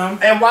following him?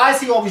 And why is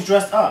he always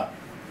dressed up?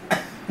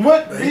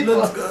 What? He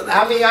looks good.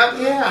 I mean,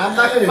 I'm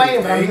not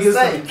complaining, but I'm just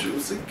saying.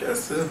 Juicy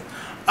kisses.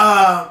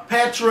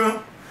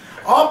 Petra.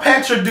 All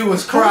Petra do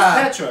is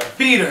cry. Who's Petra?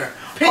 Peter.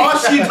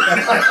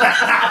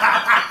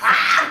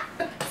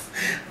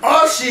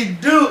 All she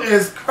do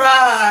is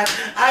cry.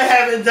 I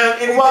haven't done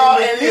anything. Well,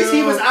 at least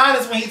he was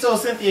honest when he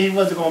told Cynthia he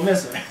wasn't gonna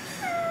miss her.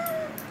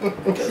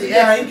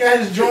 Yeah, he got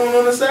his drone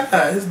on the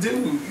side. His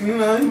dude, you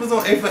know, he was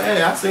on A for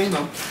A. I seen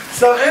him.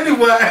 So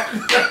anyway.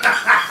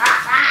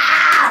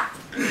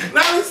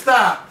 Let me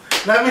stop.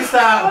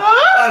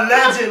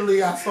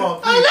 Allegedly, I saw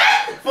people.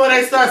 Before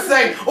they start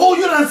saying, "Oh,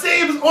 you done say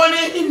he was on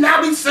it, he now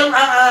be so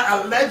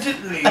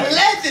allegedly."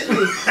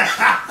 Allegedly.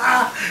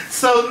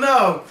 So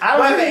no. I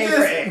don't have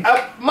an A.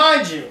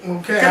 Mind you,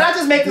 okay. Can I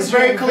just make this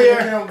very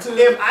clear?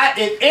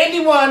 If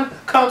anyone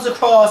comes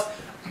across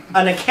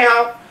an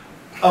account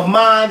of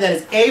mine that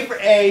is A for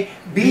A,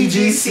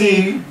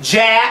 BGC,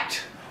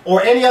 Jacked,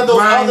 or any of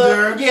those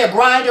other,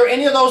 Grindr,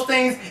 any of those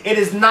things, it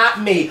is not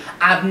me.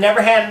 I've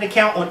never had an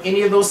account on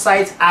any of those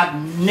sites. I've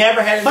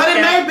never had an account. But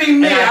it may be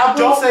me. I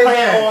don't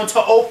plan on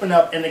to open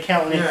up an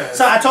account on it. Yes.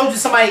 So I told you,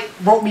 somebody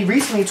wrote me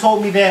recently,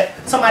 told me that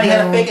somebody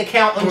had a fake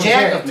account on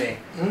Jack of me.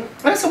 And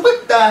I said,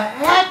 what the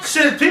heck?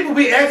 Shit, people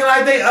be acting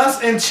like they us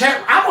in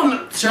chat. I don't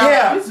know.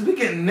 Yeah. We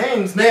getting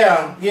names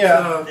now.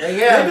 Yeah.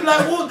 They be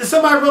like, well, did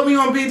somebody wrote me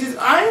on BGs?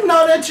 I didn't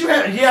know that you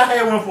had. Yeah, I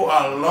had one for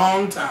a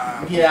long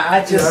time. Yeah,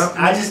 I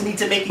just need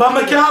to make it. But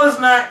Michaela's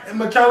not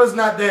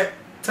that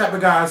type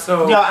of guy.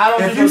 So no, I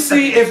don't. If you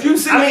see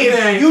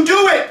anything, you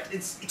do it.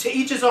 It's to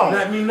each his own.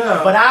 Let me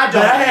know. But I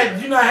don't.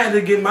 But I had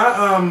to get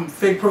my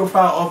fake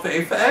profile off of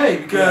A for A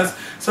because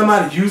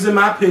somebody using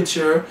my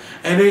picture,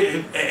 and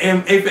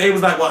A for A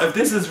was like, well, if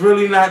this is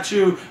really not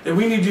you, then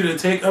we need you to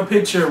take a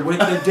picture with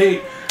the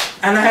date.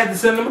 And I had to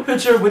send them a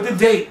picture with the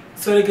date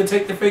so they could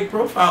take the fake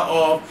profile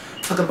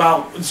off. Talk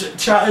about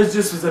child. It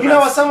just was. You know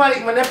what?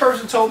 When that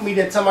person told me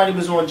that somebody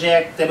was on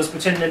Jack that was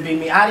pretending to be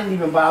me, I didn't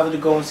even bother to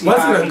go and see.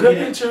 Was it a good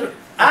picture?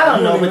 I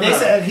don't know, but they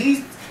said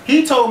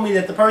He told me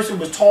that the person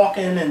was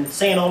talking and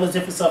saying all this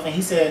different stuff, and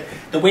he said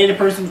the way the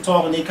person was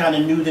talking, they kind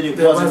of knew that it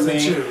wasn't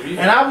me. you.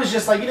 Yeah. And I was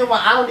just like, you know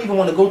what? I don't even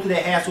want to go through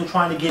that hassle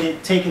trying to get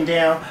it taken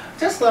down.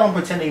 Just let them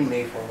pretend they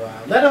made for a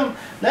while.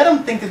 Let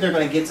them think that they're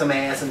going to get some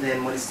ass, and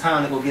then when it's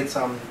time to go get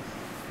some,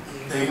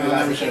 they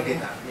realize they can't get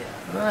that.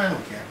 Yeah, I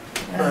don't care.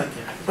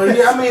 But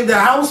yeah, I mean, the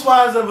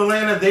Housewives of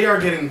Atlanta, they are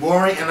getting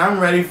boring, and I'm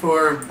ready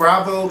for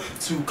Bravo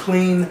to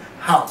clean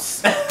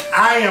house.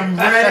 I am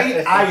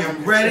ready. I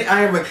am ready.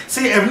 I am ready.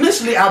 See,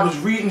 initially I was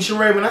reading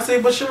Sheree when I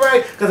said, but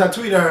Sheree, because I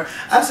tweeted her,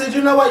 I said,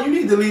 you know what, you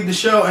need to leave the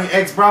show and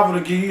ask Bravo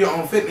to give you your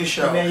own fitness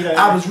show.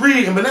 I was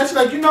reading, but then she's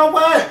like, you know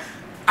what,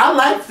 I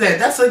like that.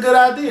 That's a good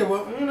idea.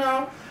 Well, you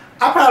know,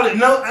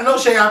 I know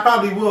Shay, I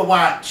probably will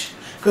watch.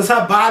 Because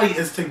her body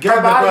is together.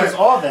 Her body is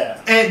all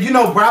that. And you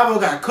know, Bravo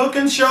got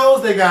cooking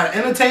shows, they got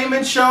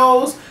entertainment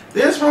shows.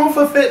 There's room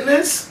for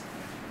fitness.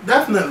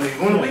 Definitely,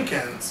 on the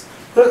weekends.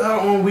 Put her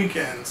on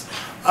weekends.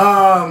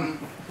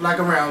 Like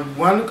around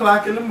 1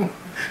 o'clock in the morning.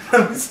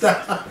 Let me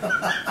stop.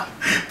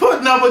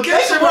 Put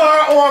Get her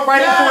on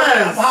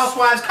right before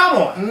Housewives. Come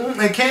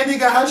on. And Candy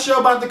got her show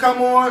about to come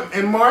on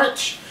in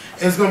March.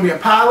 It's going to be a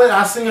pilot.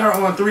 I seen her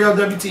on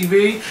 3LW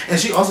TV. And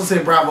she also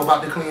said Bravo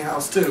about to clean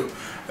house too.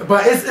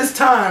 But it's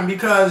time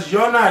because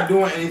you're not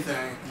doing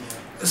anything.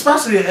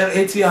 Especially at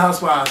ATL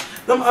Housewives.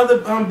 Them other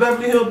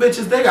Beverly Hills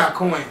bitches, they got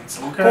coins.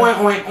 Okay. Coin,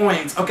 oink,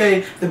 oinks.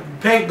 Okay? The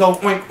bank go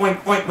oink,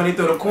 oink, oink when they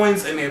throw the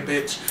coins in there,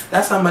 bitch.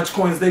 That's how much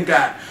coins they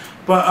got.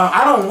 But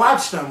I don't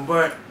watch them,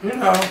 but, you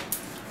know,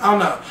 I don't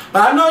know.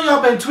 But I know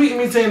y'all been tweeting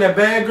me saying that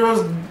Bad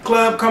Girls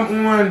Club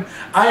come on.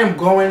 I am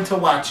going to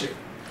watch it.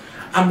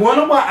 I'm going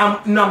to watch,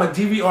 I'm a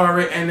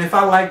DVR it, and if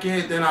I like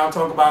it, then I'll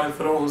talk about it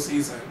for the whole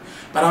season.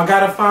 But I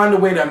gotta find a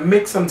way to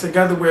mix them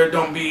together where it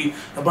don't be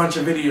a bunch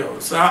of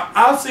videos. So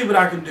I'll see what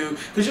I can do.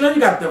 Cause you know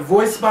you got The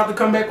Voice about to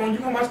come back on. You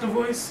gonna watch The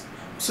Voice?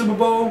 Super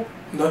Bowl?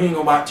 No, he ain't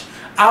gonna watch.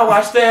 I'll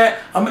watch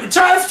that.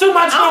 It's too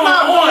much going on.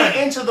 I'm not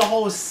really into the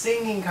whole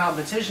singing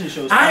competition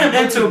shows. I am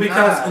into it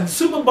because when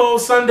Super Bowl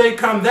Sunday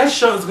come, that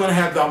show is gonna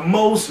have the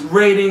most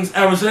ratings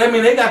ever. So that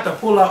means they got to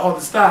pull out all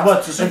the stops.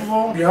 What, the Super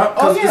Bowl? Yeah.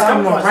 Oh yeah, it's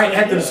coming on right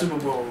after the Super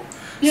Bowl.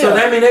 Yeah. So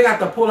that means they got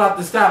to pull out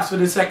the stops for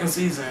the second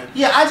season.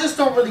 Yeah, I just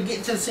don't really get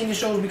into the singing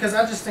shows because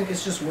I just think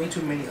it's just way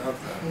too many of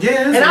them.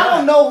 Yeah, and I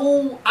don't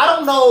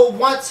know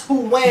once who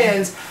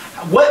wins,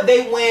 what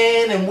they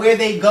win and where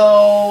they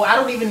go. I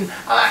don't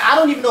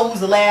even know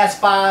who's the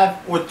last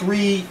 5 or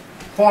 3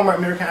 former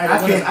American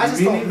Idol winners. I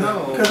just don't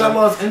know because I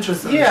lost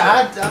interest in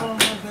I don't know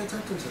if I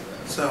attention to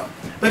that. So,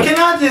 but can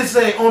I just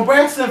say on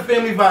Braxton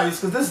Family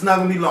Values, because this is not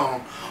gonna be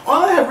long.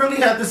 All I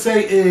really have to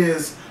say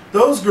is,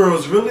 those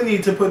girls really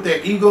need to put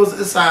their egos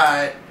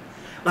aside.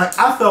 Like,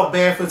 I felt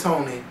bad for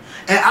Tony.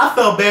 And I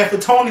felt bad for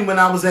Tony when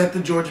I was at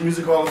the Georgia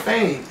Music Hall of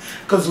Fame.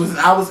 Because when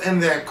I was in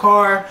that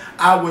car,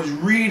 I was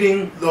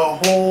reading the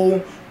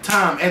whole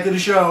time after the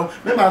show.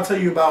 Remember I tell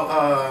you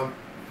about,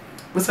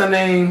 what's her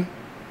name?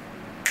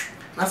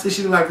 I said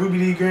she was like Ruby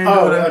Dee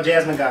granddaughter. Oh,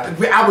 Jasmine Guy.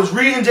 I was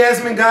reading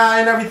Jasmine Guy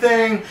and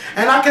everything.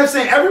 And I kept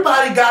saying,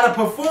 everybody got a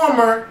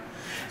performer.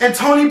 And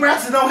Tony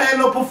Braxton don't have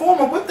no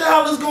performer. What the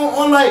hell is going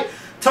on? Like,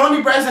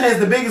 Tony Braxton has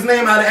the biggest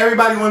name out of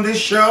everybody on this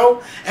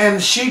show,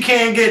 and she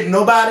can't get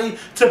nobody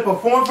to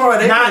perform for her.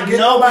 They not can't get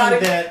knowing nobody,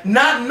 that,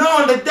 not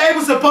knowing that they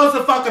were supposed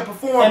to fucking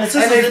perform, and the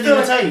sisters didn't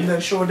even tell you. They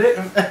sure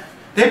didn't.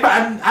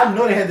 I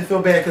know they had to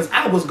feel bad because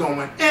I was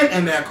going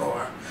in that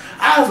car.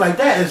 I was like,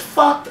 that is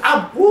fucked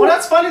up. Well,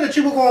 that's funny that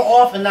you were going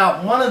off, and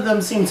not one of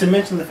them seemed to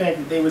mention the fact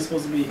that they were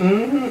supposed to be.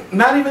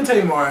 Not even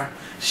Tamar.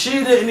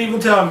 She didn't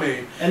even tell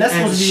me. And that's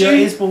supposed to be your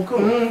ace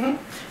cool.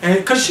 And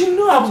because she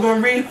knew I was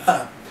gonna read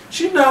her.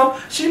 She know.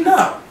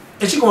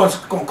 And she gonna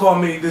call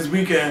me this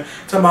weekend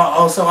talking about,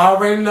 oh, so I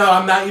already know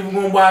I'm not even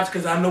gonna watch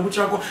because I know what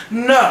y'all going.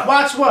 No.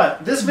 Watch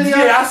what? This video?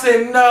 Yeah, I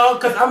said no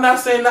because I'm not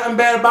saying nothing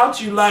bad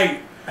about you.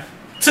 Like,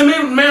 to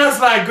me, man,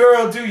 it's like,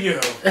 girl, do you?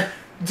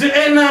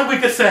 Ain't nothing we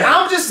can say.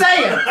 I'm just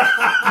saying.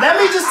 Let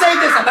me just say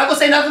this. I'm not gonna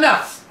say nothing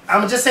else. I'm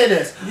gonna just say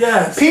this.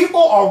 Yes.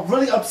 People are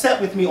really upset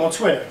with me on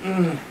Twitter.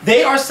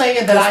 They are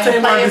saying that I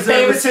am playing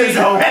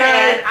favoritism.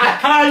 Okay.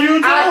 How you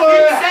doing? I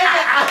keep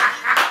saying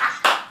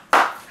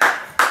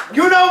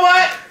you know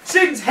what?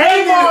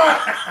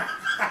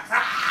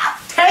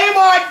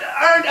 Tamar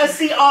earned a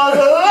seat a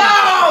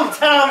long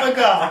time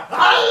ago.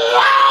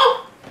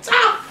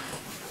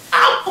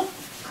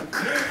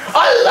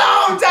 A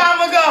long time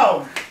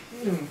ago.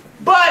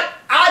 But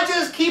I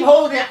just keep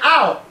holding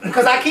out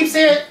because I keep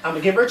saying I'm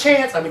gonna give her a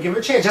chance. I'm gonna give her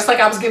a chance, just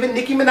like I was giving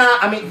Nicki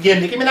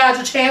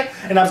Minaj a chance,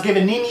 and I was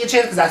giving Nene a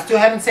chance because I still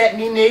haven't sat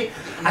Nene.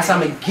 I said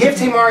I'm gonna give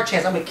Tamar a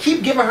chance. I'm gonna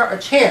keep giving her a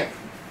chance.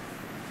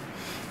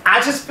 I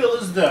just feel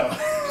as though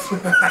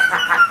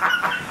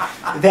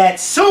that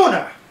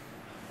sooner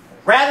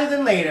rather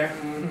than later,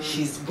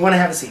 she's gonna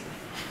have a seat.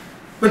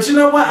 But you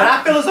know what? But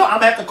I feel as though I'm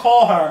gonna have to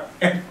call her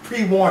and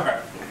pre-warn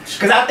her.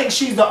 Because I think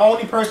she's the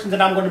only person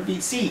that I'm going to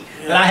beat seat.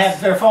 That I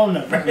have their phone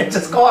number. And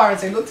just call her and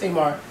say, look,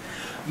 Tamar,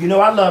 you know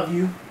I love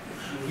you.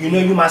 You know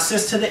you're my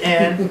sis to the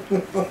end.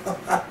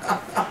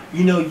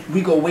 You know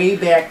we go way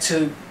back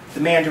to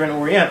the Mandarin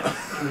Oriental.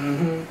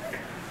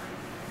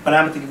 but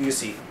I'm going to give you a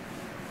seat.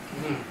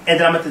 And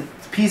then I'm going to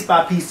piece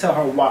by piece tell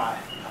her why.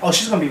 Oh,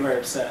 she's going to be very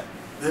upset.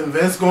 Then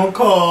Vince going to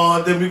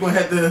call, then we're going to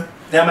have to...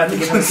 Then I'm going to have to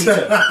give her a seat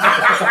too. I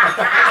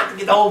have to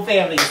get the whole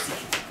family a seat.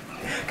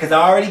 Because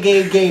I already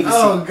gave Gabe a seat.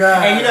 Oh,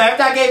 God. And you know,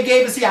 after I gave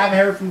Gabe a seat, I haven't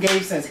heard from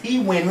Gabe since. He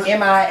went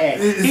MIA.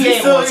 He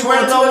ain't still on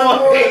Twitter no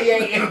more. He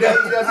ain't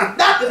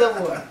nothing no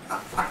more.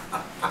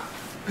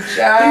 He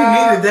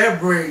needed that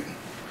break.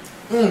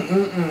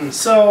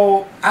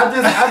 So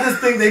I just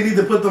think they need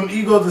to put them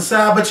egos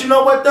aside. But you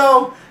know what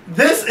though?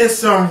 This is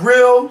some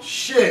real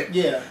shit.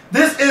 Yeah.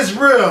 This is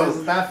real. This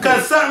is not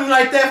Because something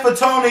like that for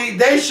Tony,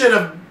 they should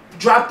have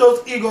dropped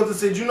those egos and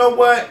said, you know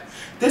what?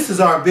 This is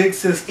our big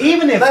sister.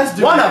 Even if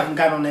one of them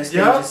got on that stage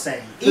and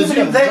sang. Even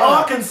if they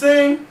all can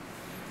sing,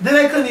 then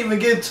they couldn't even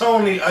give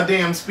Tony a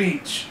damn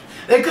speech.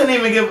 They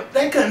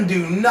couldn't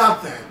do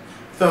nothing.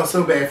 Felt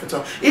so bad for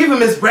Tony. Even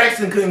Miss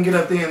Braxton couldn't get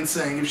up there and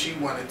sing if she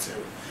wanted to.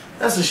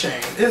 That's a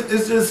shame.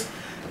 It's just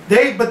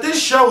but this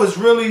show is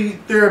really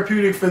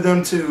therapeutic for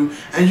them too,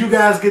 and you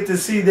guys get to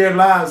see their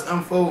lives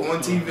unfold on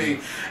TV.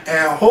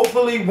 And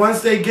hopefully,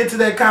 once they get to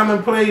that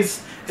common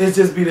place, it's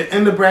just be the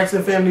end of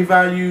Braxton Family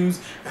Values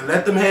and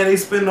let them have their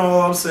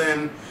spinoffs.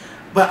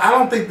 But I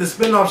don't think the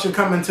spinoff should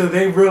come until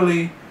they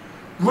really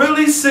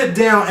sit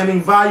down and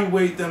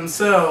evaluate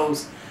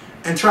themselves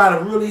and try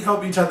to really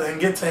help each other and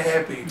get to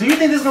happy. Do you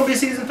think this is gonna be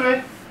season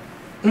 3?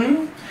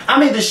 I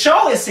mean, the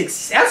show is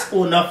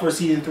successful enough for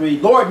season 3.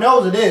 Lord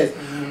knows it is.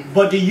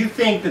 But do you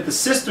think that the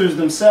sisters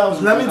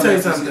themselves? Let me tell you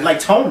something.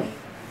 Like Tony.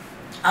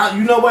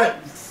 You know what?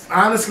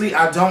 Honestly,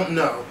 I don't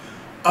know.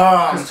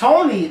 Because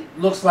Tony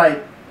looks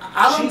like.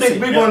 I don't think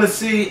we're going to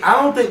see. I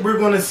don't think we're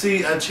going to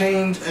see a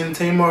change in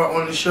Tamar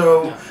on the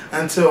show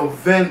until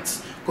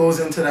Vince goes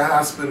into the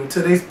hospital.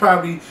 Today's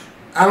probably.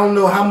 I don't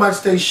know how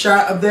much they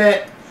shot of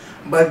that.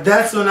 But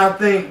that's when I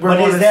think we're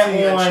going to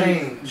see a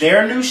change.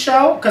 Their new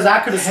show? Because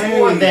I could have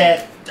sworn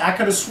that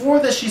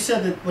she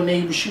said that when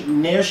they were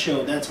shooting their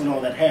show, that's when all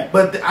that happened.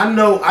 But I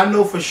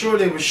know for sure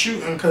they were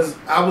shooting because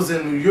I was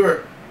in New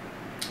York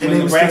and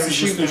they were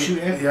still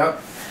shooting. Yep.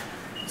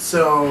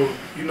 So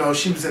you know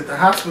she was at the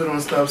hospital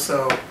and stuff.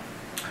 So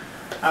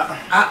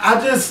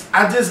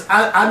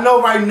I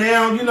know right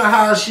now. You know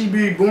how she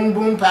be boom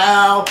boom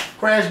pow,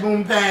 crash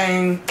boom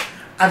bang.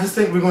 I just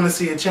think we're going to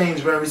see a change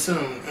very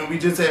soon, and we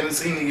just haven't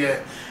seen it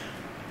yet.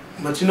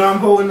 But you know, I'm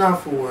holding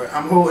out for it.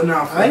 I'm holding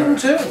out for it. I am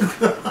too.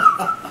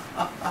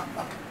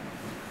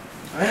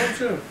 I am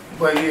too.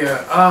 But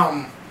yeah,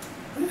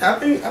 I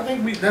think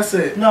that's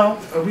it. No,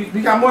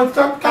 we got more to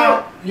talk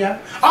about. Yeah.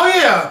 Oh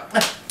yeah.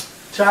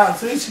 Child,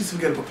 see, she's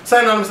forgettable.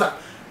 Say no, stop.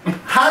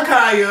 Hi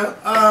Kaya.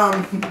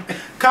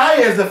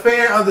 Kaya is a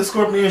fan of the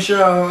Scorpion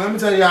Show. Let me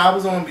tell you, I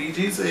was on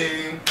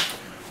BGC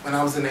when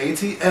I was in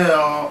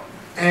ATL,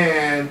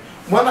 and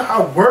one of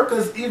our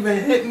workers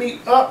even hit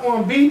me up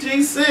on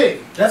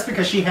BGC. That's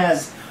because she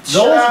has. Those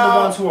are the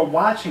ones who are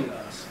watching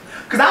us.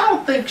 Because I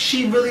don't think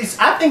she really.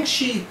 I think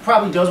she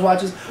probably does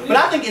watch us, but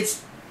I think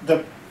it's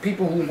the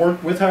people who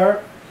work with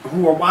her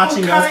who are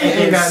watching us and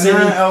ain't got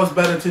nothing else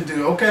better to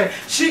do. Okay,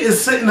 she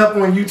is sitting up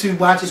on YouTube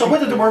watching. So what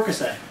did the worker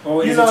say?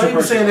 Or you know, he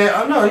was saying that.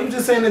 Oh no, he was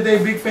just saying that they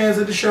big fans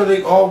of the show.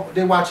 They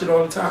watch it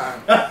all the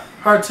time.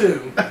 Her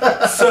too.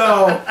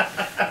 So,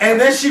 and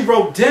then she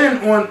wrote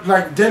Den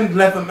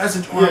left a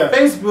message on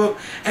Facebook,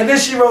 and then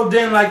she wrote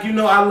Den like, you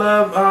know, I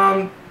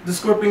love the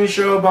Scorpion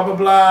Show, blah blah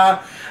blah.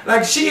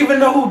 Like she even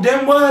know who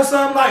Den was. So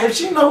I'm like, if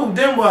she know who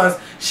Den was,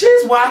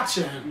 she's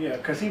watching. Yeah,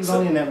 because he was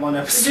only in that one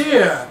episode.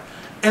 Yeah,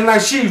 and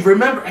like she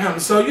remembered him.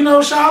 So you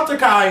know, shout out to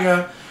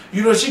Kaya.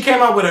 You know, she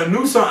came out with a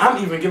new song. I'm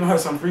even giving her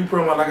some free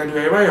promo like I do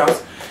everybody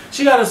else.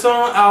 She got a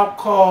song out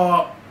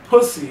called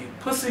Pussy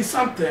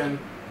something.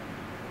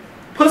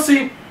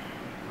 Pussy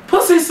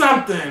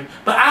something,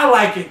 but I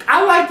like it.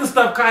 I like the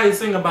stuff Kaya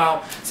sing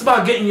about. It's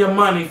about getting your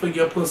money for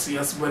your pussy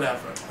or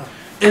whatever.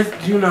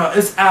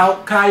 It's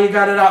out. Kaya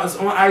got it out. It's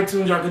on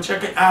iTunes. Y'all can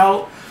check it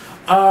out.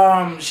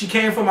 She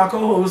came for my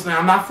co-host. Now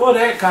I'm not for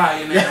that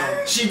Kaya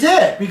now. She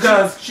did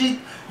because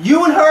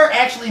you and her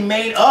actually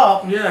made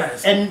up.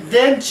 Yes. And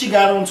then she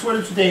got on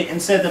Twitter today and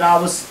said that I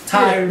was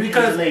tired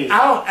because late.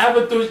 I don't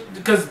ever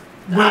because.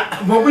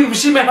 When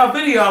she made her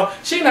video,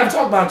 she didn't ever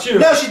talk about you.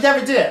 No, she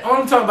never did.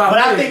 Only talk about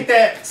But me. I think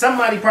that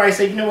somebody probably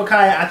said, you know what,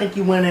 Kaya, I think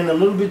you went in a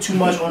little bit too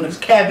much on this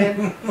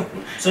Kevin.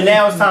 So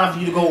now it's time for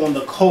you to go on the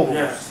co-host.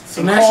 Yes.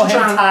 So call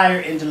him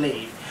tired and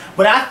delayed.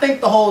 But I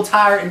think the whole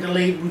tired and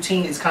delayed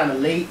routine is kind of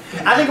late.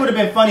 I think it would have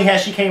been funny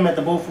had she came at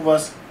the both of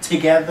us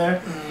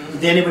together.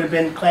 Then it would have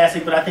been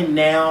classic. But I think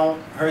now,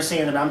 her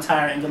saying that I'm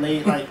tired and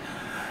delayed, like...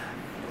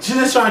 She's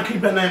just trying to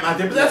keep her name out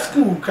there, but that's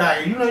cool,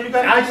 Kaya. You know, you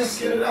gotta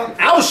just get it out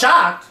there. I was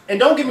shocked, and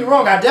don't get me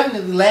wrong, I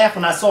definitely laughed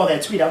when I saw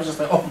that tweet. I was just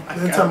like, oh my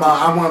god. Talking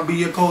about, I want to be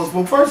your coach.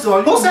 Well, first of all,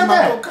 you want to be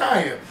my coach,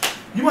 Kaya.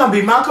 You want to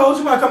be my coach?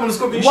 You want to come on the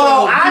Scorpion Show?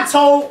 Well, I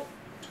told...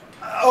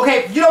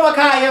 Okay, you know what,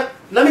 Kaya?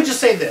 Let me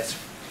just say this.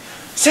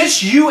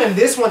 Since you and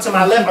this one to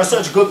my left are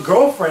such good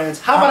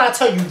girlfriends, how about I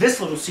tell you this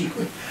little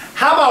secret?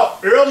 How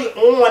about early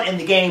on in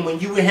the game when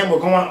you and him were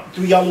going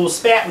through your little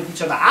spat with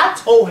each other, I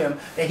told him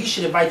that he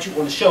should invite you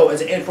on the show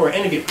for an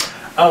interview.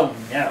 Oh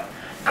no.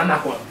 I'm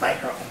not going to invite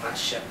her on my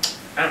show.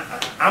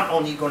 I'm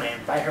only going to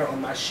invite her on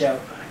my show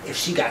if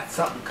she got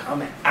something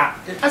coming out.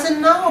 I said,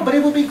 no, but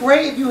it would be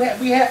great if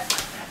we had.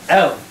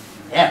 Oh,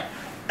 yeah.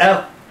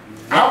 Oh.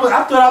 I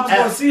thought I was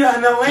going to see her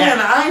in Atlanta.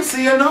 Yeah. I ain't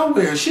see her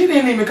nowhere. She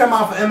didn't even come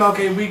out for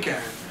MLK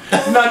weekend.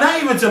 No,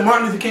 not even to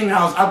Martin Luther King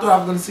house. I thought I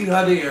was going to see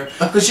her there.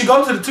 Because she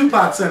go to the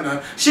Tupac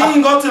Center. She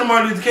didn't go to the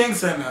Martin Luther King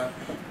Center.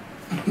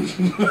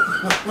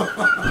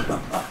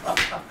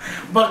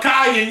 But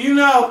Kaya, you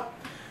know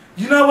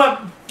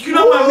what?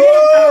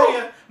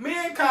 Me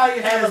and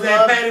Kaya has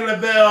that Patti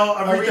LaBelle,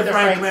 Aretha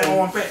Franklin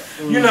on.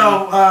 You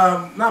know,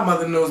 not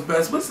Mother Knows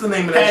Best. What's the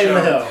name of that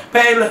show?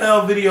 Patti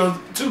LaBelle videos.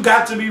 Too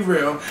Got to Be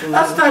Real.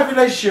 That's the type of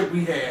relationship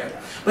we have.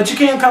 But you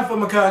can't come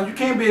from a con. You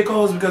can't be a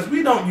co-host because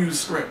we don't use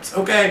scripts.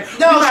 Okay?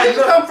 No, she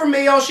can come from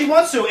me all she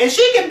wants to, and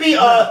she can be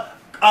a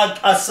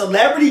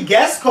celebrity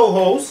guest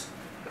co-host.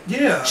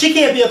 Yeah. She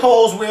can't be a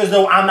co-host whereas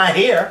though I'm not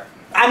here.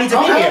 I need to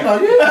be here.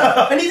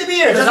 Yeah. I need to be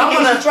here. Just in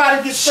case you try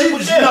to get straight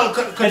with you. And I'm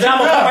going to come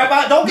right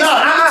by. Don't get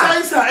I'm going to tell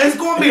you something. It's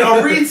going to be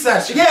a read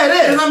session. Yeah, it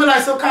is. And I'm going to be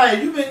like, so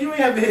Kaya, you ain't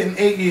have hit in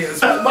 8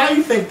 years. Why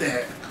you think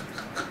that?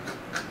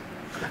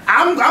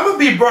 I'm going to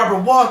be Barbara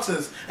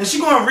Walters. And she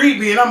going to read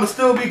me and I'm going to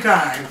still be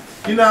kind.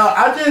 You know,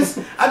 I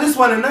just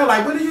want to know,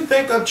 like, what do you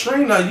think of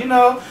Trina? You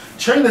know,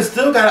 Trina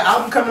still got an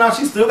album coming out.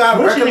 She still got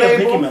a record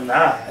label. Nicki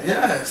Minaj?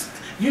 Yes.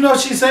 You know,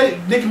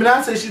 Nicki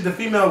Minaj said she's the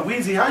female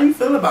Weezy. How you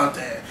feel about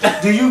that?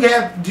 Do you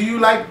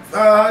like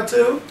her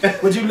too?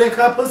 Would you lick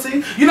her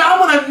pussy? You know, I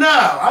want to know.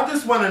 I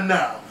just want to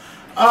know.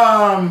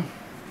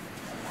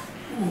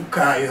 Ooh,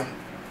 Kaya,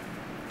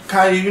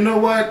 you know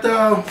what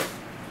though?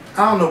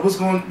 I don't know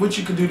what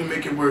you could do to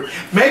make it work.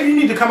 Maybe you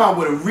need to come out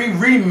with a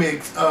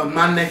remix of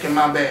My Neck and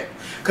My Back.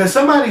 Cause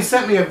somebody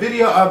sent me a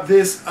video of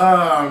this.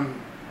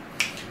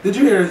 Did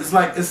you hear it? It's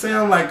like it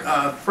sounds like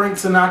Frank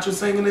Sinatra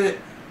singing it.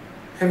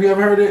 Have you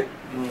ever heard it?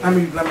 Let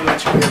me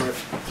let you hear it.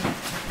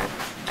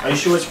 Are you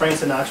sure it's Frank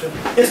Sinatra?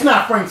 It's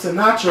not Frank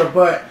Sinatra,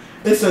 but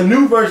it's a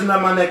new version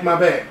of My Neck, My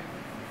Back.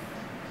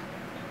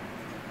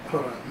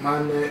 Hold on.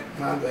 My Neck,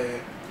 My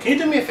Back. Can you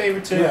do me a favor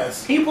too?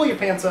 Yes. Can you pull your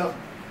pants up?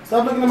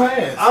 Stop looking at my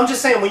ass. I'm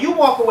just saying, when you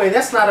walk away,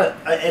 that's not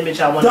an image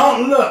I want.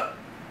 Don't look.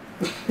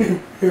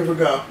 Here we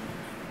go.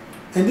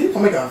 And then you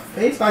make a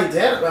face like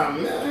that about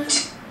me. My neck,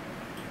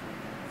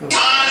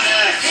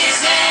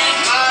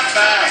 my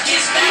back,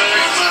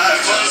 my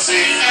pussy,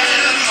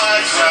 and my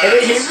crack. And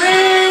then he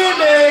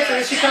remix, and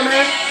then she come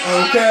in.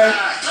 Okay.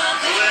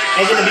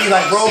 And then it'll be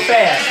like real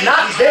fast.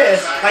 Not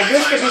this. Like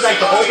this could be like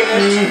the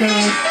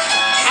opening.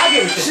 I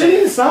give it to you.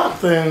 She's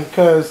something,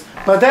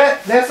 but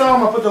that song,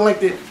 I'm gonna put the link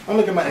there. I'm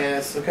looking at my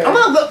ass, okay? I'm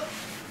gonna look.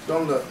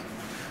 Don't look.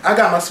 I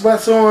got my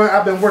sweats on.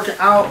 I've been working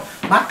out.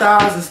 My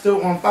thighs are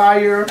still on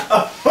fire.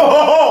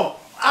 Oh,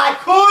 I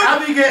could,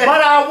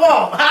 but I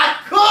won't. I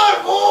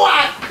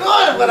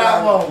could, but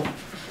I won't.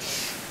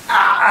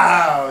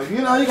 Ow,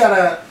 you know, you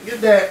gotta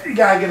get that. You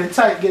gotta get it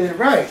tight, get it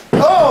right.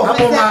 Oh,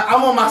 I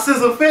want my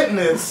Sizzle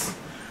Fitness.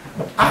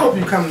 I hope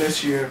you come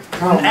this year.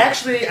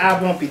 Actually,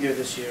 I won't be there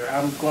this year.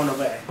 I'm going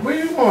away. Where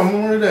you going? I'm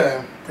going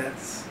there.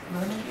 That's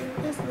none of your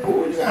business.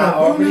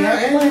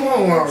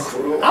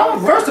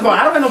 First of all,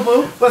 I don't have no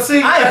boo. But see,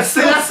 did I just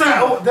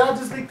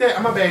leak that?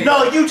 I'm a baby.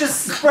 No, you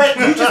just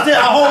did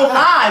a whole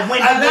lie.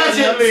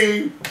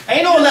 Allegedly.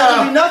 Ain't no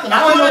allegedly nothing.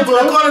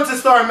 According to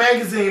Star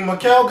Magazine,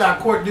 Mikkel got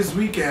caught this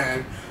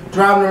weekend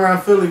driving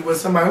around Philly with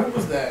somebody. Who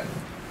was that?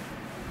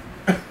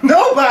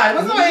 Nobody.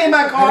 What's nobody in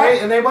my car?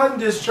 And they wasn't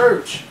just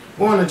church.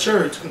 Going to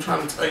church. I'm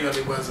trying to tell you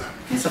they wasn't.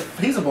 He's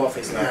a ball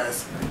face now.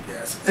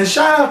 Yes. And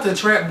shout out to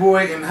Trap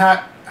Boy and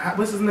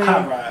what's his name?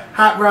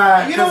 Hot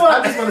Rod. You know what?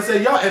 I just want to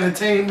say, y'all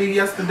entertained me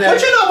yesterday.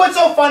 But you know what's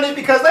so funny?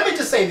 Because let me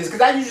just say this,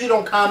 because I usually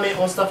don't comment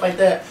on stuff like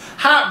that.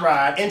 Hot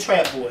Rod and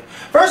Trap Boy.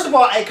 First of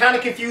all, it kind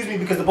of confused me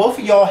because the both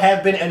of y'all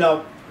have been in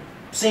a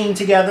scene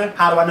together.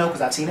 How do I know?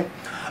 Because I've seen it.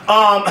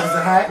 Was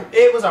it hot?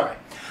 It was alright.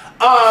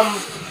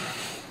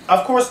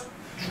 Of course,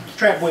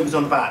 Trap Boy was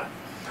on the bottom.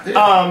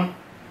 Yeah.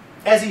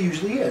 As he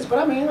usually is. But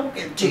I mean, I'm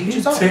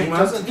just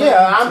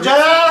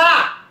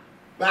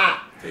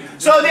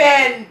So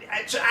then,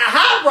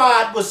 Hot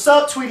Rod was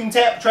subtweeting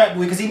Trap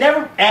Boy because he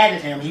never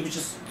added him. He was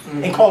just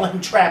and calling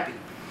him Trappy.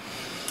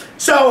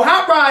 So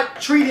Hot Rod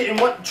tweeted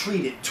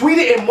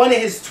in one of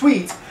his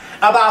tweets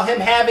about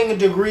him having a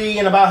degree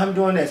and about him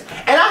doing this.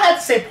 And I had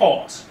to say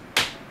pause.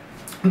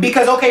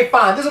 Because, okay,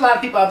 fine, there's a lot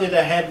of people out there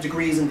that have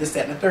degrees and this,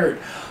 that, and the third.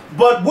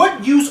 But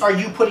what use are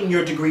you putting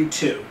your degree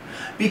to?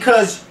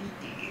 Because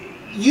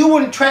you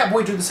and Trap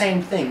Boy do the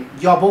same thing.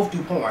 Y'all both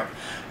do porn.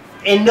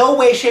 In no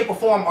way, shape, or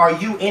form are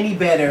you any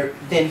better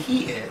than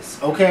he is,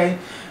 okay?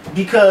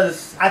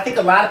 Because I think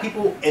a lot of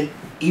people, and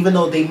even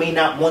though they may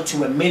not want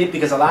to admit it,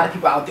 because a lot of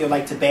people out there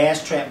like to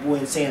bash Trap Boy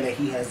and saying that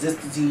he has this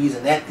disease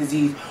and that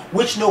disease,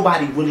 which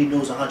nobody really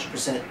knows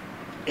 100%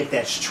 if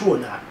that's true or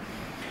not.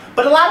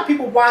 But a lot of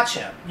people watch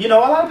him. You know,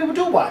 a lot of people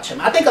do watch him.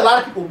 I think a lot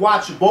of people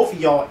watch both of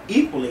y'all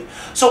equally.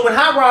 So when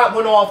Hot Rod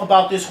went off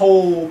about this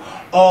whole,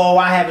 oh,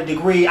 I have a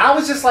degree, I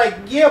was just like,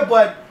 yeah,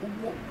 but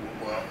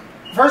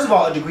first of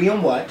all, a degree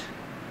in what?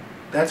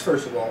 That's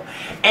first of all.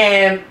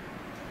 And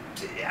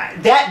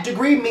that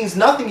degree means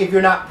nothing if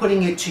you're not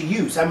putting it to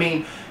use. I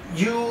mean,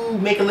 you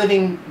make a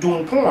living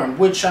doing porn,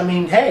 which, I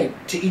mean, hey,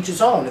 to each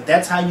his own. If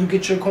that's how you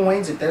get your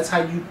coins, if that's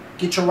how you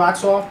get your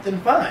rocks off,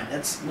 then fine.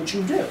 That's what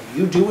you do.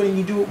 You do it and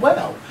you do it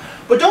well.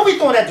 But don't be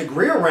throwing that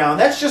degree around.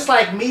 That's just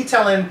like me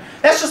telling,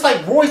 that's just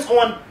like Royce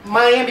on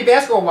Miami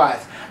Basketball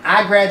Wives.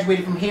 I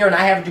graduated from here and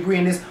I have a degree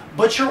in this,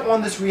 but you're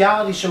on this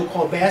reality show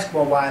called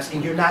Basketball Wives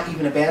and you're not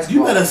even a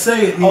basketball You better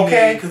say it, Nene,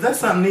 okay? because that's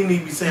something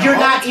Nene be saying. You're all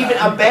not the even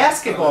time. a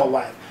basketball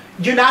wife.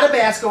 You're not a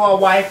basketball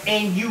wife,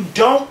 and you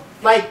don't,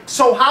 like,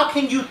 so how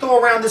can you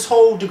throw around this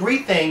whole degree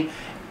thing?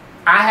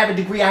 I have a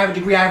degree, I have a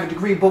degree, I have a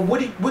degree, but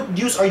what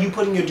use are you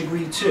putting your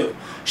degree to?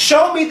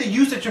 Show me the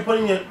use that you're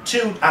putting it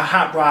to a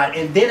hot rod,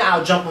 and then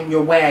I'll jump on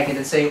your wagon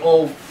and say,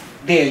 oh,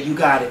 there, you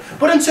got it.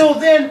 But until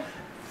then,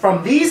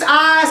 from these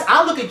eyes,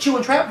 I look at you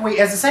and Trap Boy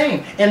as the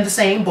same, in the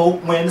same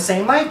boat, wearing the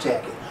same life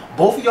jacket.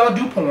 Both of y'all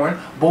do porn,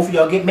 both of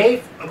y'all get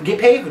paid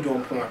for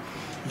doing porn.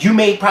 You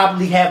may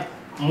probably have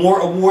more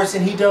awards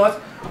than he does,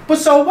 but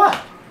so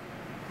what?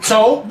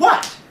 So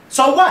what?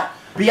 So what?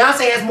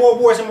 Beyonce has more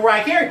awards than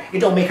Mariah Carey. It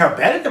don't make her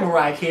better than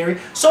Mariah Carey.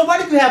 So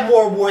what if you have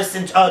more awards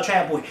than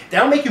Trap Boy? That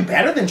don't make you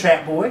better than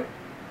Trap Boy.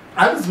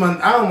 I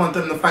don't want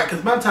them to fight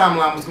because my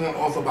timeline was going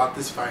off about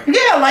this fight.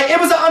 Yeah, like it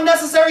was an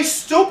unnecessary,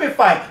 stupid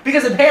fight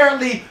because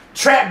apparently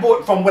Trap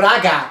Boy, from what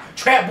I got,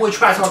 Trap Boy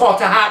tried to talk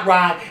to Hot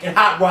Rod and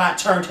Hot Rod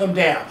turned him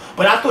down.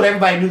 But I thought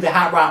everybody knew that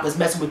Hot Rod was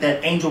messing with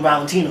that Angel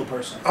Valentino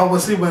person. Oh, well,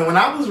 see, when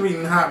I was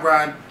reading Hot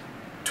Rod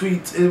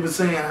tweets, it was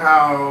saying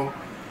how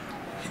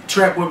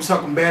Trap Boy was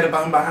talking bad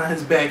about him behind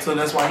his back, so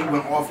that's why he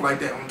went off like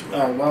that on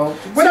Twitter. Oh, well.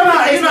 Whatever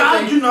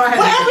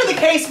the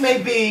case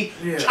may be,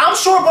 yeah. I'm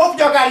sure both of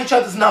y'all got each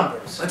other's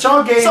numbers. But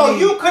y'all gave so me,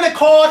 you could have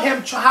called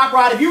him Hot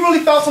Rod if you really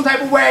felt some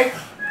type of way.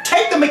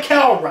 Take the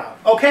Mikkel route,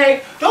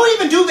 okay? Don't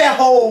even do that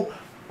whole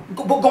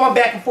going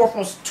back and forth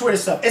on Twitter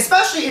stuff,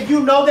 especially if you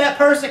know that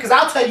person, because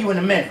I'll tell you in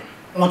a minute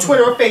on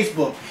Twitter or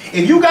Facebook.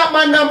 If you got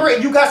my number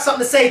and you got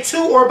something to say to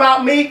or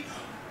about me,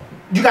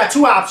 you got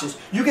two options.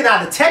 You can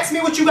either text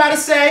me what you got to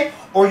say,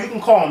 or you can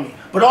call me.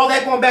 But all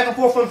that going back and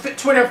forth on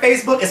Twitter and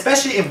Facebook,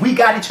 especially if we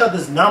got each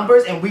other's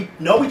numbers and we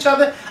know each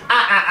other,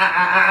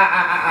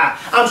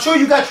 I'm sure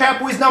you got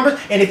Trap Boy's numbers,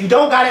 and if you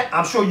don't got it,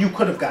 I'm sure you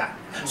could have got it.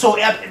 So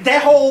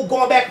that whole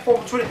going back and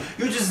forth on Twitter,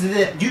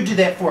 you did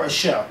that for a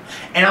show.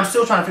 And I'm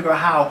still trying to figure out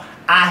how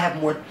I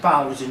have more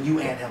followers than you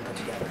and him put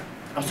together.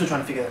 I'm still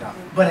trying to figure that out.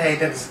 But hey,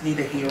 that's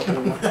neither here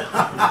nor there.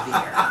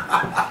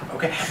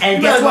 Okay?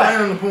 And guess what? I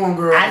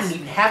didn't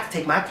even have to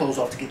take my clothes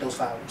off to get those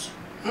followers.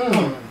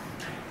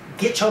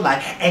 Get your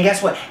life. And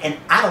guess what? And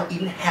I don't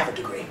even have a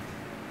degree.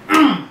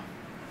 I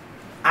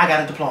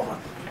got a diploma.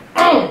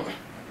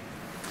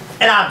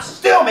 And I'm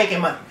still making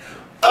money.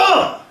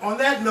 On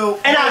that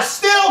note, and I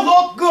still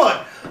look good.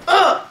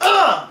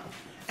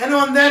 And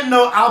on that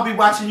note, I'll be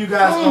watching you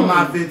guys on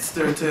my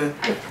Vidster to,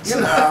 you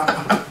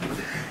know.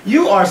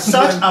 You are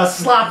such a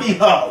sloppy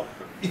hoe.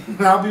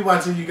 I'll be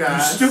watching you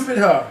guys. You stupid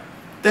hoe.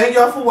 Thank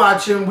y'all for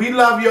watching. We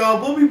love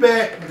y'all. We'll be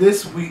back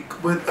this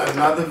week with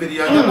another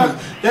video. Y'all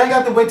ain't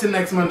got to wait till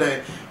next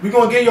Monday. We're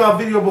going to get y'all a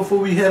video before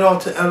we head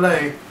off to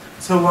LA.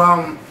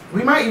 So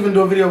we might even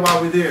do a video while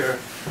we're there.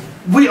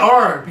 We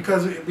are,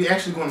 because we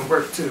actually going to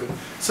work too.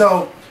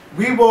 So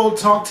we will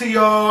talk to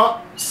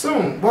y'all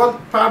soon.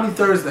 Well, probably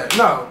Thursday.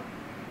 No,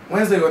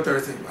 Wednesday or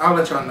Thursday. I'll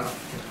let y'all know.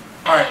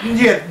 All right.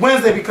 Yeah,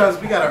 Wednesday because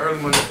we got an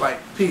early morning flight.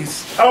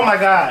 Peace. Oh my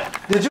God.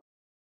 Did you